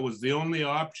stop. That was the only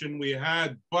option we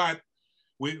had, but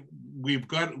we've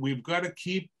got to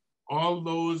keep all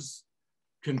those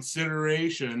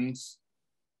considerations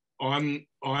on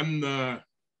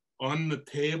the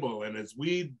table. And as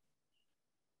we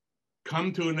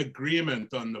come to an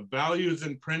agreement on the values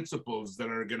and principles that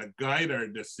are going to guide our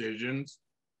decisions,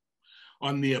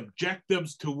 on the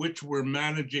objectives to which we're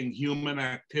managing human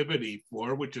activity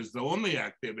for, which is the only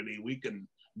activity we can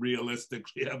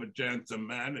realistically have a chance of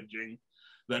managing,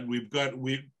 that we've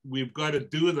got to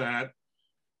do that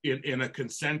in a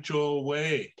consensual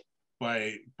way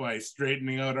by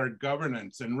straightening out our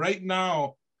governance. And right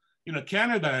now, you know,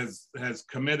 Canada has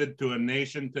committed to a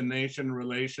nation-to-nation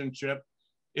relationship.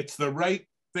 It's the right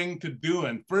thing to do,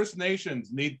 and First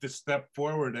Nations need to step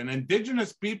forward, and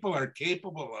Indigenous people are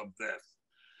capable of this.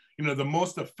 You know, the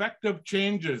most effective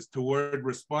changes toward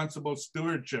responsible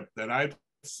stewardship that I've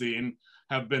seen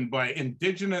have been by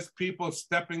Indigenous people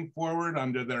stepping forward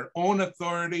under their own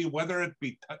authority, whether it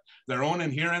be their own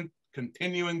inherent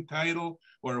continuing title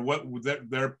or what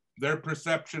their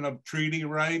perception of treaty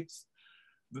rights,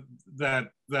 that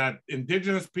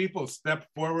Indigenous people step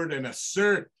forward and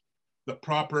assert the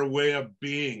proper way of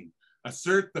being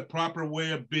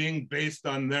based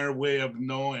on their way of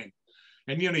knowing.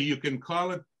 And, you know, you can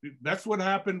call it, that's what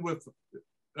happened with,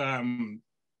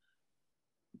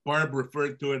 Barb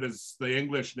referred to it as the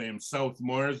English name, South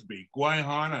Moresby,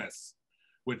 Guayhanas,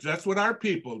 which that's what our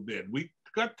people did. We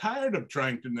got tired of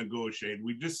trying to negotiate.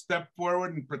 We just stepped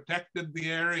forward and protected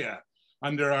the area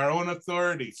under our own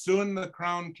authority. Soon the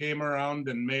Crown came around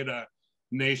and made a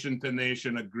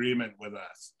nation-to-nation agreement with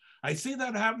us. I see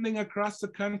that happening across the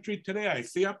country today. I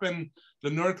see up in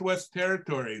the Northwest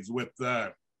Territories with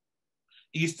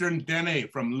Eastern Dene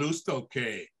from Lustal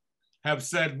Cay have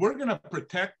said, we're gonna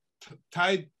protect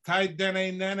Tai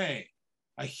Dene Nene,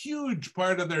 a huge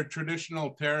part of their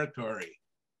traditional territory,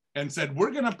 and said,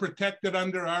 we're gonna protect it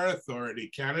under our authority.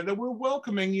 Canada, we're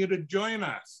welcoming you to join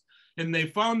us. And they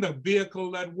found a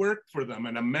vehicle that worked for them,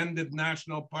 an amended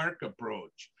national park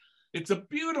approach. It's a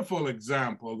beautiful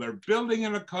example. They're building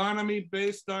an economy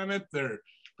based on it. They're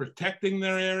protecting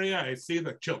their area. I see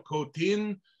the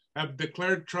Chilcotin have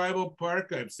declared tribal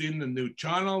park. I've seen the New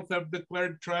Channels have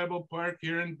declared tribal park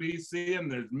here in BC,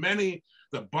 and there's many,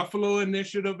 the Buffalo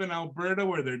Initiative in Alberta,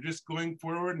 where they're just going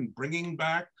forward and bringing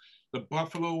back the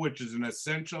buffalo, which is an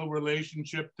essential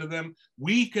relationship to them.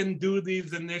 We can do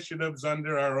these initiatives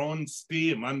under our own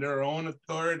steam, under our own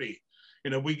authority.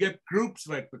 You know, we get groups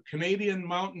like the Canadian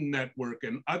Mountain Network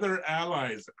and other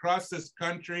allies across this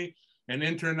country and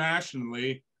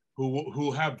internationally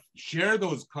who share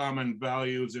those common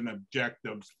values and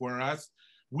objectives for us.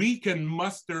 We can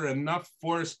muster enough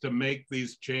force to make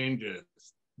these changes.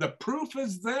 The proof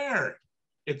is there.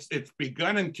 It's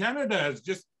begun, and Canada has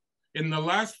just, in the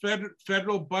last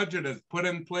federal budget, has put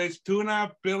in place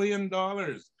 $2.5 billion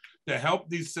to help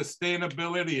these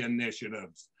sustainability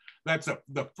initiatives. That's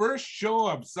the first show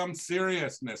of some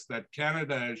seriousness that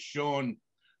Canada has shown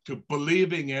to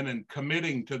believing in and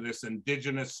committing to this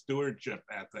Indigenous stewardship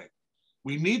ethic.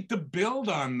 We need to build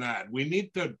on that. We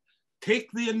need to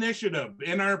take the initiative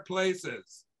in our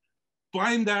places,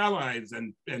 find allies,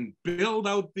 and build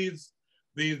out these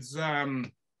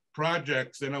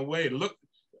projects in a way.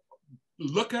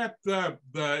 Look at the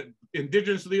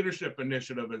Indigenous Leadership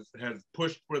Initiative has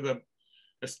pushed for the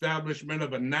establishment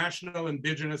of a National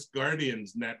Indigenous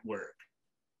Guardians Network.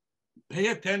 Pay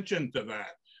attention to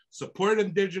that. Support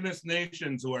Indigenous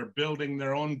nations who are building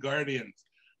their own guardians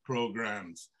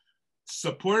programs.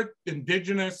 Support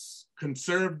Indigenous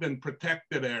conserved and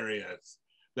protected areas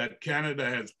that Canada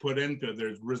has put into.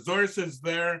 There's resources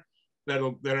there that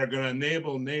are going to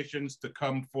enable nations to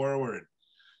come forward.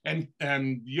 And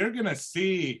you're going to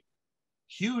see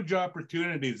huge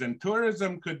opportunities, and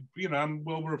tourism could, you know,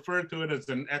 we'll refer to it as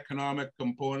an economic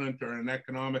component or an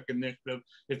economic initiative.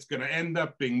 It's going to end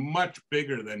up being much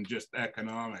bigger than just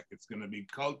economic. It's going to be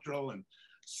cultural and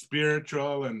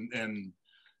spiritual and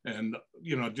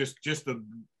you know, just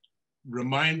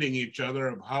reminding each other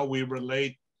of how we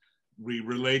relate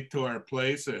to our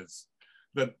places.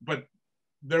 But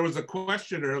there was a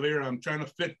question earlier, I'm trying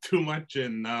to fit too much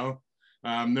in now.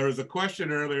 There was a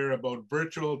question earlier about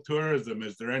virtual tourism.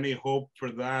 Is there any hope for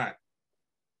that?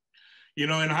 You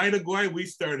know, in Haida Gwaii, we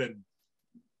started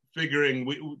figuring,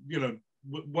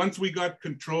 once we got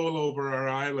control over our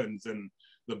islands and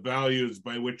the values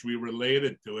by which we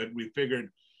related to it, we figured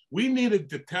we needed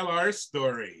to tell our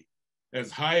story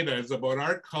as Haidas about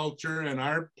our culture and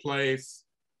our place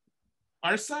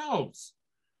ourselves.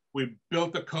 We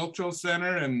built a cultural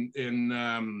center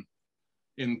in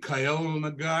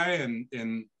Kyle-Nagai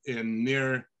and in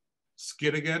near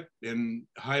Skidegate in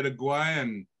Haida Gwaii,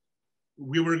 and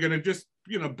we were going to just,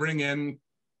 you know, bring in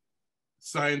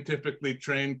scientifically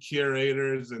trained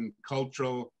curators and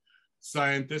cultural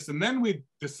scientists, and then we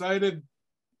decided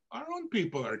our own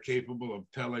people are capable of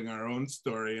telling our own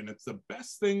story, and it's the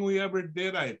best thing we ever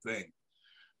did, I think.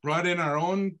 Brought in our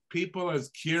own people as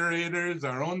curators,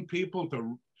 our own people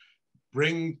to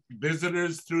bring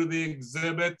visitors through the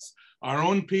exhibits, our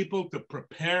own people to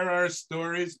prepare our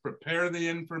stories, prepare the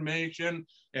information,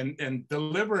 and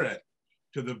deliver it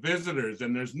to the visitors.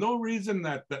 And there's no reason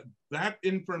that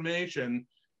information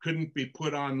couldn't be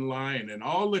put online. And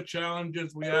all the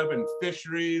challenges we have in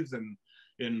fisheries and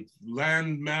in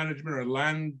land management or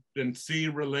land and sea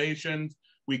relations,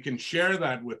 we can share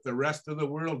that with the rest of the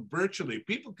world virtually.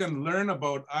 People can learn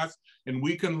about us and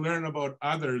we can learn about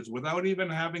others without even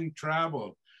having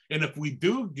traveled. And if we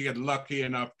do get lucky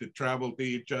enough to travel to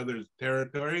each other's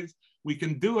territories, we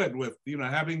can do it with, you know,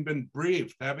 having been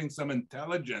briefed, having some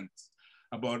intelligence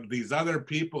about these other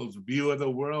people's view of the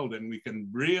world. And we can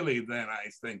really then, I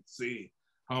think, see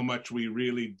how much we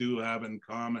really do have in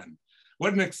common.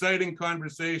 What an exciting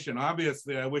conversation.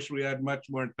 Obviously, I wish we had much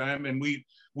more time, and we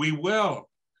will.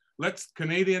 Let's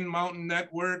Canadian Mountain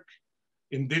Network,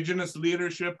 Indigenous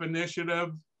Leadership Initiative,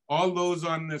 all those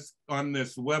on this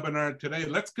webinar today,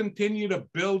 let's continue to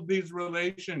build these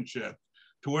relationships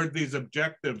toward these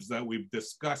objectives that we've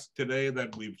discussed today,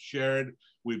 that we've shared.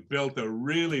 We've built a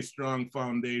really strong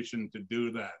foundation to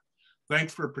do that.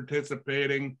 Thanks for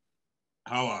participating.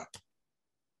 Hawa.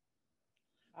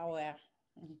 Hawa.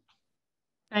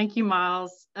 Thank you,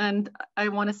 Miles. And I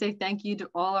want to say thank you to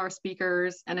all our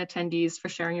speakers and attendees for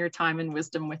sharing your time and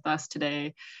wisdom with us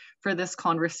today for this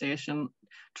conversation.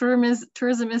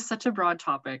 Tourism is such a broad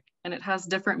topic, and it has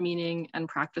different meaning and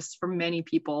practice for many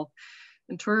people.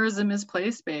 And tourism is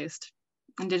place-based.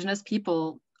 Indigenous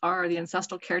people are the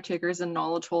ancestral caretakers and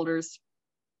knowledge holders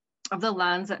of the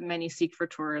lands that many seek for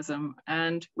tourism.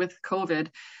 And with COVID,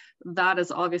 that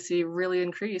has obviously really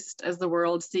increased as the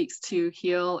world seeks to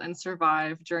heal and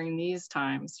survive during these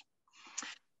times.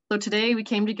 So today we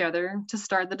came together to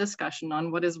start the discussion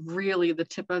on what is really the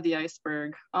tip of the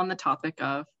iceberg on the topic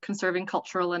of conserving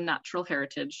cultural and natural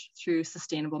heritage through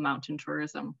sustainable mountain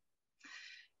tourism.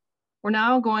 We're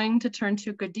now going to turn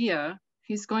to Gudia.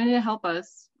 He's going to help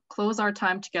us close our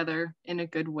time together in a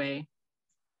good way.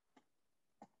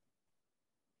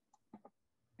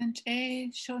 And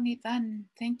Shonidan,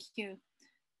 thank you.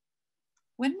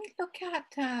 When we look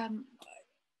at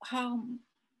how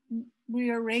we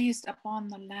are raised upon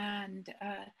the land,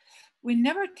 we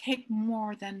never take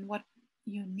more than what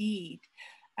you need.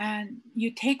 And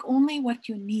you take only what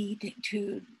you need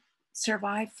to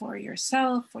survive for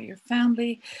yourself, for your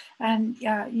family, and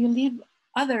you leave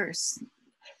others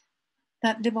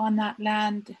that live on that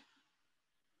land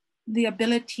the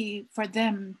ability for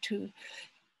them to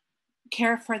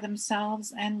care for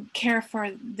themselves and care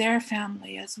for their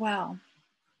family as well.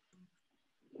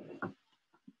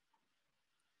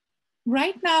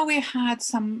 Right now we had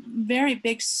some very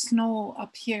big snow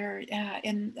up here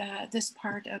in this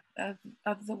part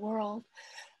of the world.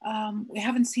 We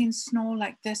haven't seen snow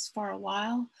like this for a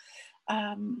while.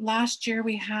 Last year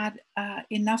we had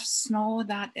enough snow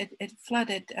that it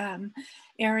flooded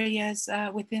areas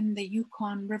within the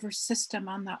Yukon River system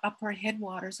on the upper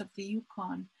headwaters of the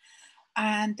Yukon.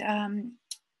 And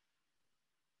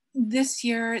this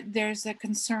year there's a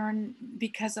concern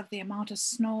because of the amount of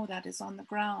snow that is on the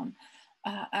ground,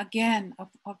 again of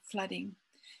flooding.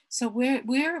 So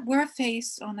we're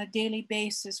faced on a daily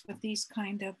basis with these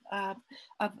kind of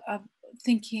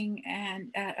thinking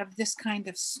and of this kind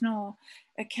of snow.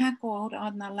 I can't go out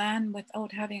on the land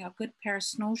without having a good pair of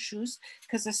snowshoes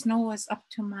because the snow is up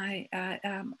to my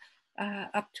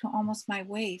up to almost my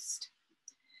waist.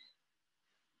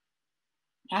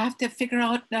 I have to figure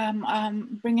out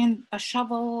bring in a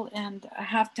shovel, and I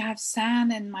have to have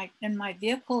sand in my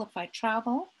vehicle if I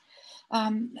travel.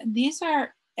 These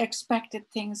are expected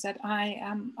things that I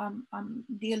am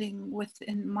dealing with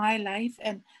in my life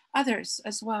and others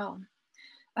as well.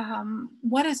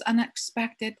 What is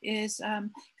unexpected is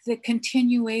the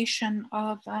continuation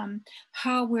of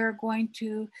how we're going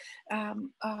to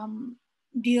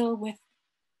deal with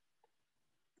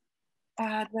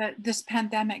this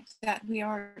pandemic that we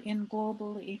are in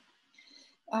globally.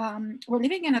 We're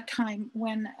living in a time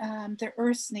when the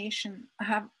Earth Nation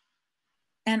have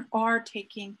and are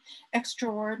taking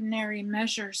extraordinary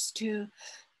measures to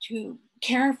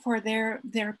care for their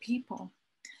people,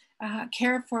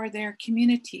 care for their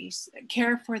communities,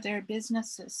 care for their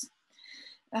businesses.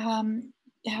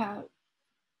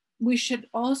 We should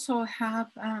also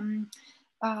have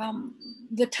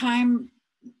the time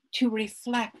to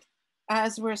reflect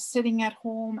as we're sitting at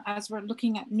home, as we're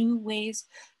looking at new ways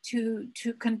to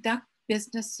conduct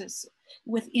businesses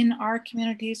within our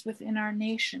communities, within our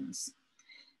nations.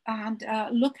 And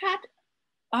look at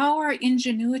our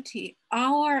ingenuity,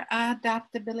 our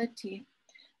adaptability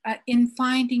in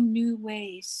finding new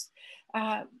ways.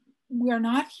 We're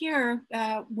not here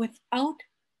without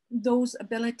those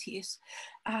abilities.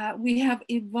 We have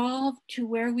evolved to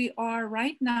where we are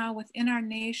right now within our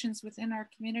nations, within our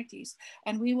communities,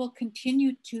 and we will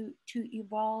continue to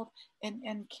evolve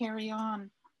and carry on.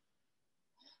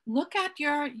 Look at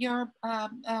your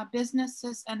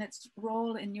businesses and its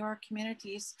role in your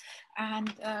communities,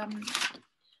 and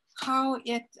how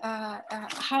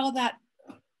that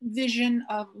vision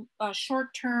of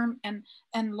short term and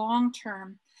long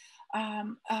term,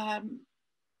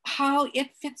 how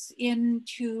it fits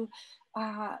into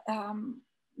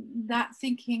that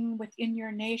thinking within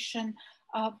your nation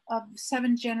of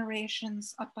 7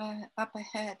 generations up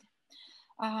ahead.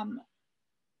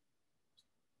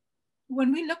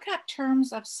 When we look at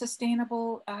terms of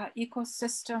sustainable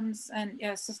ecosystems and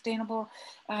sustainable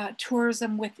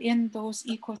tourism within those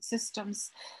ecosystems,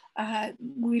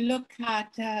 we look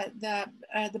at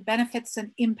the benefits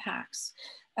and impacts.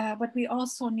 but we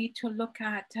also need to look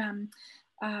at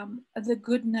the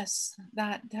goodness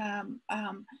that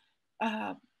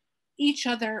each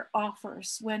other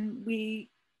offers when we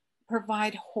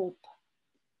provide hope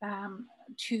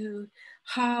to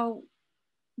how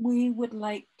we would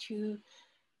like to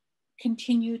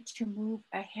continue to move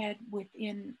ahead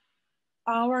within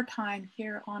our time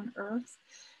here on Earth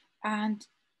and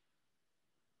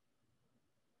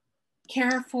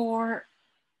care for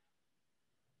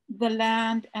the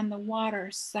land and the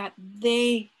waters, that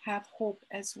they have hope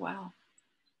as well.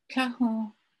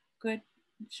 Kahu, good,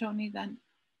 Shoni, then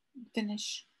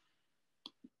finish.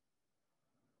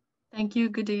 Thank you,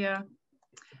 Gudia.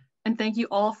 And thank you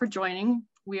all for joining.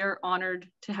 We are honored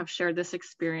to have shared this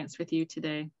experience with you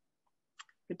today.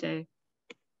 Good day.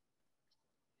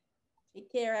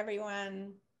 Take care,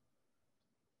 everyone.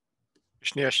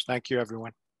 Thank you,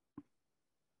 everyone.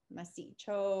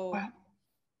 Masicho.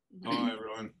 Oh,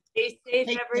 everyone. Stay safe,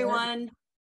 Take everyone. care.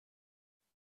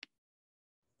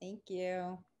 Thank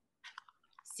you.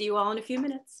 See you all in a few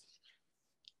minutes.